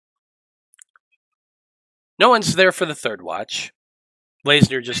 No one's there for the third watch.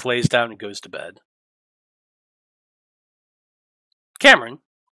 Blaznir just lays down and goes to bed. Cameron.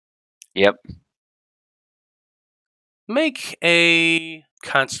 Yep. Make a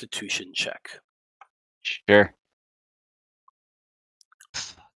Constitution check. Sure.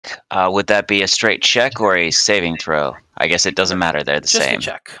 Would that be a straight check or a saving throw? I guess it doesn't matter. They're the same. Just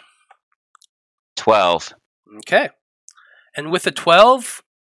a check. 12. Okay. And with a 12,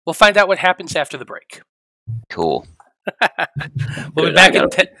 we'll find out what happens after the break. Cool. We'll be back in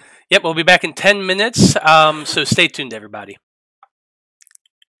 10. Yep, we'll be back in 10 minutes. So stay tuned, everybody.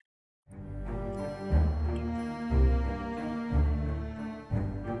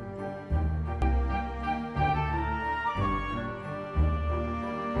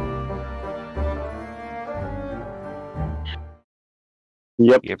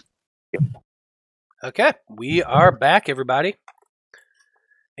 Yep. Okay, we are back, everybody.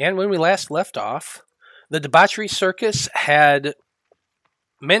 And when we last left off, the Debauchery Circus had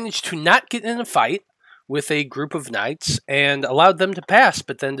managed to not get in a fight with a group of knights and allowed them to pass,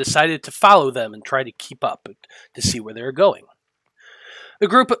 but then decided to follow them and try to keep up to see where they were going. The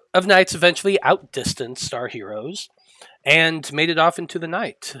group of knights eventually outdistanced our heroes and made it off into the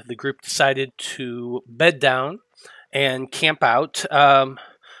night. The group decided to bed down and camp out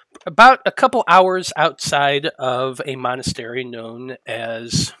about a couple hours outside of a monastery known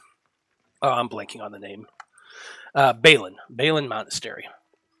as... Oh, I'm blanking on the name. Balin Monastery.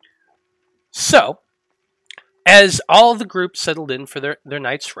 So, as all the group settled in for their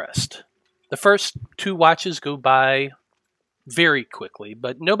night's rest, the first 2 watches go by very quickly,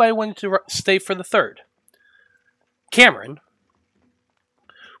 but nobody wanted to stay for the third. Cameron,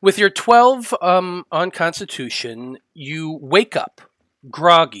 with your 12 on Constitution, you wake up,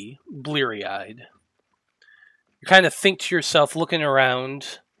 groggy, bleary-eyed. You kind of think to yourself, looking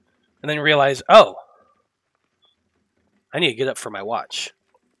around, and then realize, oh, I need to get up for my watch.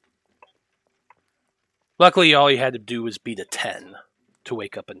 Luckily, all you had to do was beat a 10 to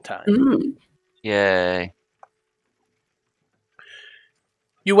wake up in time. Mm. Yay.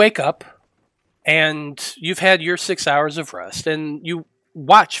 You wake up, and you've had your 6 hours of rest, and you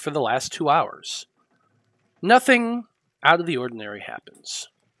watch for the last 2 hours. Nothing out of the ordinary happens,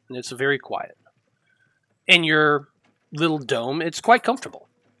 and it's very quiet. In your little dome, it's quite comfortable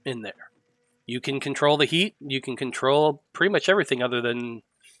in there. You can control the heat, you can control pretty much everything other than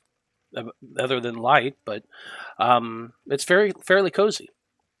light, but it's fairly cozy.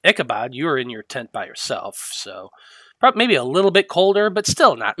 Ichabod, you are in your tent by yourself, so probably maybe a little bit colder, but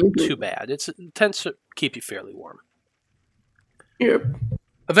still not too bad. It tends to keep you fairly warm. Yep.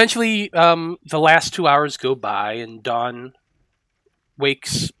 Eventually, the last 2 hours go by, and dawn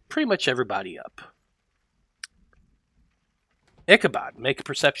wakes pretty much everybody up. Ichabod, make a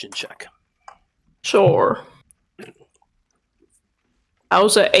perception check. Sure. I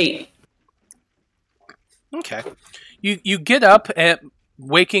was at 8. Okay. You get up at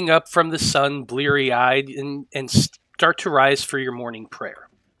waking up from the sun, bleary-eyed, and start to rise for your morning prayer.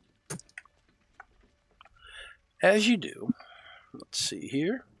 As you do, let's see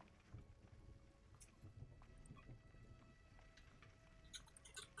here.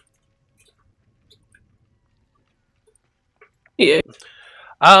 Yeah.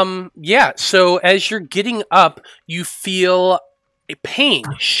 Yeah, so as you're getting up, you feel a pain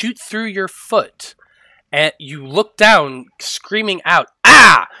shoot through your foot. And you look down, screaming out,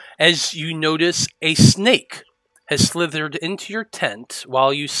 "Ah!" as you notice a snake has slithered into your tent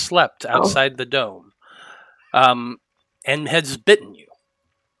while you slept outside the dome. And has bitten you.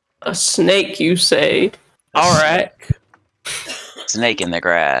 A snake, you say? All right. Snake in the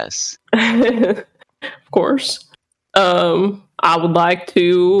grass. Of course. I would like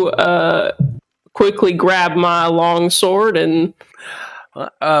to quickly grab my long sword and...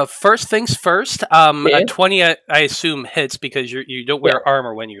 first things first, a 20 I assume hits because you don't wear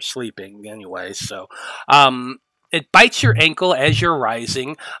armor when you're sleeping anyway, so it bites your ankle as you're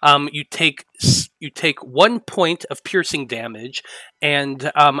rising. You take 1 point of piercing damage,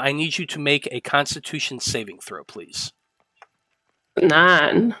 and I need you to make a Constitution saving throw, please.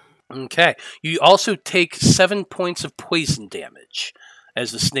 9. Okay. You also take 7 points of poison damage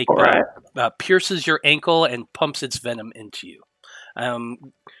as the snake pierces your ankle and pumps its venom into you. I'm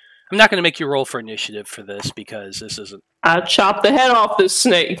not going to make you roll for initiative for this because this isn't... I chopped the head off this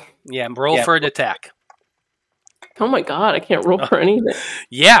snake. Yeah, roll for an attack. Oh my god, I can't roll for anything.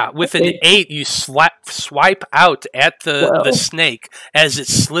 Yeah, with an 8, you swipe out at the snake as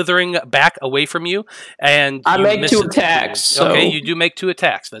it's slithering back away from you, and I make 2 attacks. So okay, you do make 2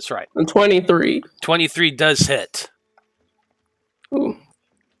 attacks. That's right. 23. 23 does hit. Ooh.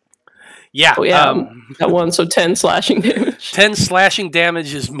 Yeah. Oh, yeah. That one, so 10 slashing damage. 10 slashing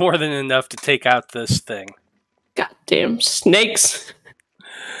damage is more than enough to take out this thing. Goddamn snakes.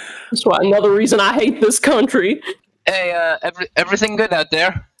 That's why another reason I hate this country. Hey, everything good out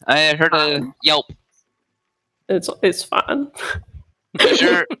there? I heard a yelp. It's fine.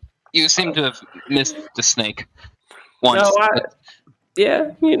 Sure, you seem to have missed the snake once. No,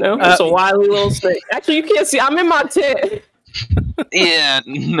 yeah, it's a wily little snake. Actually, you can't see. I'm in my tent. Yeah,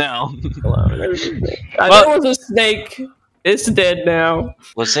 no. There was a snake. It's dead now.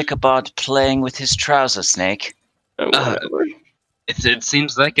 Was Ichabod playing with his trouser snake? It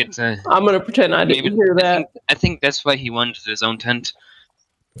seems like it's. I'm gonna pretend I didn't hear that. I think that's why he wanted his own tent.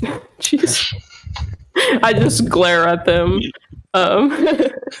 Jeez. I just glare at them.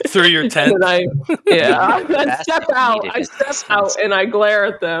 Through your tent. I step out and I glare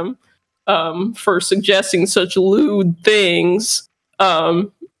at them for suggesting such lewd things.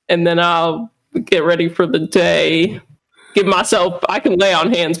 And then I'll get ready for the day. I can lay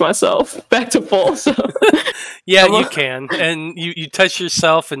on hands myself back to full. So. Yeah, you can. And you touch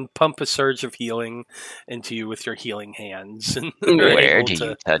yourself and pump a surge of healing into you with your healing hands. And where do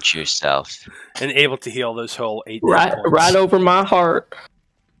you touch yourself? And able to heal those whole 8 right, points. Right over my heart.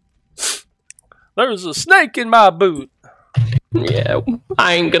 There's a snake in my boot. Yeah,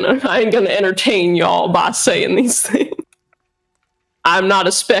 I ain't gonna entertain y'all by saying these things. I'm not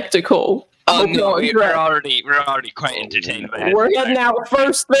a spectacle. Oh no, we're already quite entertained by it. We're heading out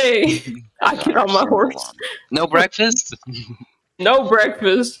first thing. I get on my horse. No breakfast? No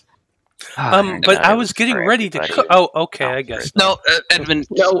breakfast. But I was getting ready to cook. Oh, okay, I guess. No, Edmund.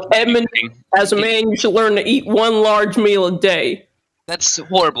 No, Edmund, as a man, you should learn to eat one large meal a day. That's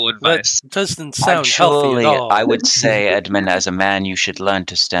horrible advice. That doesn't sound healthy at all. I would say, Edmund, as a man, you should learn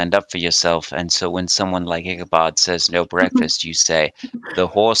to stand up for yourself. And so when someone like Ichabod says no breakfast, you say, the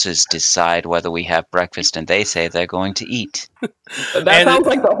horses decide whether we have breakfast, and they say they're going to eat. That sounds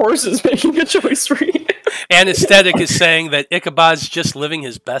like the horses making a choice for you. Anesthetic is saying that Ichabod's just living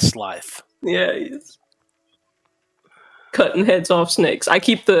his best life. Yeah, he's cutting heads off snakes. I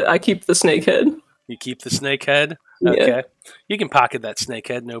keep the snake head. You keep the snake head? Okay. Yeah. You can pocket that snake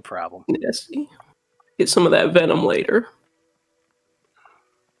head, no problem. Yes. Get some of that venom later.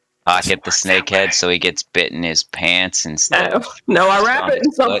 Pocket the snake head so he gets bit in his pants and stuff. No, I wrap it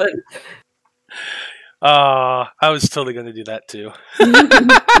in something. I was totally going to do that too.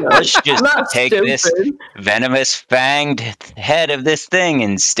 Let's just take this venomous fanged head of this thing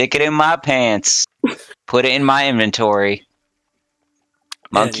and stick it in my pants. Put it in my inventory.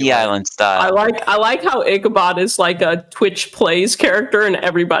 Monkey Island style. I like how Ichabod is like a Twitch Plays character and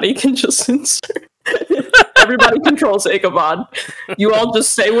everybody can just insert. Everybody controls Ichabod. You all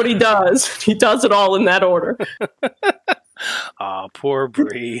just say what he does. He does it all in that order. Aw, poor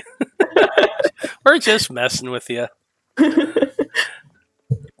Brie. We're just messing with you.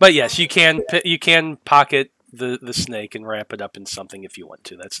 But yes, you can pocket the snake and wrap it up in something if you want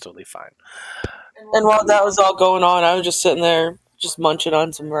to. That's totally fine. And while that was all going on, I was just sitting there just munching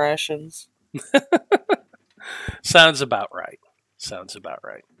on some rations. Sounds about right.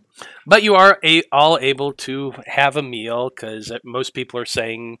 But you are all able to have a meal because most people are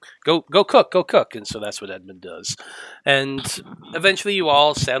saying, go cook. And so that's what Edmund does. And eventually you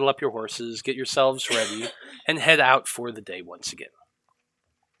all saddle up your horses, get yourselves ready, and head out for the day once again.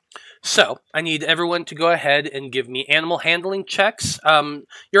 So I need everyone to go ahead and give me animal handling checks.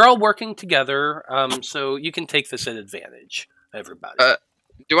 You're all working together, so you can take this at advantage, everybody.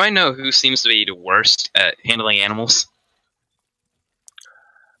 Do I know who seems to be the worst at handling animals?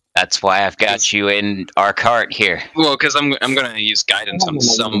 That's why I've got you in our cart here. Well, because I'm going to use guidance on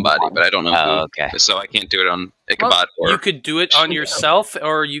somebody, but I don't know who. Okay. So I can't do it on Ichabod. You could do it on yourself,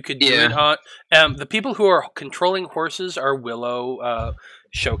 or you could do it on... the people who are controlling horses are Willow,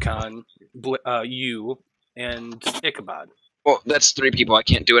 Shokan, you, and Ichabod. Well, that's 3 people I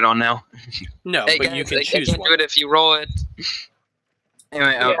can't do it on now. No, hey, but guys, you can choose I can't do it if you roll it.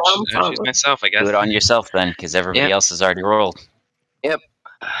 Anyway, I'll choose myself, I guess. Do it on yourself then, because everybody else has already rolled. Yep.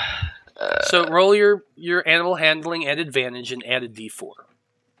 So roll your animal handling at advantage and add a d4.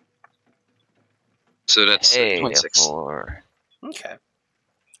 So that's 26. Okay.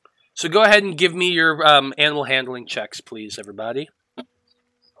 So go ahead and give me your animal handling checks, please, everybody.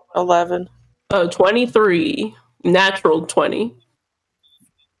 11. 23. Natural 20.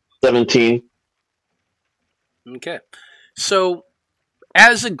 17. Okay. So,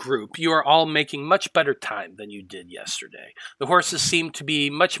 as a group, you are all making much better time than you did yesterday. The horses seem to be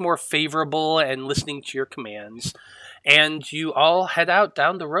much more favorable and listening to your commands, and you all head out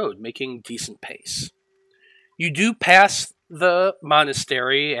down the road, making decent pace. You do pass the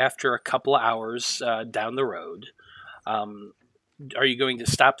monastery after a couple of hours down the road. Are you going to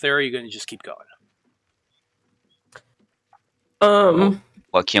stop there, or are you going to just keep going?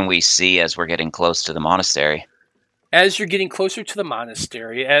 What can we see as we're getting close to the monastery? As you're getting closer to the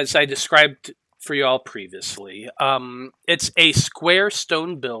monastery, as I described for y'all previously. It's a square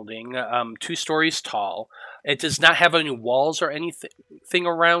stone building, 2 stories tall. It does not have any walls or anything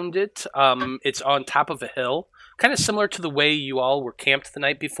around it. It's on top of a hill, kind of similar to the way you all were camped the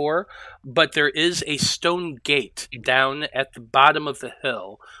night before, but there is a stone gate down at the bottom of the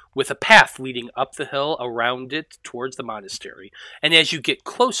hill with a path leading up the hill around it towards the monastery. And as you get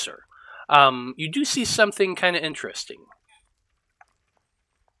closer, you do see something kind of interesting.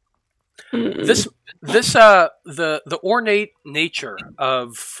 The ornate nature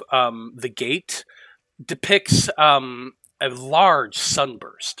of the gate depicts a large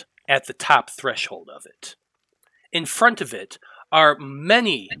sunburst at the top threshold of it. In front of it are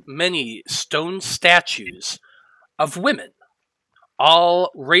many, many stone statues of women,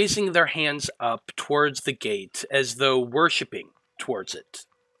 all raising their hands up towards the gate as though worshipping towards it.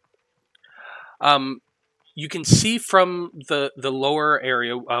 You can see from the lower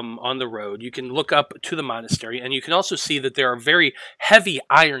area on the road, you can look up to the monastery, and you can also see that there are very heavy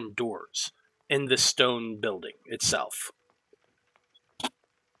iron doors in the stone building itself.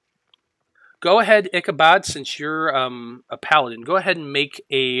 Go ahead, Ichabod, since you're a paladin, go ahead and make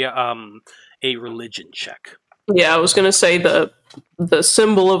a religion check. Yeah, I was going to say the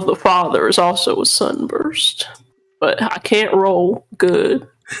symbol of the father is also a sunburst, but I can't roll good.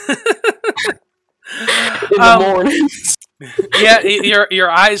 In the mornings. Yeah, your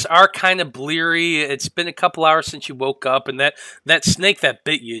eyes are kind of bleary. It's been a couple hours since you woke up, and that snake that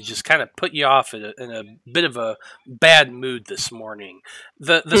bit you just kind of put you off in a bit of a bad mood this morning.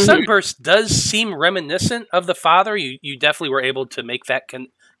 The sunburst does seem reminiscent of the father. You definitely were able to make that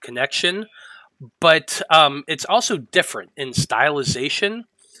connection, but it's also different in stylization.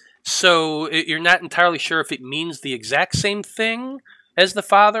 So you're not entirely sure if it means the exact same thing as the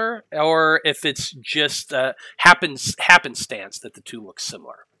father, or if it's just happenstance that the two look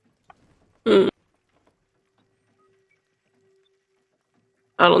similar. I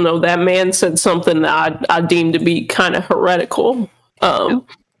don't know. That man said something that I deemed to be kind of heretical. Are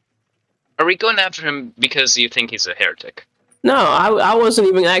we going after him because you think he's a heretic? No, I wasn't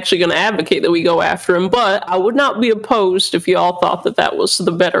even actually going to advocate that we go after him, but I would not be opposed if you all thought that that was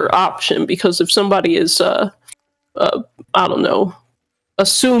the better option, because if somebody is, I don't know,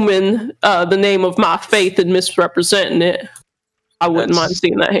 assuming the name of my faith and misrepresenting it, I wouldn't mind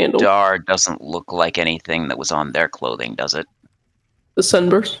seeing that handled. Star doesn't look like anything that was on their clothing, does it? The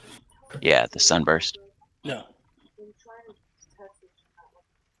sunburst? Yeah, the sunburst. No.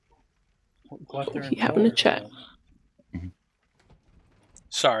 You having a chat?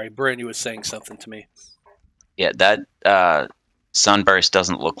 Sorry, Brandie was saying something to me. Yeah, that sunburst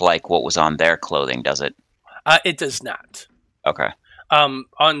doesn't look like what was on their clothing, does it? It does not. Okay.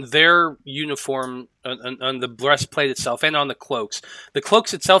 On their uniform, on the breastplate itself, and on the cloaks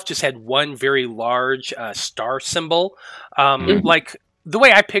itself just had one very large star symbol. Like, the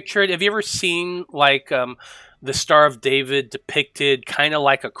way I picture it, have you ever seen, like, the Star of David depicted kind of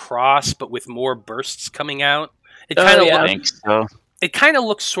like a cross, but with more bursts coming out? It kind of I think so. It kind of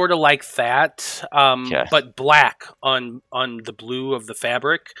looks sort of like that, but black on the blue of the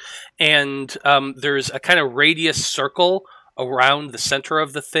fabric. And there's a kind of radius circle around the center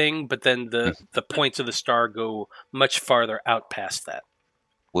of the thing, but then the points of the star go much farther out past that.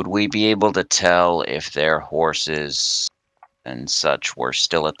 Would we be able to tell if their horses and such were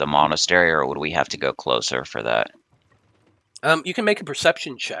still at the monastery, or would we have to go closer for that? You can make a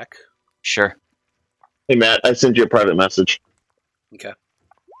perception check. Sure. Hey, Matt, I sent you a private message. Okay.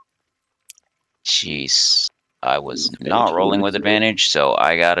 Jeez. I was not rolling with advantage, so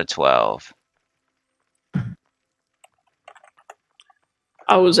I got a 12.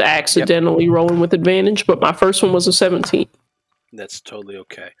 I was accidentally rolling with advantage, but my first one was a 17. That's totally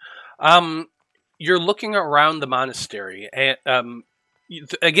okay. You're looking around the monastery, and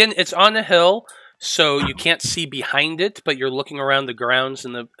again, it's on a hill, so you can't see behind it, but you're looking around the grounds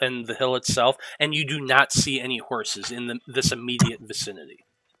and the hill itself, and you do not see any horses in this immediate vicinity.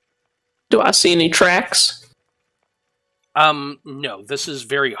 Do I see any tracks? No, this is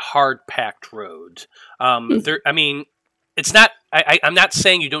very hard-packed road. I mean, it's not. I'm not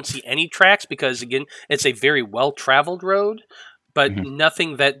saying you don't see any tracks, because again, it's a very well-traveled road, but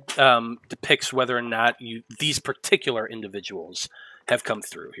nothing that depicts whether or not these particular individuals have come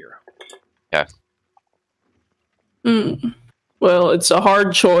through here. Yeah. Well, it's a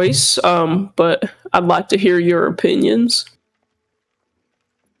hard choice, but I'd like to hear your opinions.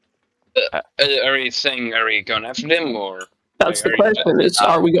 Are we going after them, or? That's the question,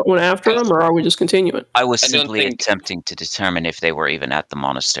 are we going after them, or are we just continuing? I was simply attempting to determine if they were even at the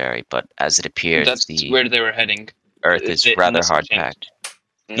monastery, but as it appears, that's where they were heading. Earth is rather hard-packed.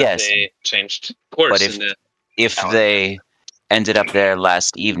 Yes. They changed course. But if they ended up there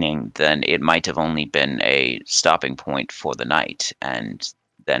last evening, then it might have only been a stopping point for the night, and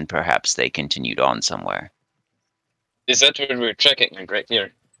then perhaps they continued on somewhere. Is that what we're checking right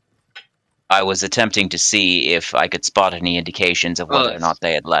here? I was attempting to see if I could spot any indications of whether or not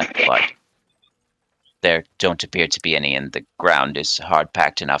they had left, but there don't appear to be any, and the ground is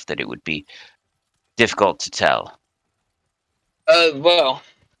hard-packed enough that it would be difficult to tell. Well,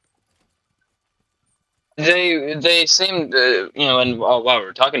 they seemed, and while we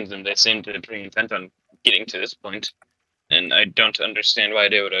were talking to them, they seemed pretty intent on getting to this point, and I don't understand why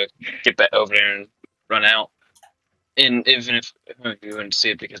they would get back over there and run out. And even if we wouldn't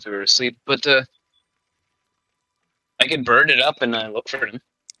see it because we were asleep, but I could burn it up and look for them.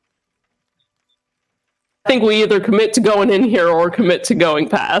 I think we either commit to going in here or commit to going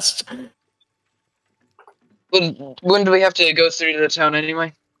past. Well, when do we have to go through the town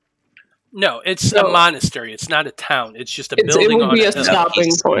anyway? No, it's a monastery. It's not a town. It's just a building. It would be a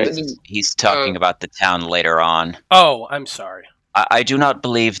stopping point. He's talking about the town later on. Oh, I'm sorry. I do not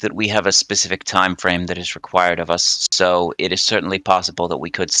believe that we have a specific time frame that is required of us, so it is certainly possible that we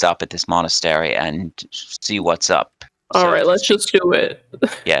could stop at this monastery and see what's up. All right, let's just do it.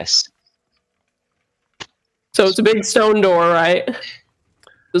 Yes. So it's a big stone door, right?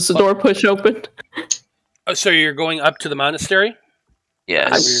 Does the door push open? Oh, so you're going up to the monastery?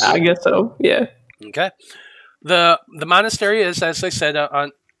 Yes. I guess so, yeah. Okay. The monastery is, as I said,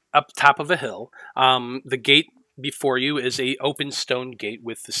 on up top of a hill. The gate before you is a open stone gate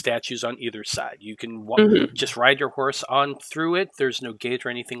with the statues on either side. You can just ride your horse on through it. There's no gate or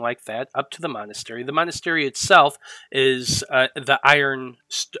anything like that. Up to the monastery. The monastery itself is the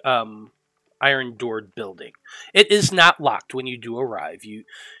iron-doored building. It is not locked when you do arrive.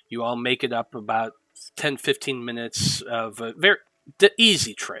 You all make it up about 10-15 minutes of the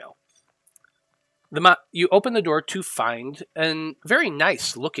easy trail. You open the door to find a very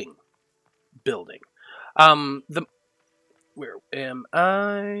nice-looking building. Where am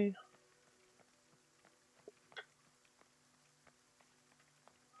I?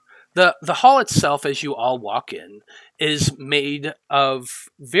 The hall itself, as you all walk in, is made of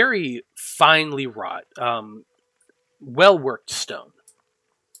very finely wrought, well-worked stone.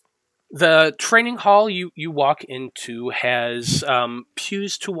 The training hall you walk into has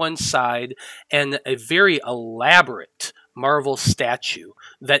pews to one side and a very elaborate marble statue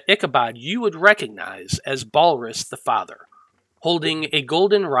that Ichabod you would recognize as Balrus the Father, holding a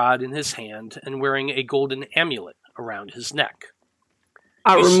golden rod in his hand and wearing a golden amulet around his neck.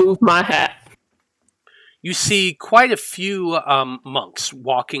 I remove my hat. You see quite a few monks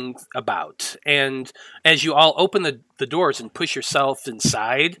walking about, and as you all open the doors and push yourself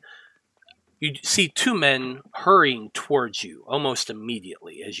inside, you see two men hurrying towards you almost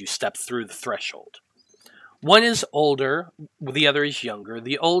immediately as you step through the threshold. One is older, the other is younger.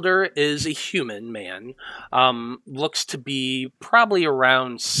 The older is a human man, looks to be probably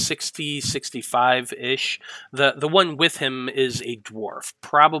around 60, 65-ish. The one with him is a dwarf,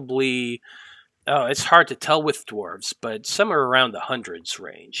 probably, it's hard to tell with dwarves, but somewhere around the hundreds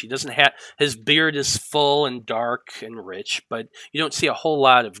range. He doesn't have, his beard is full and dark and rich, but you don't see a whole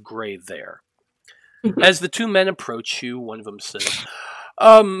lot of gray there. As the two men approach you, one of them says,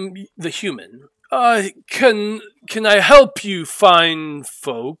 the human, can I help you fine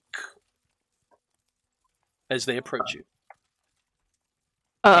folk? As they approach you.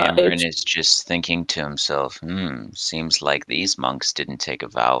 Cameron is just thinking to himself, seems like these monks didn't take a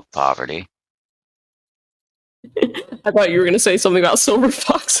vow of poverty. I thought you were going to say something about silver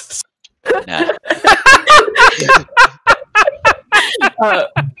foxes. Nah.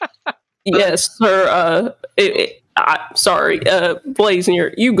 Yes, sir. Sorry,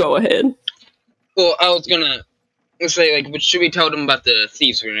 Blaznir, you go ahead. Well, I was gonna say, but should we tell them about the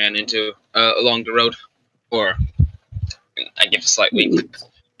thieves we ran into along the road? Or I give a slight wink.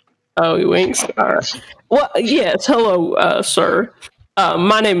 Oh, he winks. All right. Well, yes. Hello, sir.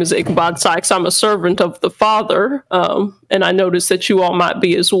 My name is Ichabod Sykes. I'm a servant of the Father, and I noticed that you all might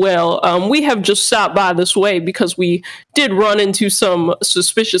be as well. We have just stopped by this way because we did run into some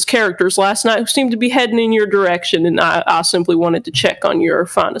suspicious characters last night who seemed to be heading in your direction, and I simply wanted to check on your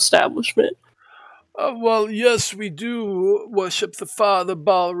fine establishment. Well, yes, we do worship the Father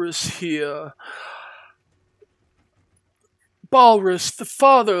Balrus here. Balrus, the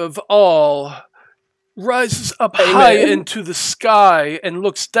Father of all, rises up high into the sky and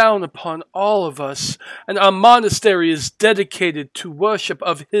looks down upon all of us, and our monastery is dedicated to worship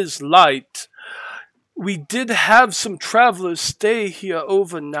of his light. We did have some travelers stay here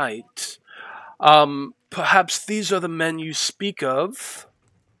overnight. Perhaps these are the men you speak of?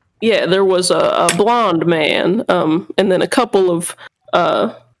 Yeah, there was a blonde man, and then a couple of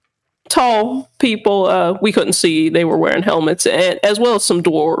tall people. We couldn't see; they were wearing helmets, and as well as some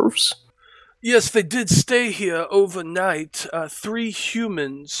dwarves. Yes, they did stay here overnight. 3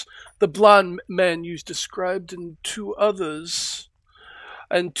 humans, the blonde man you described, and 2 others,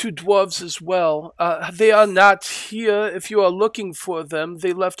 and 2 dwarves as well. They are not here. If you are looking for them,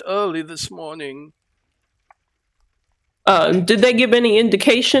 they left early this morning. Did they give any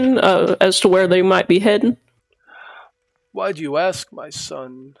indication as to where they might be heading? Why do you ask, my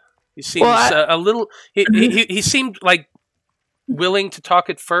son? He seems a little. He seemed like willing to talk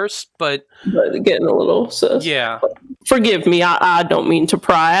at first, but getting a little sus. Yeah. Forgive me, I don't mean to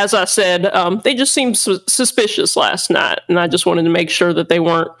pry. As I said, they just seemed suspicious last night, and I just wanted to make sure that they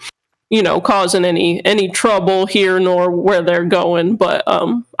weren't, causing any trouble here nor where they're going. But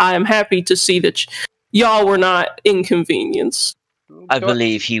I am happy to see that y'all were not inconvenienced. I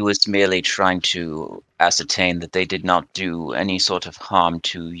believe he was merely trying to ascertain that they did not do any sort of harm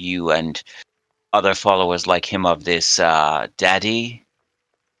to you and other followers like him of this daddy.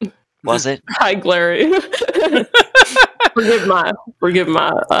 Was it? Hi, Glary. forgive my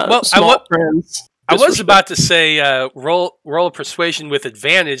small friends. I was about to say roll persuasion with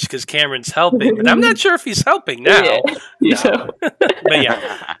advantage because Cameron's helping, but I'm not sure if he's helping now. Yeah. No. But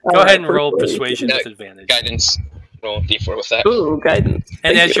yeah, go ahead and roll persuasion with advantage. Guidance. Roll D4 with that. Ooh, guidance.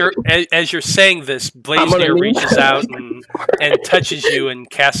 And as you're saying this, Blaznir reaches out and touches you and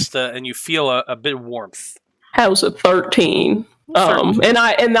casts and you feel a bit of warmth. How's a 13? And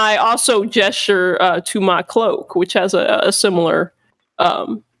I also gesture to my cloak, which has a similar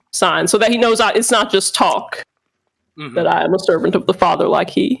sign, so that he knows it's not just talk. Mm-hmm. That I am a servant of the Father,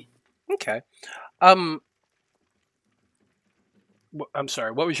 like he. Okay. I'm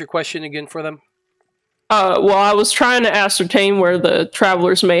sorry. What was your question again for them? Well, I was trying to ascertain where the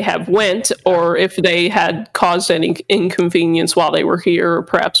travelers may have went, or if they had caused any inconvenience while they were here, or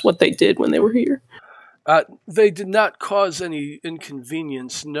perhaps what they did when they were here. They did not cause any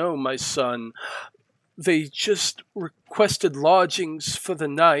inconvenience, no, my son. They just requested lodgings for the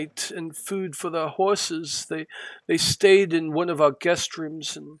night and food for their horses. They stayed in one of our guest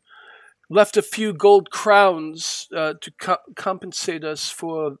rooms and left a few gold crowns to compensate us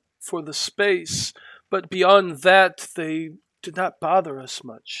for the space. But beyond that, they did not bother us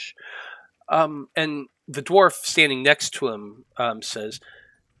much. And the dwarf standing next to him says,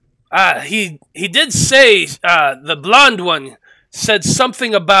 he did say, the blonde one said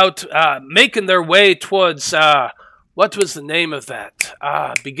something about making their way towards, what was the name of that?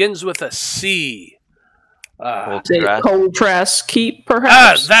 Begins with a C. Coltrast Keep,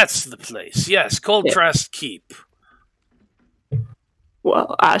 perhaps? That's the place. Yes, Coltrast Keep.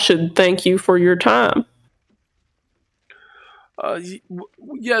 Well, I should thank you for your time.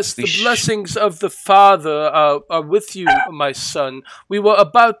 Yes, the blessings of the Father are with you, my son. We were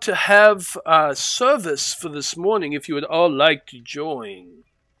about to have service for this morning if you would all like to join.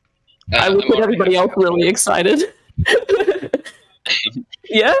 I look at everybody else really excited.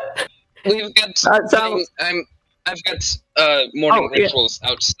 Yeah? We've got I've got morning rituals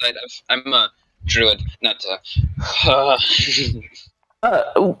outside of. I'm a druid, not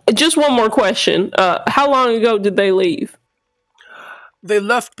just one more question. How long ago did they leave? They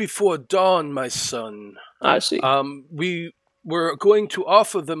left before dawn, my son. I see. We were going to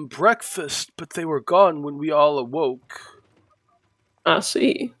offer them breakfast, but they were gone when we all awoke. I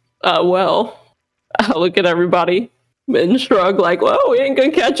see. Well, I look at everybody and shrug like, well, we ain't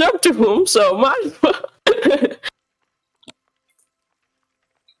gonna catch up to them, so might as well.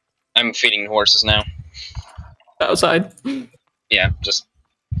 I'm feeding horses now. Outside? Yeah, just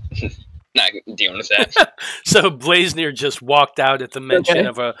not dealing with that. So Blaznir just walked out at the mention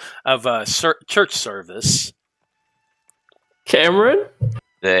of a church service. Cameron?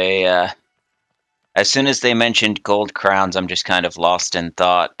 They, as soon as they mentioned gold crowns, I'm just kind of lost in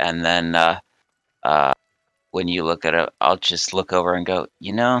thought, and then, when you look at it, I'll just look over and go,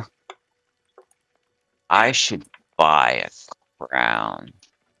 I should buy a crown.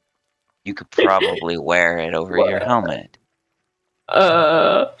 You could probably wear it over your helmet.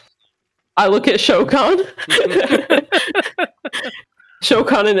 I look at Shokan.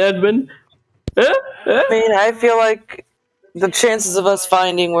 Shokan and Edmund. I mean, I feel like the chances of us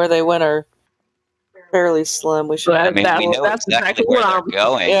finding where they went are fairly slim. We should. We know that's exactly where they're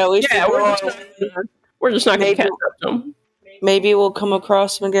going. Yeah, we're just not going to catch up to them. Maybe we'll come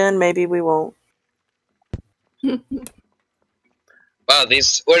across them again. Maybe we won't. Wow,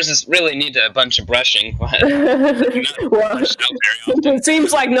 these horses really need a bunch of brushing. Well, it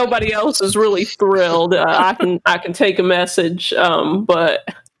seems like nobody else is really thrilled. I can take a message, but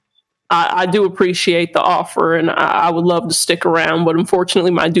I do appreciate the offer, and I would love to stick around, but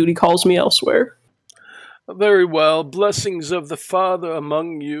unfortunately my duty calls me elsewhere. Very well. Blessings of the Father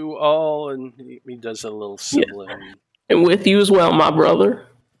among you all. And he does a little symbol. Yeah. And with you as well, my brother.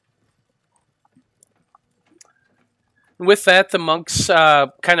 With that, the monks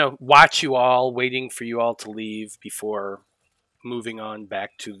kind of watch you all, waiting for you all to leave before moving on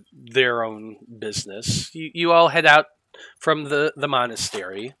back to their own business. You all head out from the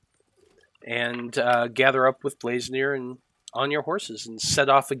monastery and gather up with Blaznir and on your horses and set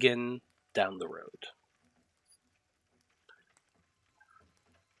off again down the road.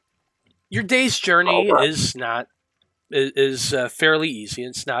 Your day's journey is fairly easy.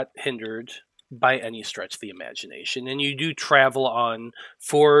 It's not hindered by any stretch of the imagination, and you do travel on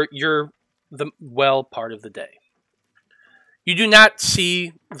for the part of the day. You do not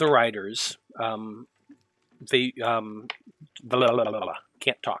see the riders. They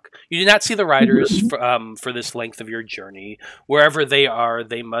can't talk. You do not see the riders for this length of your journey. Wherever they are,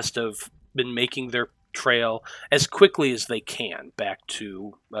 they must have been making their trail as quickly as they can back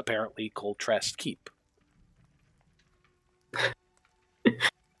to apparently Coltrast Keep.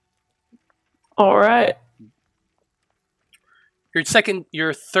 All right.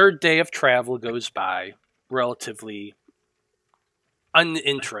 Your third day of travel goes by relatively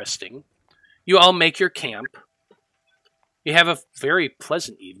uninteresting. You all make your camp. You have a very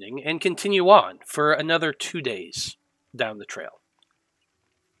pleasant evening and continue on for another 2 days down the trail.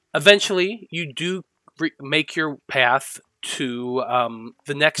 Eventually, you do make your path to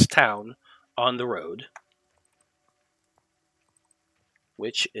the next town on the road,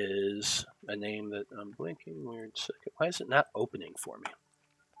 which is a name that I'm blinking. Weird second. Why is it not opening for me?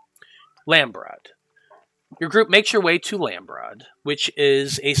 Lambrod. Your group makes your way to Lambrod, which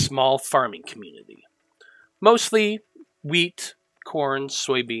is a small farming community. Mostly wheat, corn,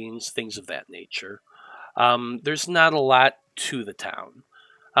 soybeans, things of that nature. There's not a lot to the town.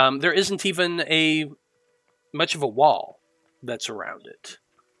 There isn't even much of a wall that's around it.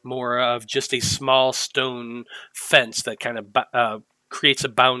 More of just a small stone fence that kind of creates a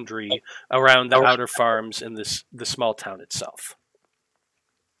boundary around the outer farms in the small town itself.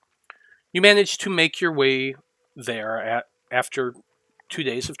 You manage to make your way there after 2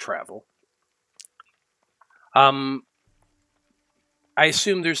 days of travel. I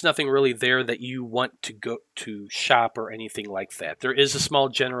assume there's nothing really there that you want to go to shop or anything like that. There is a small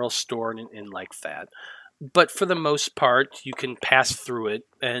general store and like that. But for the most part, you can pass through it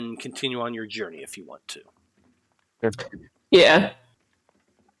and continue on your journey if you want to. Yeah.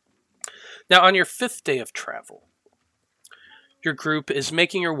 Now, on your 5th day of travel, your group is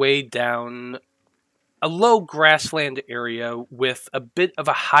making your way down a low grassland area with a bit of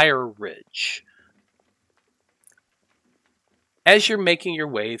a higher ridge. As you're making your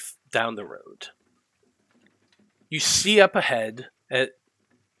way down the road, you see up ahead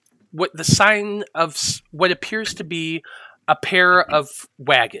the sign of what appears to be a pair of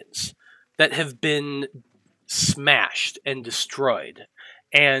wagons that have been smashed and destroyed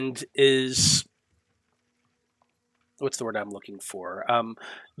and is... what's the word I'm looking for?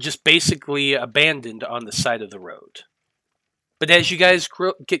 Just basically abandoned on the side of the road. But as you guys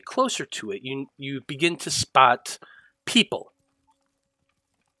get closer to it, you begin to spot people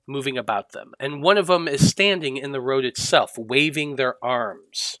moving about them. And one of them is standing in the road itself, waving their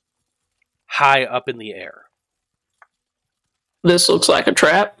arms high up in the air. This looks like a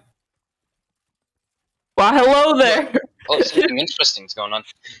trap. Why, hello there. Oh, something interesting's going on.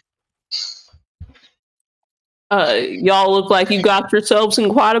 Y'all look like you got yourselves in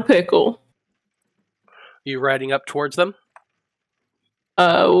quite a pickle. You riding up towards them?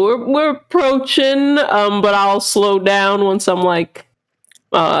 We're approaching, but I'll slow down once I'm like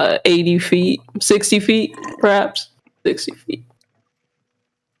 80 feet, 60 feet, perhaps 60 feet.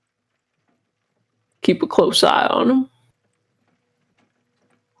 Keep a close eye on them.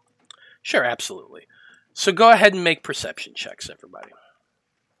 Sure, absolutely. So go ahead and make perception checks, everybody.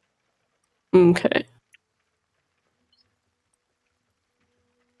 Okay.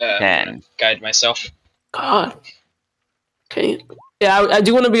 10. Guide myself. God. Okay. Yeah, I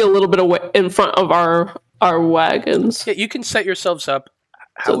do want to be a little bit away in front of our wagons. Yeah, you can set yourselves up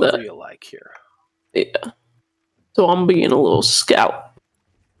however you like here. Yeah. So I'm being a little scout.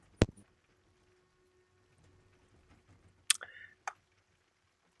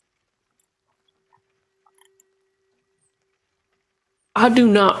 I do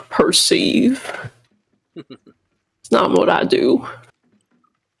not perceive. It's not what I do.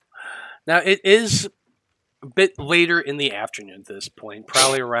 Now, it is a bit later in the afternoon at this point,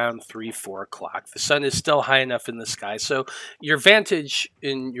 probably around 3, 4 o'clock. The sun is still high enough in the sky, so your vantage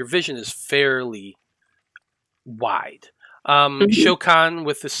in your vision is fairly wide. Shokan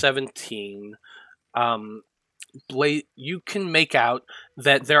with the 17, you can make out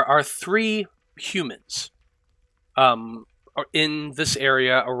that there are 3 humans in this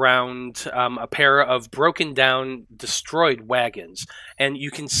area around a pair of broken down, destroyed wagons. And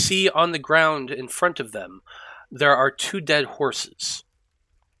you can see on the ground in front of them, there are 2 dead horses.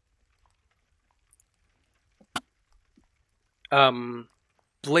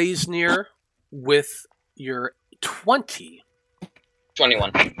 Blaznir with your 20.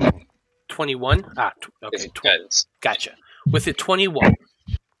 21. 21? Okay. Gotcha. With it 21.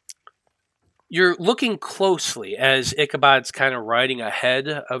 You're looking closely as Ichabod's kind of riding ahead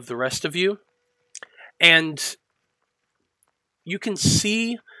of the rest of you. And you can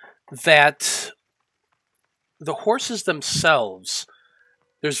see that the horses themselves,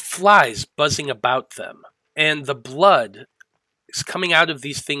 there's flies buzzing about them. And the blood is coming out of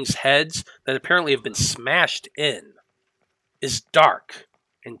these things' heads that apparently have been smashed in is dark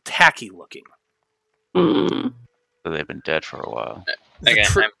and tacky looking. So they've been dead for a while. There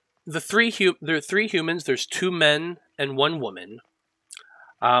are 3 humans. There's 2 men and 1 woman.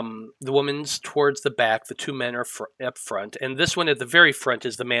 The woman's towards the back. The 2 men are up front. And this one at the very front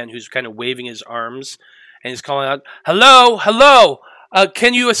is the man who's kind of waving his arms. And he's calling out, "Hello, hello!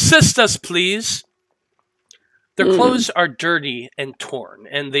 Can you assist us, please?" Their clothes are dirty and torn.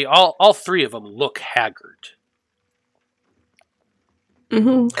 And they all 3 of them look haggard.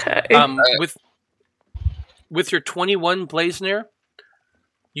 Okay. With your 21, Blaznir,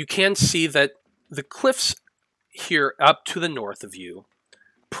 you can see that the cliffs here up to the north of you,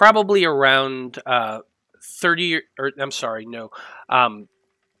 probably around 15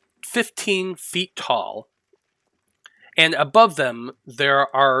 feet tall, and above them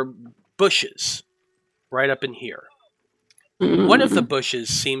there are bushes right up in here. One of the bushes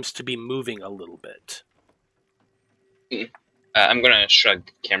seems to be moving a little bit. I'm gonna shrug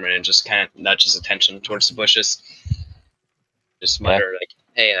Cameron and just kind of nudge his attention towards the bushes. Just mutter like,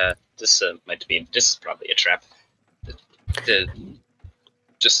 "Hey, this is probably a trap."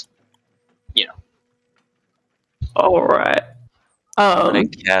 Just, All right. I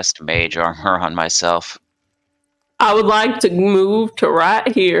cast mage armor on myself. I would like to move to right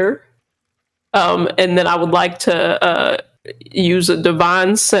here, and then I would like to use a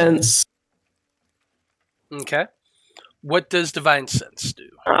divine sense. Okay. What does divine sense do?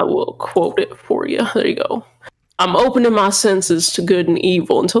 I will quote it for you. There you go. I'm opening my senses to good and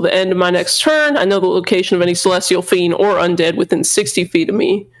evil. Until the end of my next turn, I know the location of any celestial fiend or undead within 60 feet of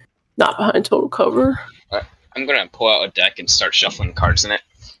me, not behind total cover. I'm gonna pull out a deck and start shuffling cards in it.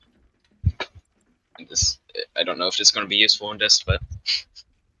 I don't know if it's gonna be useful in this, but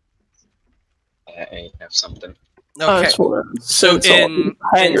I have something. Okay. So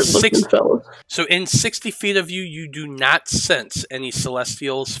in 60 feet of you, you do not sense any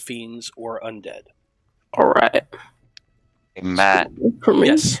celestials, fiends, or undead. All right. Hey, Matt.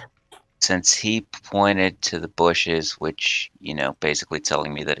 Yes. Since he pointed to the bushes, which, basically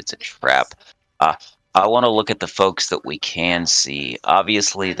telling me that it's a trap, I want to look at the folks that we can see.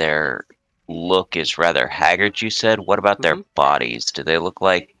 Obviously, their look is rather haggard, you said. What about their bodies? Do they look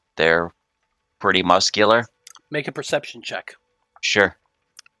like they're pretty muscular? Make a perception check. Sure.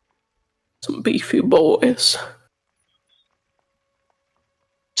 Some beefy boys.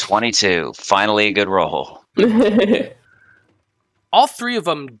 22. Finally a good roll. All 3 of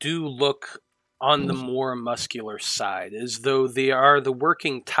them do look on the more muscular side, as though they are the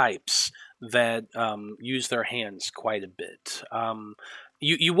working types that use their hands quite a bit.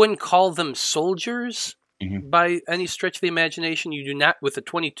 You wouldn't call them soldiers by any stretch of the imagination. You do not, with a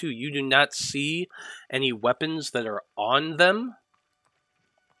 22, you do not see any weapons that are on them.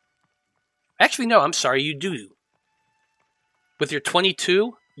 Actually, no, I'm sorry, you do. With your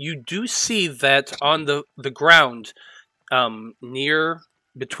 22, you do see that on the ground, near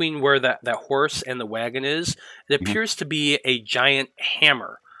between where that horse and the wagon is, it appears to be a giant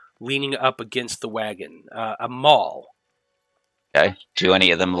hammer leaning up against the wagon, a maul. Okay. Do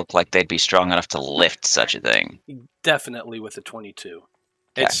any of them look like they'd be strong enough to lift such a thing? Definitely with a 22.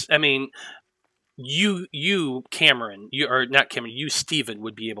 Okay. You Cameron, you Steven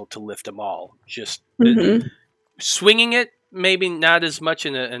would be able to lift them all. Just swinging it, maybe not as much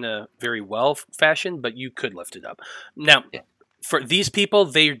in a very well fashion, but you could lift it up. Now, for these people,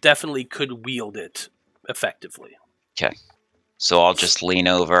 they definitely could wield it effectively. Okay. So I'll just lean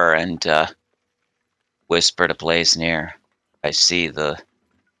over and whisper to Blaznir. I see the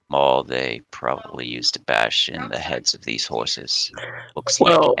maul they probably used to bash in the heads of these horses. Looks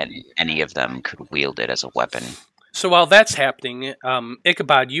Well- like any of them could wield it as a weapon. So while that's happening,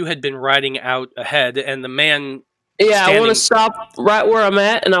 Ichabod, you had been riding out ahead, and the man. Yeah, I want to standing- stop right where I'm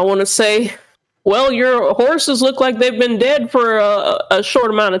at, and I want to say, well, your horses look like they've been dead for a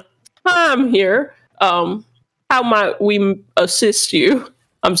short amount of time here. How might we assist you?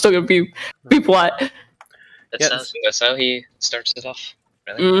 I'm still gonna be polite. That's how he starts it off.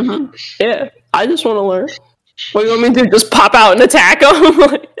 Really? Mm-hmm. Yeah, I just want to learn. What do you want me to do? Just pop out and attack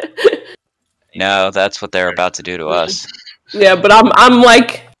them? No, that's what they're about to do to us. Yeah, but I'm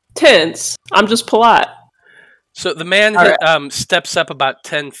like tense. I'm just polite. So the man All steps up about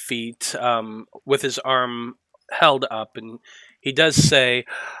 10 feet with his arm held up, and he does say,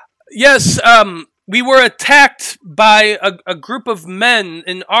 "Yes, we were attacked by a group of men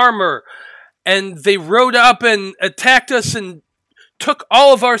in armor, and they rode up and attacked us and took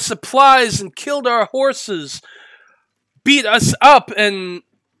all of our supplies and killed our horses, beat us up and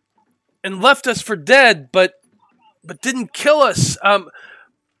left us for dead, but didn't kill us.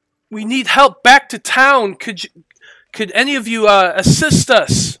 We need help back to town. Could any of you assist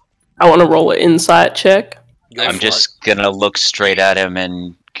us?" I want to roll an insight check. I'm just gonna look straight at him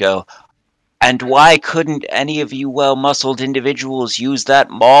and go, "And why couldn't any of you well-muscled individuals use that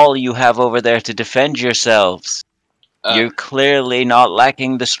maul you have over there to defend yourselves? You're clearly not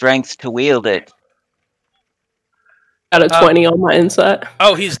lacking the strength to wield it." Got a 20 on my insight.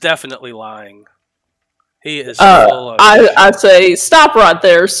 Oh, he's definitely lying. He is full of... I say, stop right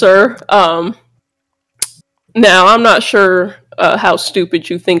there, sir. Now, I'm not sure how stupid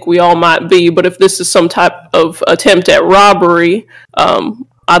you think we all might be, but if this is some type of attempt at robbery,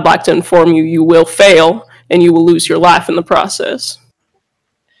 I'd like to inform you, you will fail, and you will lose your life in the process.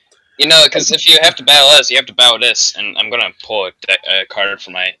 You know, because if you have to battle us, you have to battle this, and I'm gonna pull a card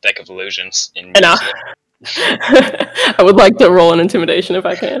from my deck of illusions. And I would like to roll an intimidation if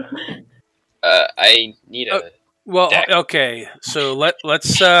I can. I need a deck. Okay, so let's put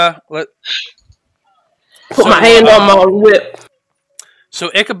my hand on my whip. So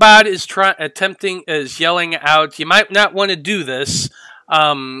Ichabod is yelling out, "You might not want to do this."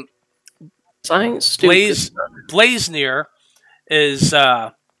 Blaznir is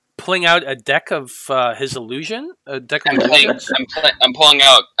pulling out a deck of his illusion. A deck of illusions. I'm pulling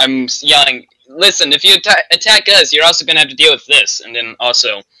out. I'm yelling, "Listen! If you attack us, you're also gonna have to deal with this, and then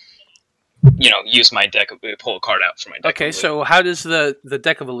also, use my deck. Pull a card out from my deck." Okay, so how does the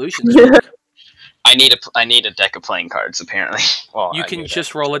deck of illusions work? I need a deck of playing cards. Apparently, well, you can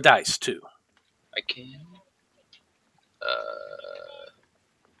just roll a dice too. I can.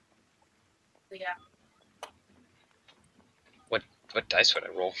 Yeah. What dice would I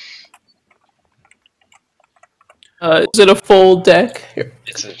roll? Is it a full deck?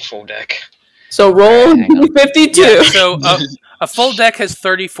 It's a full deck. So roll 52. Yeah, so a full deck has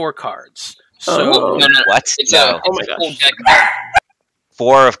 34 cards. So no. What? It's No. a full deck.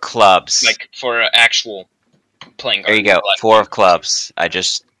 4 of clubs. Like for actual playing cards. There you go. 4 of clubs. I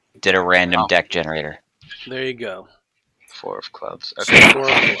just did a random deck generator. There you go. 4 of clubs. So Okay. 4 of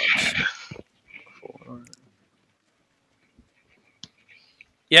clubs. 4.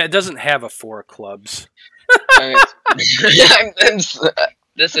 Yeah, it doesn't have a 4 of clubs.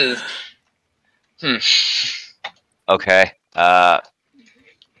 This is. Okay. 5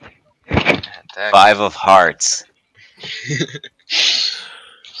 of hearts.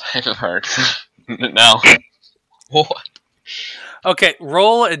 5 of hearts. No. What? Okay,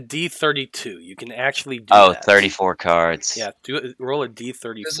 roll a D32. You can actually do that. 34 cards. Yeah, roll a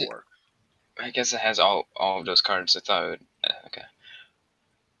D34. I guess it has all of those cards. I thought it would. Okay.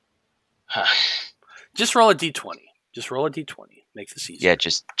 Huh. Just roll a D20. Just roll a D20. Make this easy. Yeah,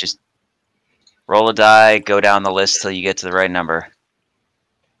 just roll a die, go down the list till you get to the right number.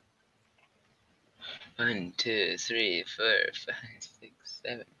 1, 2, 3, 4, 5, 6,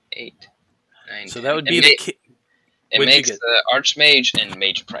 7, 8, 9. So that would be the key. It makes the Archmage and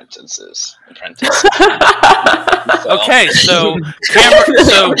Mage apprentices. Okay, so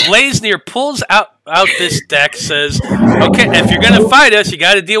Blaznir pulls out this deck, says, "Okay, if you're gonna fight us, you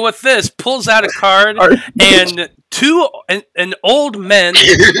got to deal with this." Pulls out a card, and an old man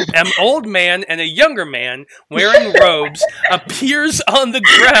and a younger man wearing robes appears on the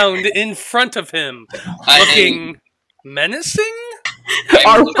ground in front of him, looking menacing.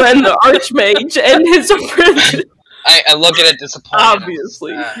 Our friend the Archmage and his apprentice. I look at it disappointed.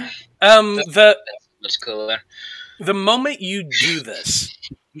 Obviously. That's much cooler. The moment you do this,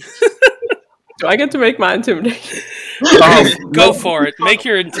 do I get to make my intimidation? Go for it. Make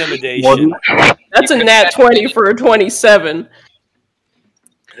your intimidation. That's a nat 20 for a 27.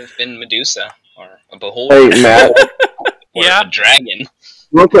 have been Medusa or a beholder. Hey, Matt. Or a dragon.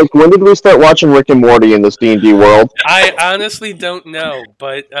 Real quick, when did we start watching Rick and Morty in this D&D world? I honestly don't know,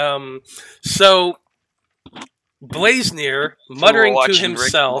 but so Blaznir muttering to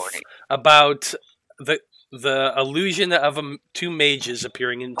himself about the illusion of two mages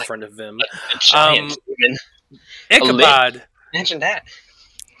appearing in front of him. Ichabod, imagine that.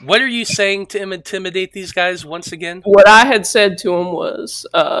 What are you saying to intimidate these guys once again? What I had said to him was,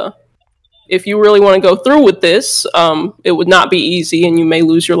 if you really want to go through with this, it would not be easy and you may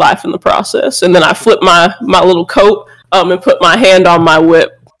lose your life in the process. And then I flipped my little coat and put my hand on my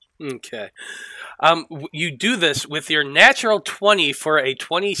whip. Okay. You do this with your natural 20 for a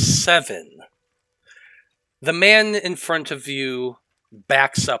 27. The man in front of you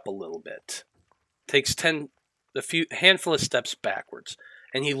backs up a little bit, takes a handful of steps backwards,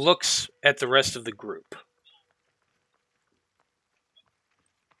 and he looks at the rest of the group.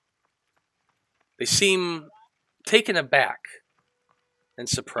 They seem taken aback and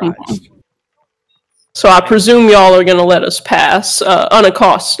surprised. So I presume y'all are going to let us pass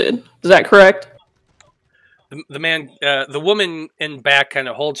unaccosted. Is that correct? The woman in back kind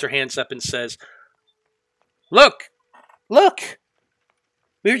of holds her hands up and says, Look!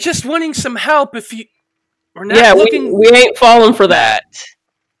 We're just wanting some help if you... We're not looking... we ain't falling for that.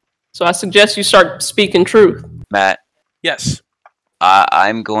 So I suggest you start speaking truth. Matt. Yes.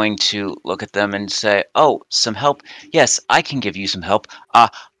 I'm going to look at them and say, oh, some help? Yes, I can give you some help. I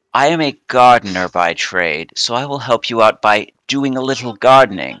am a gardener by trade, so I will help you out by doing a little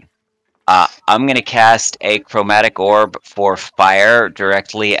gardening. I'm going to cast a chromatic orb for fire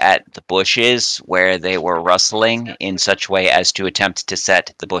directly at the bushes where they were rustling in such way as to attempt to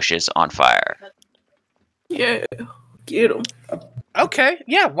set the bushes on fire. Yeah, get them. Okay,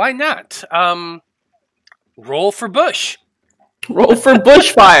 yeah, why not? Roll for bush. Roll for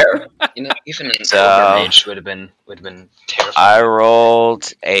bushfire. You know, even an older mage would have been terrifying. I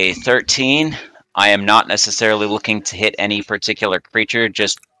rolled a 13. I am not necessarily looking to hit any particular creature,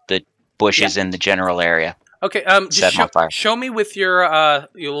 just the bushes in the general area. Okay, just show me with your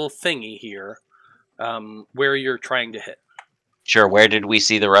little thingy here where you're trying to hit. Sure, where did we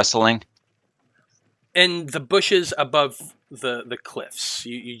see the rustling? In the bushes above the cliffs.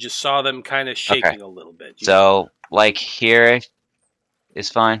 You just saw them kind of shaking a little bit. So, like here is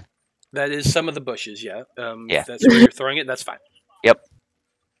fine? That is some of the bushes, yeah. If that's where you're throwing it, that's fine. Yep.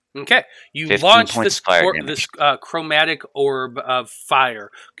 Okay. You launch this chromatic orb of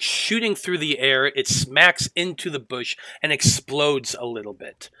fire, shooting through the air. It smacks into the bush and explodes a little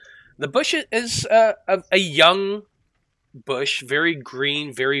bit. The bush is a young bush, very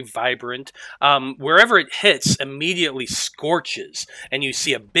green, very vibrant. Wherever it hits, immediately scorches, and you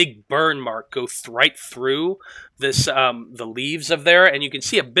see a big burn mark go right through this the leaves of there, and you can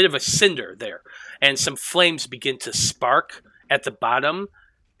see a bit of a cinder there, and some flames begin to spark at the bottom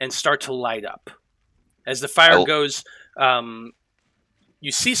and start to light up. As the fire goes,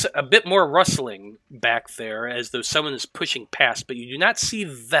 you see a bit more rustling back there, as though someone is pushing past, but you do not see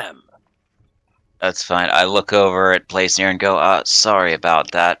them. That's fine. I look over at Blaznir and go, sorry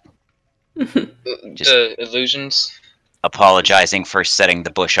about that. Just illusions? Apologizing for setting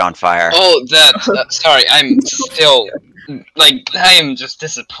the bush on fire. Oh, sorry, I'm still, I am just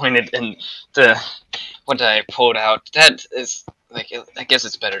disappointed in what I pulled out. That is, I guess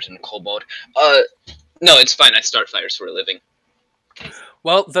it's better than kobold. No, it's fine, I start fires for a living.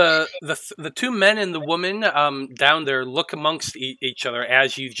 Well, the two men and the woman down there look amongst each other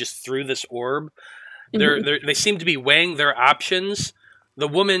as you just threw this orb. They seem to be weighing their options. The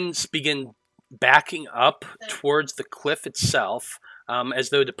women begin backing up towards the cliff itself, as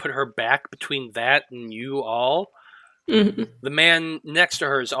though to put her back between that and you all. The man next to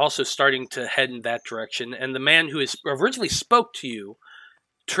her is also starting to head in that direction, and the man who originally spoke to you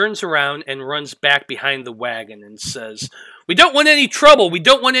turns around and runs back behind the wagon and says, "We don't want any trouble! We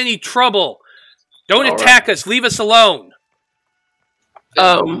don't want any trouble! Don't attack us! Leave us alone!"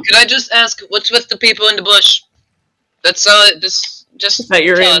 Could I just ask, what's with the people in the bush? That's just that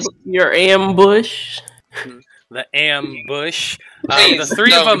your ambush? The ambush. The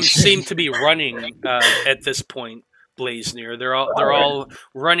three of them seem to be running at this point, Blaznir. They're all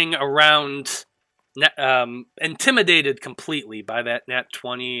running around, intimidated completely by that nat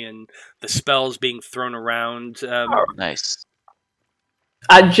 20 and the spells being thrown around. Nice.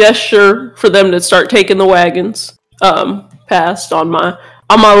 I gesture for them to start taking the wagons past on my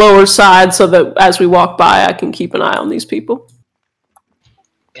lower side, so that as we walk by, I can keep an eye on these people.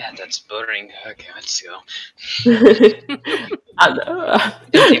 God, that's boring. Okay, let's go. I know.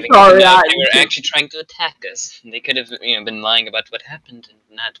 Didn't even Sorry, know if they were actually trying to attack us. They could have, been lying about what happened and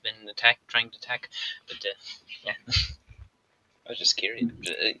not been trying to attack. But yeah, I was just curious.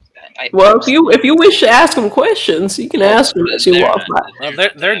 Well, if you wish to ask them questions, you can ask them as you walk by. Well,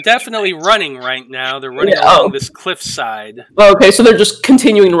 they're definitely running right now. They're running along this cliffside. Okay, so they're just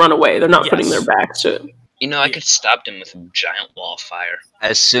continuing to run away. They're not putting their backs to it. I could stop them with a giant wall of fire.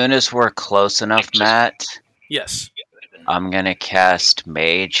 As soon as we're close enough, Matt. Yes. I'm gonna cast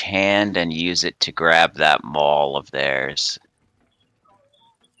Mage Hand and use it to grab that maul of theirs.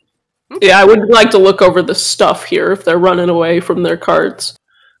 Yeah, I would like to look over the stuff here if they're running away from their carts.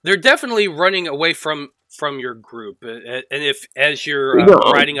 They're definitely running away from your group, and if as you're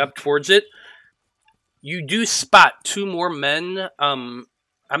riding up towards it, you do spot two more men.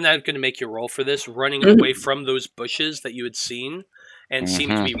 I'm not going to make you roll for this. Running away from those bushes that you had seen, and seem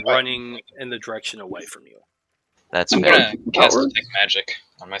to be running in the direction away from you. That's I'm gonna cast Detect Magic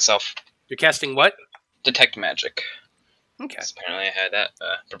on myself. You're casting what? Detect Magic. Okay. Apparently I had that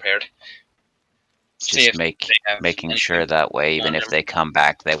prepared. Just making sure that way, even if they come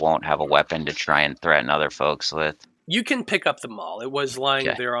back, they won't have a weapon to try and threaten other folks with. You can pick up the maul. It was lying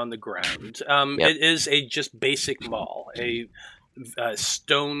there on the ground. It is a just basic maul, a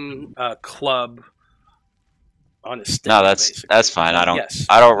stone club on a stick. No, that's fine. I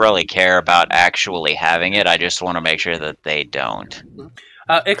don't really care about actually having it. I just want to make sure that they don't.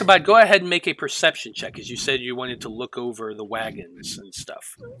 Ichabod, go ahead and make a perception check, as you said you wanted to look over the wagons and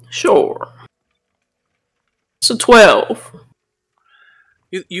stuff. Sure. It's a 12.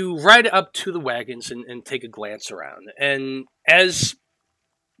 You ride up to the wagons and take a glance around. And as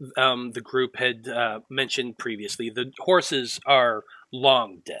the group had mentioned previously, the horses are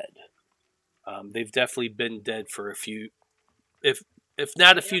long dead. They've definitely been dead for a few, if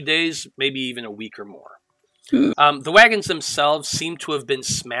not a few days, maybe even a week or more. The wagons themselves seem to have been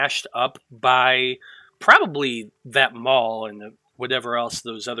smashed up by probably that maul and whatever else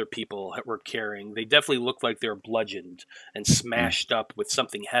those other people were carrying. They definitely look like they're bludgeoned and smashed up with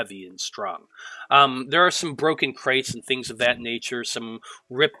something heavy and strong. There are some broken crates and things of that nature, some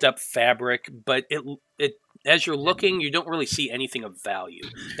ripped up fabric, but it as you're looking, you don't really see anything of value.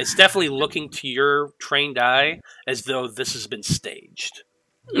 It's definitely looking to your trained eye as though this has been staged.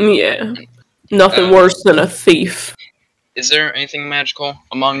 Yeah. Nothing worse than a thief. Is there anything magical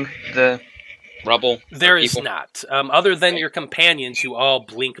among the rubble? There is not. Other than your companions who all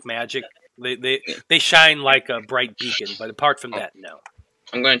blink magic. They shine like a bright beacon, but apart from that, no.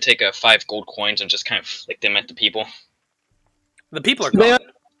 I'm going to take 5 gold coins and just kind of flick them at the people. The people are gone.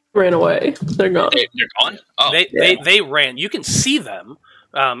 They ran away. They're gone. They're gone? Oh. They ran. You can see them.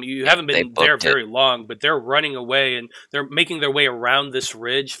 You haven't been there very long, but they're running away and they're making their way around this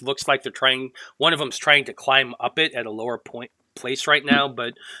ridge. Looks like they're trying. One of them's trying to climb up it at a lower place right now,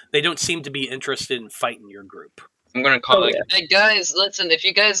 but they don't seem to be interested in fighting your group. I'm gonna call hey guys, listen, if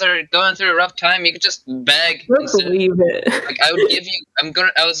you guys are going through a rough time, you can just beg. Believe it. Like I would give you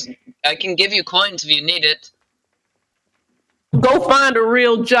I can give you coins if you need it. Go find a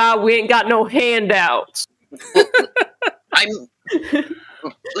real job. We ain't got no handouts.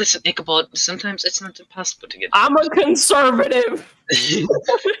 Listen, Ichabod, sometimes it's not impossible to get. I'm a conservative.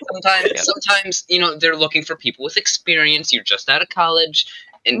 sometimes, they're looking for people with experience. You're just out of college.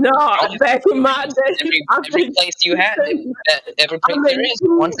 And back in my day, every place you had, every place there is,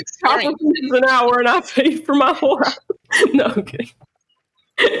 one's experience. An hour, and I paid for my whole house. No, okay.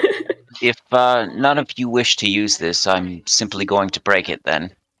 If none of you wish to use this, I'm simply going to break it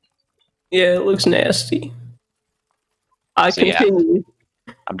then. Yeah, it looks nasty. I continue.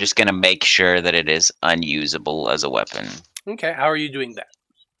 Yeah, I'm just going to make sure that it is unusable as a weapon. Okay, how are you doing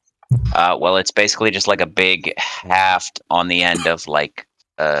that? Well, it's basically just like a big haft on the end of like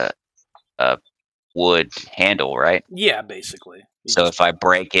a wood handle, right? Yeah, basically. So if I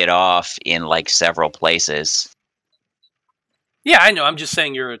break it off in like several places... Yeah, I know. I'm just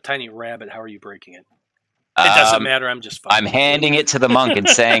saying you're a tiny rabbit. How are you breaking it? It doesn't matter. I'm just fine. I'm handing it to the monk and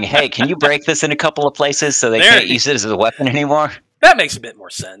saying, hey, can you break this in a couple of places so they can't use it as a weapon anymore? That makes a bit more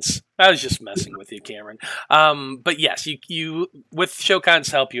sense. I was just messing with you, Cameron. But yes, you with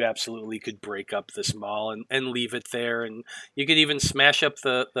Shokan's help, you absolutely could break up this mall and leave it there. And you could even smash up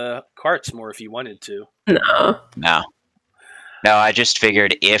the carts more if you wanted to. No, I just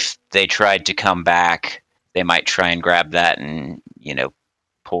figured if they tried to come back, they might try and grab that and,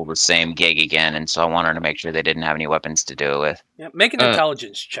 pull the same gig again. And so I wanted to make sure they didn't have any weapons to do it with. Yeah, make an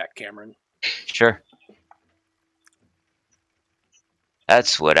intelligence check, Cameron. Sure.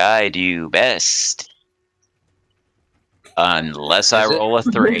 That's what I do best. Unless I roll a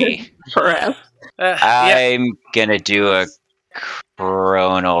 3. Perhaps. I'm gonna do a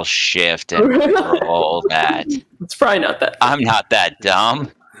chronal shift and roll that. It's probably not that. I'm not that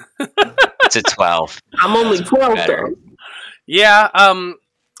dumb. It's a 12. I'm only 12 though. Yeah.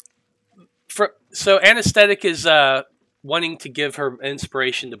 So Anesthetic is wanting to give her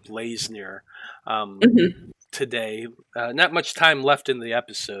inspiration to Blaznir today. Not much time left in the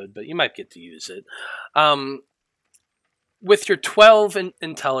episode, but you might get to use it. With your 12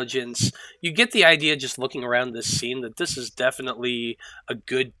 intelligence, you get the idea just looking around this scene that this is definitely a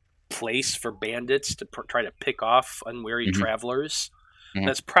good place for bandits to try to pick off unwary travelers.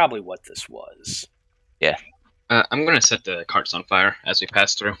 That's probably what this was. Yeah. I'm going to set the carts on fire as we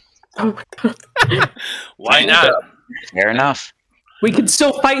pass through. Oh my God. Why not? Fair enough. We could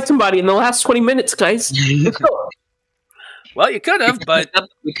still fight somebody in the last 20 minutes, guys. Well, you could have, but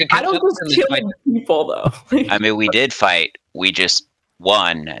I don't just kill people, though. I mean, we did fight. We just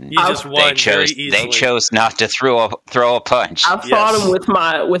won, and you just won. They chose not to throw a punch. I fought them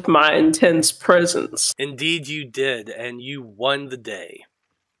with my intense presence. Indeed, you did, and you won the day.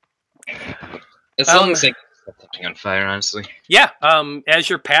 As long as they set something on fire, honestly. Yeah. As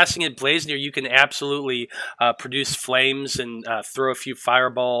you're passing it, Blaznir, you can absolutely produce flames and throw a few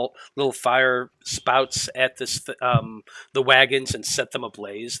little fire spouts at this the wagons and set them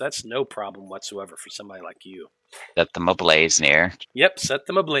ablaze. That's no problem whatsoever for somebody like you. Set them ablaze near. Yep, set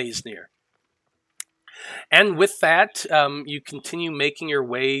them ablaze near. And with that, you continue making your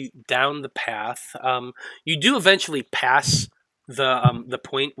way down the path. You do eventually pass the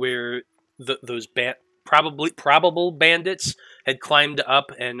point where those probable bandits had climbed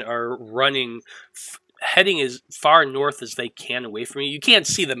up and are running, heading as far north as they can away from you. You can't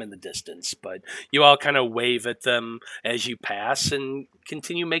see them in the distance, but you all kind of wave at them as you pass and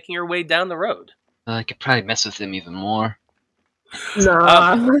continue making your way down the road. I could probably mess with them even more.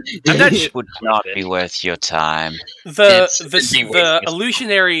 Nah. It would not be worth your time. The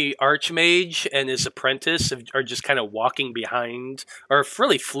illusionary archmage and his apprentice are just kind of walking behind, or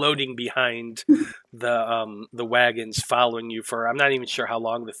really floating behind the wagons, following you for. I'm not even sure how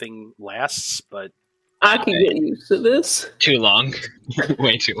long the thing lasts, but I can get used to this. Too long,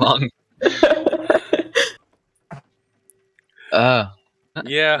 way too long.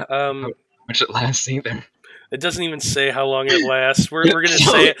 Yeah. Much it lasts either. It doesn't even say how long it lasts. We're gonna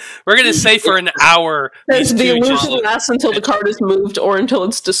say it. We're gonna say for an hour. The illusion lasts until the card is moved or until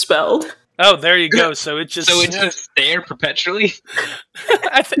it's dispelled. Oh, there you go. So it's just there perpetually.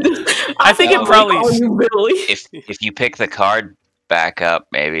 I think it probably. If you pick the card back up,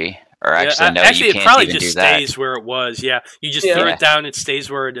 maybe. Or actually, no, actually, you can't it probably even just do that. stays where it was. Yeah, you just throw it down. It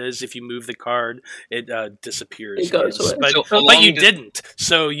stays where it is. If you move the card, it disappears. It goes away. But you didn't.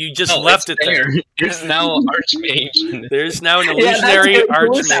 So you just left it there. There's now an archmage. There's now an illusionary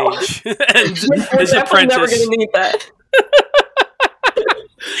archmage and his apprentice. Never gonna need that.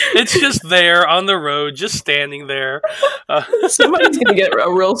 It's just there on the road, just standing there. Somebody's gonna get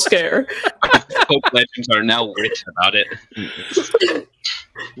a real scare. Hope legends are now rich about it.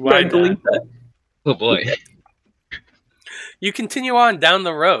 Why delete that? Oh boy. You continue on down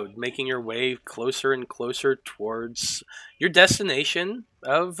the road, making your way closer and closer towards your destination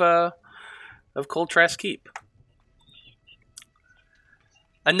of Coltrast Keep.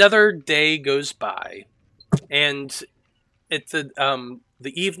 Another day goes by, and at the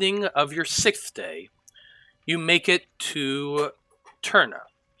evening of your 6th day, you make it to Turna,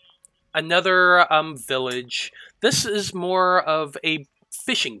 another village. This is more of a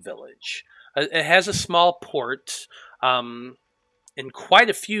fishing village. It has a small port and quite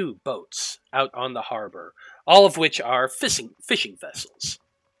a few boats out on the harbor, all of which are fishing vessels.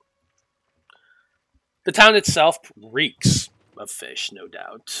 The town itself reeks of fish, no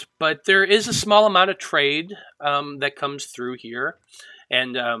doubt, but there is a small amount of trade that comes through here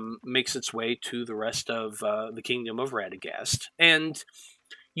and makes its way to the rest of the kingdom of Radagast. And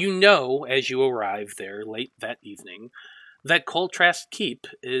you know, as you arrive there late that evening, that Coltrast Keep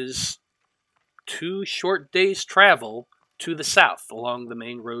is 2 short days' travel to the south along the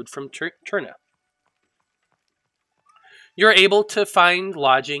main road from Turna. You're able to find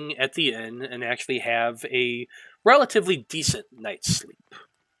lodging at the inn and actually have a relatively decent night's sleep.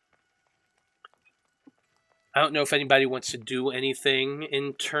 I don't know if anybody wants to do anything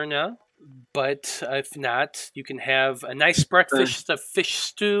in Turna, but if not, you can have a nice breakfast of fish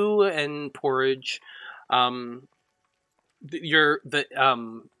stew and porridge. The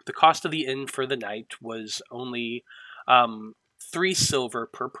cost of the inn for the night was only 3 silver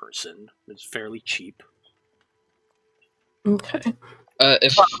per person. It's fairly cheap. Okay.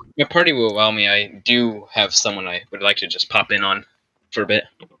 If my party will allow me, I do have someone I would like to just pop in on for a bit.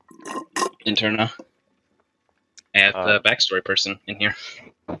 Interna. I have the backstory person in here.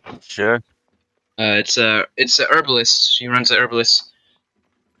 Sure. It's a herbalist. She runs a herbalist.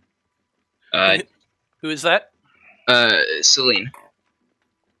 Who is that? Celine.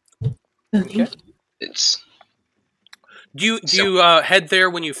 Okay. It's. Do you head there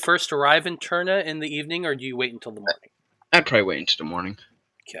when you first arrive in Turna in the evening, or do you wait until the morning? I'd probably wait until the morning.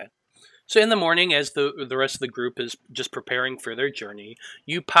 Okay. So in the morning, as the rest of the group is just preparing for their journey,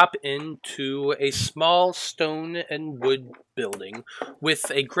 you pop into a small stone and wood building with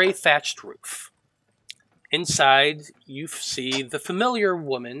a gray thatched roof. Inside, you see the familiar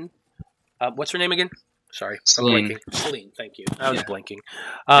woman. What's her name again? Sorry, Celine. I'm blanking. Celine, thank you. I was blanking.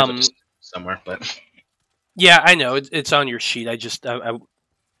 Somewhere, but yeah, I know it's on your sheet. I'm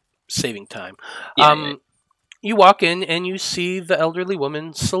saving time. Yeah. You walk in and you see the elderly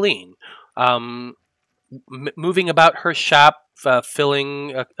woman, Celine, moving about her shop,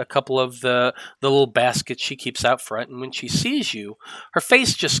 filling a couple of the little baskets she keeps out front. And when she sees you, her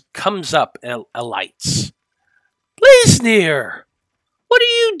face just comes up and alights. Blaznir! What are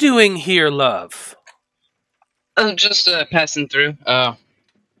you doing here, love? I'm just passing through.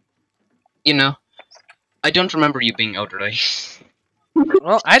 You know, I don't remember you being elderly.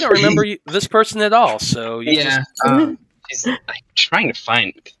 Well, I don't remember this person at all, so yeah. She's like, trying to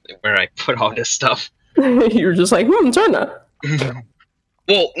find where I put all this stuff. You're just like, Turna.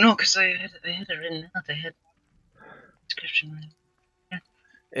 Well, no, because I had it written out. I had description written. Yeah.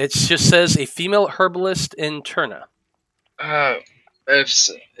 It just says a female herbalist in Turna.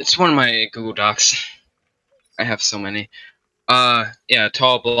 It's one of my Google Docs. I have so many. Yeah,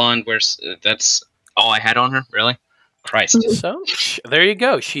 tall, blonde. That's all I had on her, really? Christ. So, there you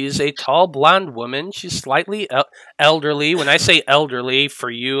go. She's a tall, blonde woman. She's slightly elderly. When I say elderly,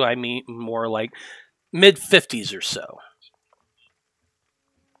 for you, I mean more like mid-50s or so.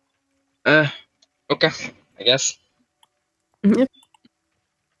 Okay, I guess. Yep.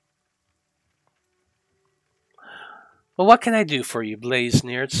 Well, what can I do for you,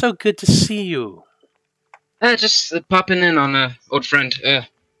 Blaznir? It's so good to see you. Just popping in on an old friend.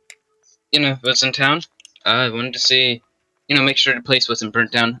 Was in town. I wanted to see, make sure the place wasn't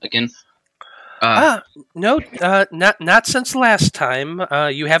burnt down again. No, not since last time.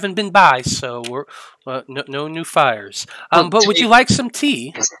 You haven't been by, so we're no new fires. But would you like some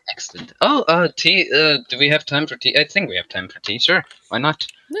tea? Excellent. Oh, tea. Do we have time for tea? I think we have time for tea. Sure, why not?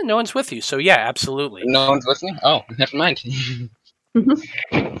 No one's with you, so yeah, absolutely. No one's with me. Oh, never mind.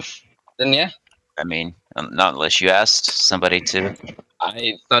 Then yeah. I mean, not unless you asked somebody to.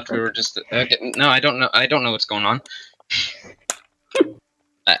 I thought we were just okay. No, I don't know. I don't know what's going on.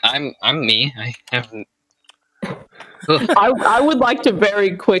 I'm me. I haven't. I would like to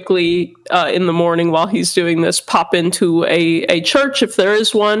very quickly in the morning while he's doing this pop into a church if there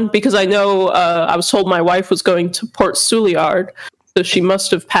is one, because I know I was told my wife was going to Port Suliard, so she must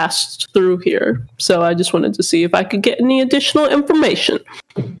have passed through here. So I just wanted to see if I could get any additional information.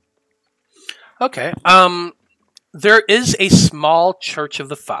 Okay. There is a small Church of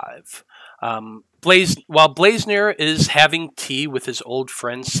the Five. While Blaznir is having tea with his old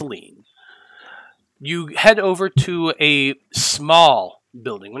friend Celine, you head over to a small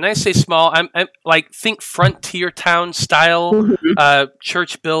building. When I say small, I'm like think frontier town style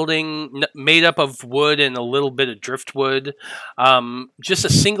church building made up of wood and a little bit of driftwood. Just a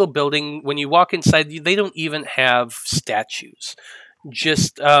single building. When you walk inside, they don't even have statues.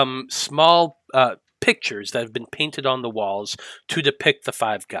 Just small pictures that have been painted on the walls to depict the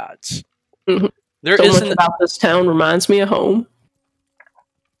five gods. There so much about this town reminds me of home.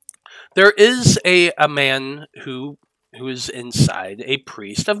 There is a man who is inside, a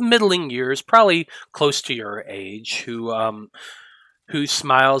priest of middling years, probably close to your age, who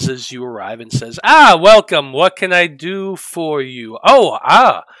smiles as you arrive and says, welcome, what can I do for you?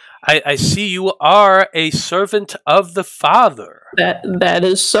 I see you are a servant of the Father. That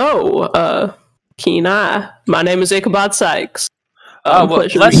is so, keen eye. My name is Ichabod Sykes.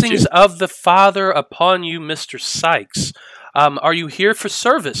 Blessings of the Father upon you, Mr. Sykes. Are you here for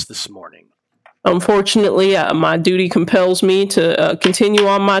service this morning? Unfortunately, my duty compels me to continue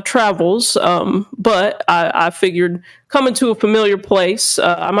on my travels, but I figured coming to a familiar place,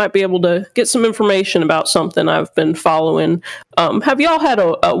 I might be able to get some information about something I've been following. Have y'all had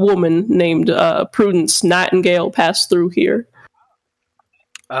a woman named Prudence Nightingale pass through here?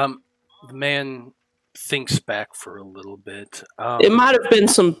 The man thinks back for a little bit. It might have been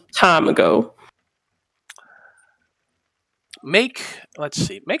some time ago. let's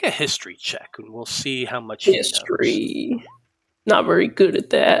see, make a history check, and we'll see how much he knows. History. Not very good at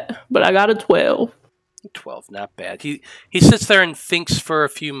that, but I got a 12. 12, not bad. He sits there and thinks for a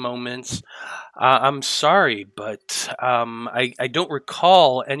few moments. I'm sorry, but I don't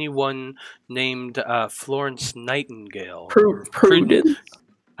recall anyone named Florence Nightingale. Prudence.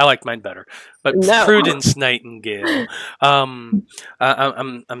 I like mine better, but No. Prudence Nightingale. I'm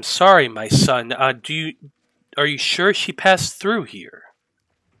sorry, my son. Are you sure she passed through here?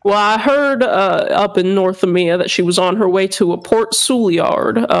 Well, I heard up in North Emia that she was on her way to a Port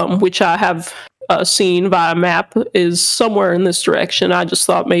Souliard, which I have seen via map is somewhere in this direction. I just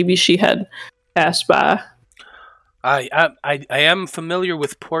thought maybe she had passed by. I am familiar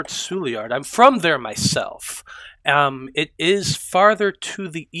with Port Souliard. I'm from there myself. It is farther to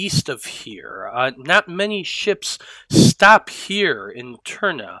the east of here. Not many ships stop here in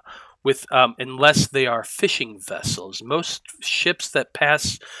Turna, unless they are fishing vessels. Most ships that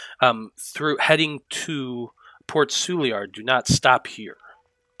pass through heading to Port Souliard do not stop here.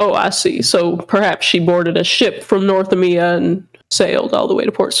 Oh, I see. So perhaps she boarded a ship from North Emia and sailed all the way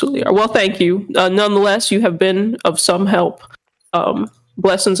to Port Souliard. Well, thank you. Nonetheless, you have been of some help.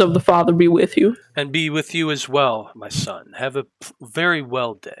 Blessings of the Father be with you. And be with you as well, my son. Have a very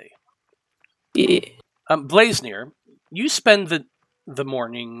well day. Yeah. Blaznir, you spend the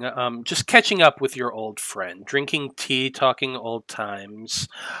morning just catching up with your old friend, drinking tea, talking old times.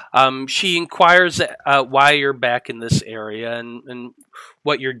 She inquires why you're back in this area and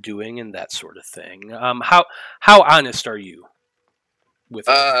what you're doing and that sort of thing. How honest are you with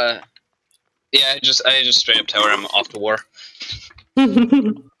her? Yeah, I just straight up tell her I'm off to war.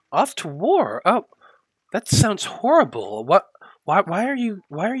 Off to war? Oh, that sounds horrible. Why are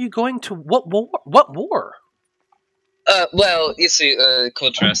you going to what war? What war? Well, you see,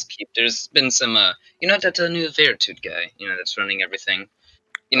 Coltrast Keep, there's been some, that new Veritude guy, that's running everything,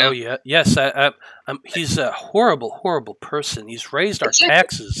 Oh, yeah, yes, he's a horrible, horrible person. He's raised our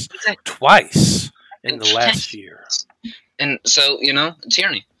taxes twice in the last year. And so,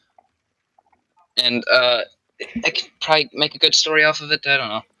 tyranny. And, I could probably make a good story off of it, I don't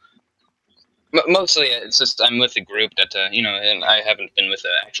know. Mostly, it's just, I'm with a group that, and I haven't been with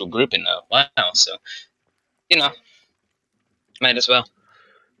an actual group in a while, so, might as well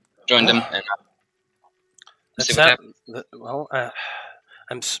join them and see what happens. Well,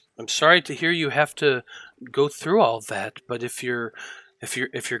 I'm sorry to hear you have to go through all that, but if you're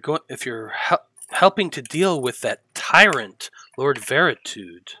helping to deal with that tyrant, Lord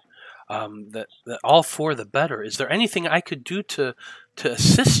Veritude, that all for the better. Is there anything I could do to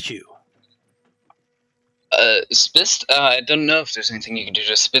assist you? Spist? I don't know if there's anything you can do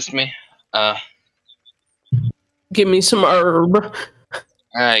to spist me. Give me some herb.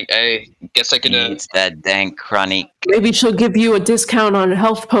 I guess I could. It's that dank chronic. Maybe she'll give you a discount on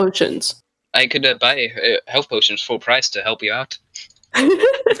health potions. I could buy health potions full price to help you out.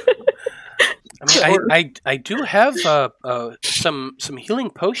 I do have some healing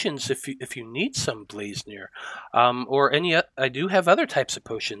potions if you need some, Blaznir, or any. I do have other types of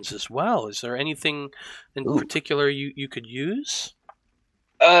potions as well. Is there anything in particular you could use?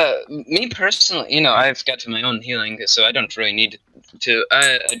 Me personally, I've got my own healing, so I don't really need to.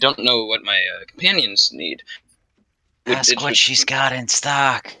 I don't know what my companions need. Ask what she's got in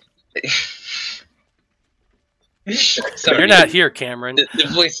stock. Sorry, you're not here, Cameron. The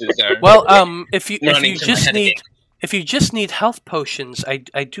voices are. Well, if you just need health potions,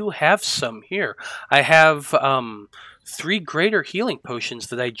 I do have some here. I have 3 greater healing potions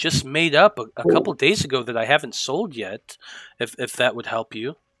that I just made up a couple days ago that I haven't sold yet. If that would help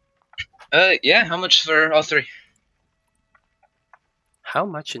you. Yeah. How much for all 3? How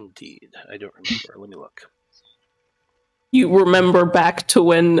much indeed? I don't remember. Let me look. You remember back to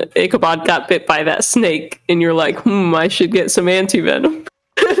when Ichabod got bit by that snake, and you're like, I should get some anti-venom.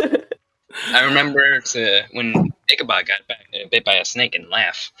 I remember when Ichabod got bit by a snake and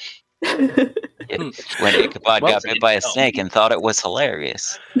laugh. When Ichabod got bit by a snake and thought it was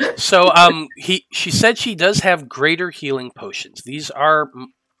hilarious. So, she said she does have greater healing potions. These are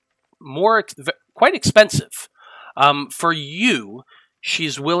quite expensive. For you,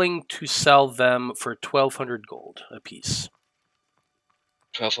 she's willing to sell them for 1,200 gold a piece.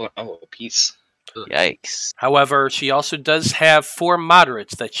 1,200 a piece. Ugh. Yikes. However, she also does have 4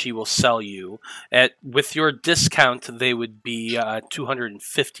 moderates that she will sell you. With your discount, they would be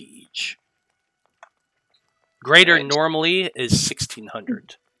 250 each. Greater normally is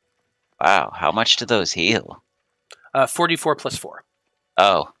 1,600. Wow, how much do those heal? 44 plus 4.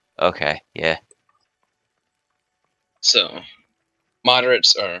 Oh, okay, yeah. So,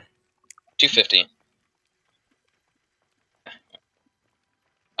 moderates are 250.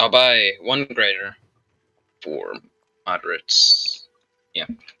 I'll buy 1 greater for moderates. Yeah.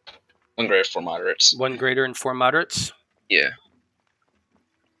 1 greater for moderates. 1 greater and 4 moderates? Yeah.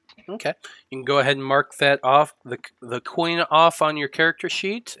 Okay. You can go ahead and mark that off, the coin off on your character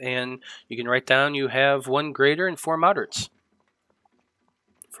sheet, and you can write down you have 1 greater and 4 moderates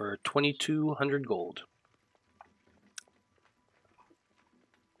for 2,200 gold.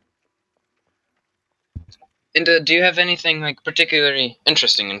 And do you have anything like particularly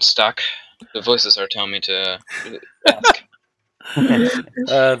interesting in stock? The voices are telling me to ask.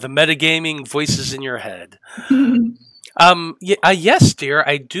 The metagaming voices in your head. Yes, dear,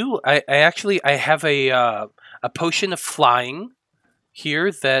 I do. I actually have a potion of flying here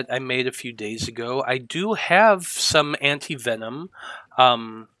that I made a few days ago. I do have some anti-venom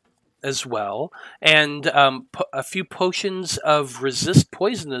as well, and a few potions of resist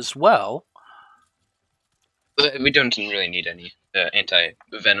poison as well. We don't really need any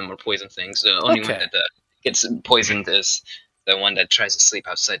anti-venom or poison things. The only one that gets poisoned is the one that tries to sleep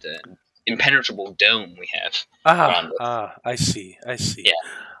outside the impenetrable dome we have. I see. Yeah.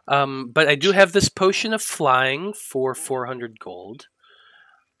 But I do have this potion of flying for 400 gold.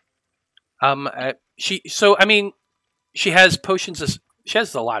 She has potions. She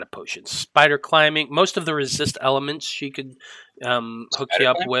has a lot of potions. Spider climbing. Most of the resist elements she could hook you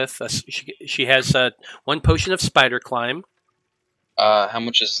up with. She has 1 potion of spider climb. How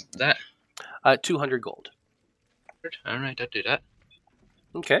much is that? 200 gold. All right, I'll do that.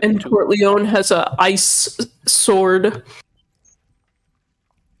 Okay. And Court Leone has a ice sword.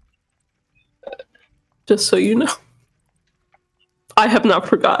 Just so you know. I have not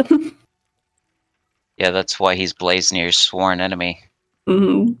forgotten. Yeah, that's why he's Blaznir's sworn enemy.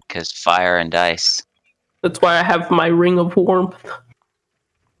 Because fire and ice. That's why I have my ring of warmth.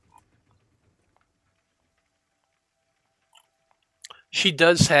 She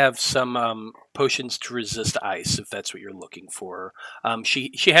does have some potions to resist ice, if that's what you're looking for.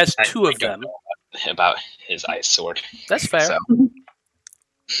 She has 2 of them. About his ice sword. That's fair. So.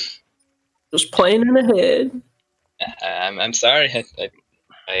 Just playing in the head. I'm sorry.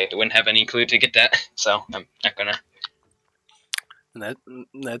 I wouldn't have any clue to get that, so I'm not gonna.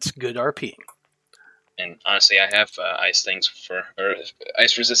 That's good RP. And honestly, I have ice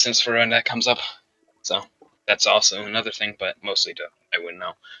ice resistance for when that comes up. So that's also another thing, but mostly I wouldn't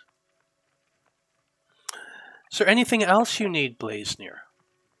know. Is there anything else you need, Blaznir?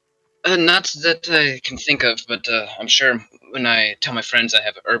 Not that I can think of, but I'm sure when I tell my friends I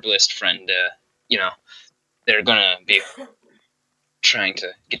have an herbalist friend, they're gonna be trying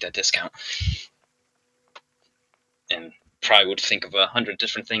to get that discount. And probably would think of 100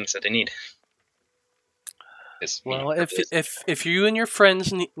 different things that they need. Well, if you and your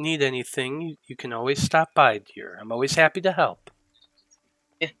friends need anything, you can always stop by, dear. I'm always happy to help.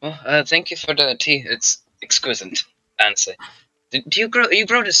 Yeah, well, thank you for the tea. It's exquisite, honestly. You grow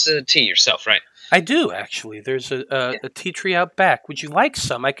this tea yourself, right? I do, actually. There's a tea tree out back. Would you like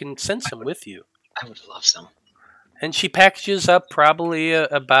some? I can send some with you. I would love some. And she packages up probably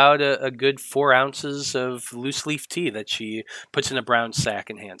about a good 4 ounces of loose leaf tea that she puts in a brown sack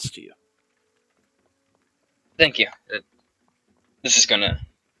and hands to you. Thank you. This is gonna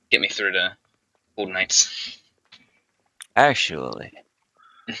get me through the cold nights. Actually.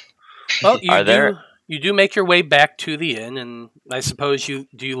 Well, you do make your way back to the inn, and I suppose do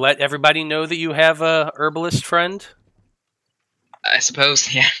you let everybody know that you have a herbalist friend? I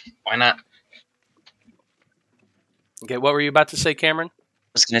suppose, yeah. Why not? Okay, what were you about to say, Cameron?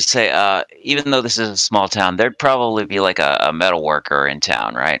 I was going to say, even though this is a small town, there'd probably be like a metal worker in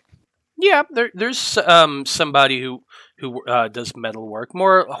town, right? Yeah, there's somebody who does metal work,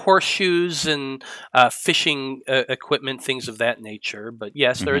 more horseshoes and fishing equipment, things of that nature. But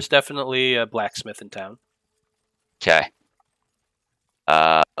yes, there is definitely a blacksmith in town. Okay.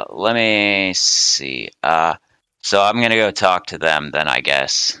 Let me see. So I'm gonna go talk to them then, I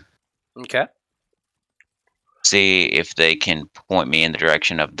guess. Okay. See if they can point me in the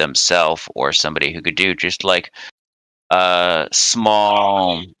direction of themselves or somebody who could do just like a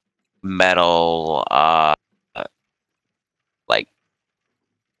small metal like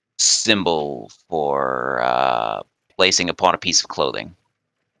symbol for placing upon a piece of clothing.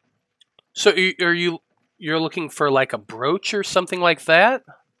 So you're looking for like a brooch or something like that?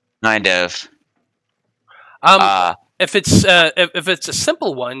 Kind of. If it's a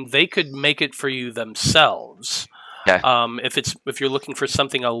simple one, they could make it for you themselves. Okay. If you're looking for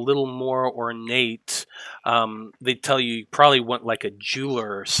something a little more ornate, they tell you probably want like a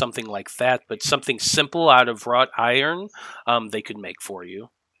jeweler or something like that. But something simple out of wrought iron, they could make for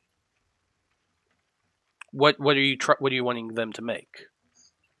you. What are you wanting them to make?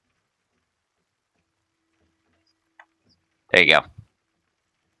 There you go.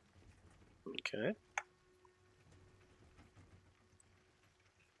 Okay.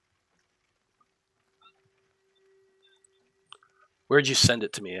 Where'd you send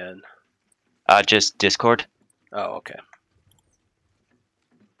it to me in? Just Discord. Oh, okay.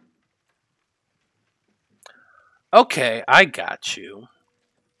 Okay, I got you.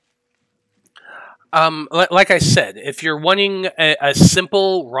 Like I said, if you're wanting a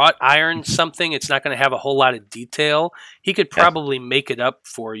simple wrought iron something, it's not going to have a whole lot of detail. He could probably make it up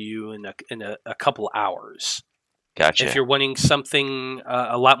for you in a couple hours. Gotcha. If you're wanting something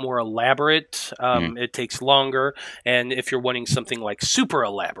a lot more elaborate, it takes longer. And if you're wanting something like super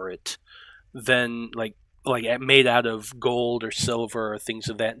elaborate, then like made out of gold or silver or things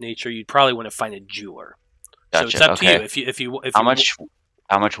of that nature, you'd probably want to find a jeweler. Gotcha. So it's up to you. If you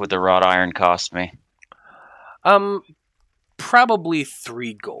how much would the wrought iron cost me? Probably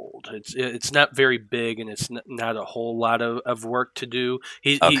 3 gold. It's not very big, and it's not a whole lot of work to do.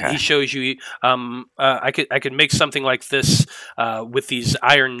 He shows you. I could make something like this with these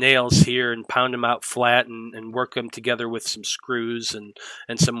iron nails here, and pound them out flat, and work them together with some screws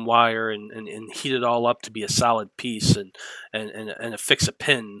and some wire, and heat it all up to be a solid piece, and affix a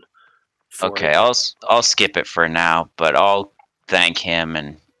pin. Okay, I'll skip it for now, but I'll thank him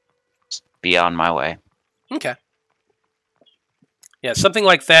and be on my way. Okay. Yeah, something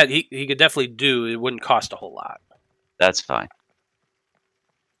like that he could definitely do. It wouldn't cost a whole lot. That's fine.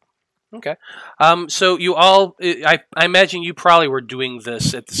 Okay. So you all, I imagine you probably were doing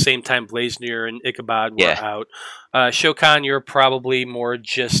this at the same time Blaznir and Ichabod were out. Shokan, you're probably more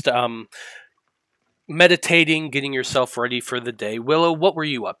just meditating, getting yourself ready for the day. Willow, what were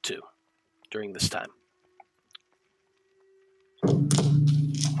you up to during this time?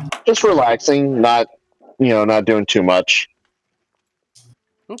 Just relaxing, not doing too much.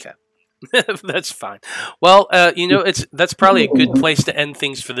 Okay. That's fine. Well, that's probably a good place to end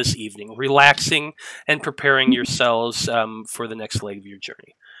things for this evening. Relaxing and preparing yourselves for the next leg of your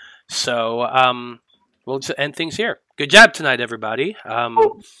journey. So we'll just end things here. Good job tonight, everybody.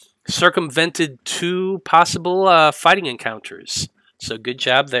 Circumvented 2 possible fighting encounters. So good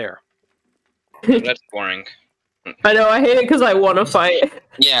job there. That's boring. I know, I hate it because I want to fight.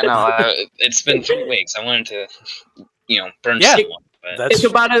 Yeah, no, it's been 3 weeks. I wanted to, burn someone. But...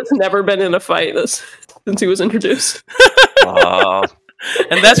 Ichabod has never been in a fight since he was introduced.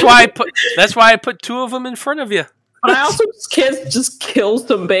 And that's why I put 2 of them in front of you. But I also can't just kill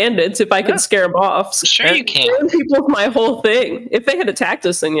some bandits if I can scare them off. Sure you can. Scaring people is my whole thing. If they had attacked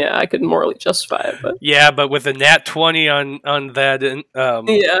us, then yeah, I could morally justify it. But yeah, but with a nat 20 on that,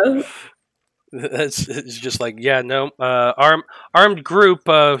 yeah. It's just like, yeah, no, armed group,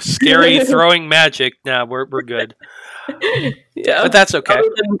 scary throwing magic. Nah, we're good. Yeah, but that's okay.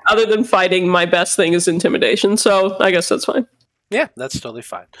 Other than fighting, my best thing is intimidation. So I guess that's fine. Yeah, that's totally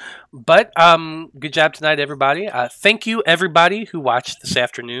fine. But good job tonight, everybody. Thank you, everybody who watched this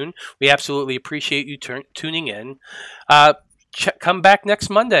afternoon. We absolutely appreciate you tuning in. Come back next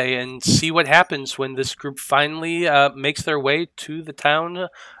Monday and see what happens when this group finally makes their way to the town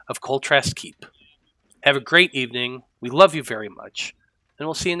of Coltrast Keep. Have a great evening. We love you very much. And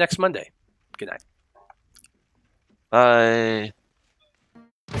we'll see you next Monday. Good night. Bye.